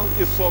àwọn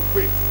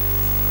ìsọ̀gbè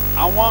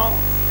àwọn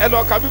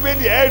ẹlọ́ka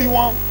bíbélì ẹ̀ rí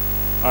wọn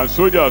And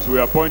soldiers were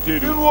appointed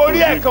to irú orí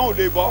ẹ̀ him, kan ò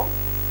lè bọ́.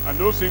 and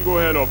no single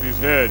hair of his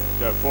head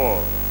shall fall.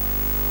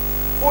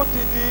 ó ti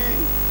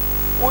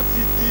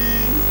di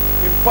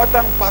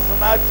important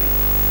personality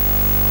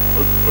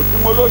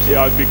tí mo ló He ṣe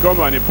has become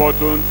an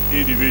important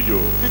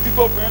individual. títí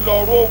tó fi ń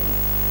lọ Róòmù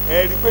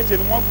ẹ̀rí pé ṣe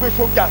ni wọ́n gbé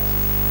sójà sí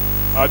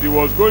As he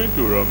was going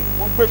to Rome,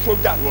 wọ́n gbé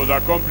sójà he sí was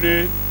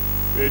accompanied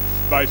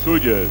by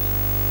soldiers.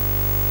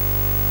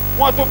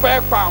 wọ́n tún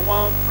fẹ́ pa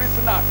àwọn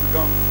prisoners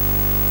gan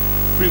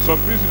Some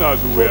prisoners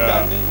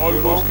were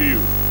almost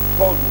killed.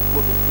 Paul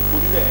gbọdọ̀ kúkú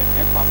nílẹ̀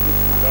ẹ̀ pa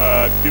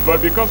prisoners.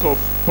 But because of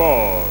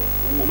Paul,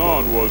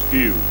 none was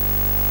killed.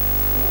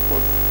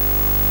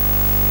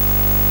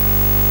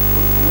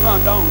 òun náà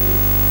dáhùn ní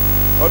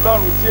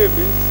Ọlọ́run tí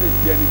èmi ń sìn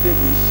tí ẹni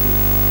tẹ́mi ń ṣe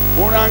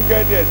ó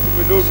rángẹ́dì ẹ̀ sí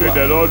mi lóru Say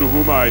the Lord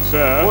whom I ó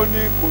serve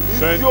ní kò ní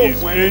sent sí his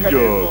òògùn ẹnikẹ́ni angel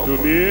nínú to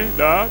ọkọ̀ me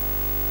that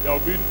there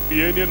will be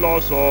any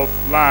loss of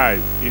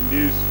life in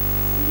this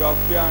ìyá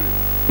fíàrin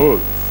boat.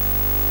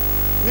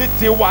 ní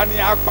tiwa ni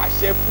a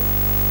pàṣẹ fún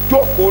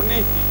jókòó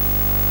níhìn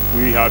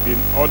We have been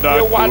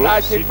ordered tiwa la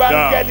to ṣe sit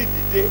gbáńgẹ́lì down.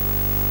 dìde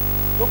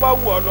tó bá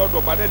wù ọ́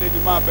lọ́dọ̀ balẹ̀lẹ̀ ni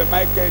máa bẹ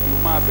Michael ni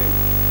máa bẹ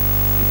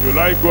If you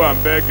like, go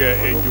and beg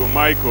Angel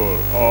Michael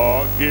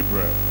or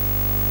Gabriel.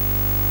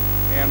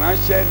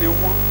 ìránṣẹ́ ni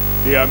wọ́n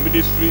They are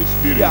ministering tí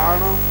spirits a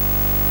rán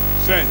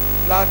sent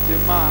láti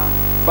máa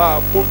bá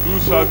a to do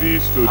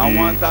service to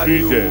àwọn the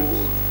tani o. Christians,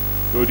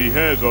 to the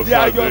heads of They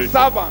are your salvation.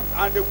 servants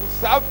and they will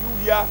serve you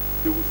here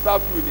they will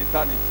serve you in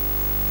eternity.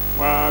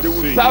 Wọ́n á They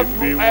will sìn serve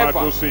yín you bí wọ́n á ever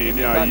tó sìn yín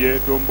ní in ayé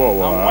tó ń bọ̀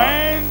And wá.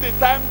 when the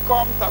time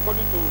comes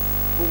according to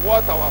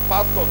what our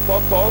pastor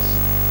taught us,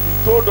 he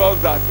told us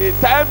that a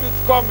time is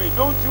coming,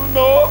 don't you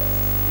know?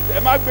 Ẹ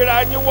má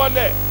gbéra yín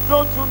wọlé,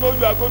 don't you know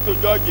you are going to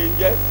judge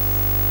angels?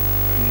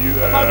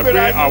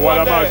 Pé àwa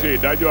la máa ṣe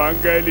ìdájọ́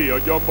áńgẹ́lì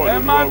ọjọ́ ń bọ̀ Ẹ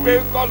má lórí gbé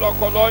wí.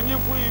 kọ̀lọ̀kọ̀lọ̀ yín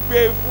fún igbe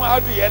fún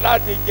adìyẹ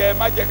láti jẹ, ẹ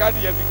má jẹ́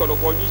kádìyẹ fi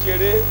kọ̀lọ̀kọ̀ yín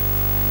ṣeré.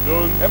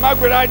 Don't Ẹ má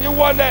gbéra yín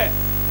wọlé,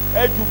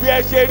 ẹ jù bí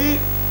ẹ ṣe rí.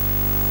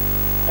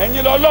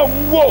 Ẹ̀yin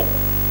lọ́lọ́run wò,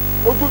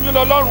 ojú yín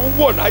lọ́lọ́run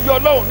wò láyé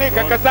Ọlọ́run ní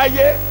ìkẹ́kẹ́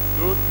sáyé.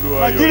 lower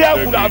your Nigeria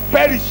would have integrity.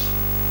 perished.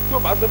 Tí o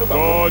bá sọ́dọ̀ bàbá.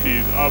 God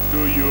is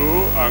after you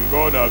and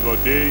God has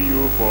ordained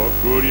you for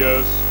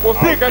glorious Kò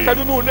sí ìkẹ́kẹ́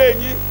outing. nínú ilé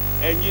yín.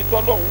 Ẹ̀yin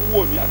tọ́lọ́run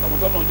wò ní àtàwọn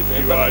tọ́lọ́run ti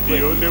fẹ́ You are the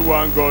only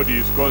one God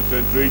is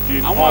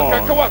concentrating Àwọn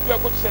akẹ́kẹ́ on. wà tó yẹ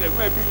kó ti ṣẹlẹ̀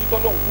nínú ẹbí yín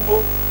tọ́lọ́run dúró.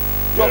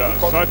 There are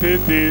certain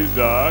things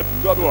that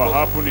will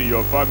happen in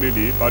your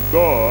family, but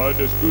God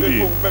stood Ilé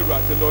in. ìfowópamọ́ bẹ̀rù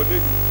àti lọ lé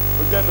mi.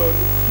 Ó jẹ́ lọ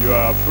lé. You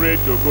are afraid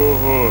to go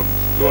home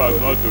so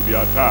as not to be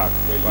attacked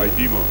by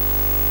demons.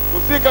 Kò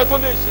sí ìkẹ́ tó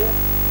lè ṣe.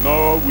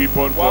 No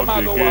weapon Wàá formed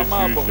máa lọ, wàá against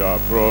máa you bọ̀. shall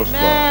prosper.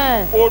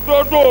 Amen.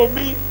 Òdodo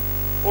mi,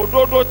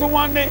 òdodo tí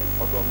wọ́n ní.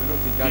 Ọ̀dọ̀ mi ló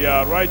ti jáde.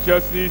 Their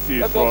righteousness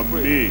is Let us from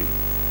pray. me.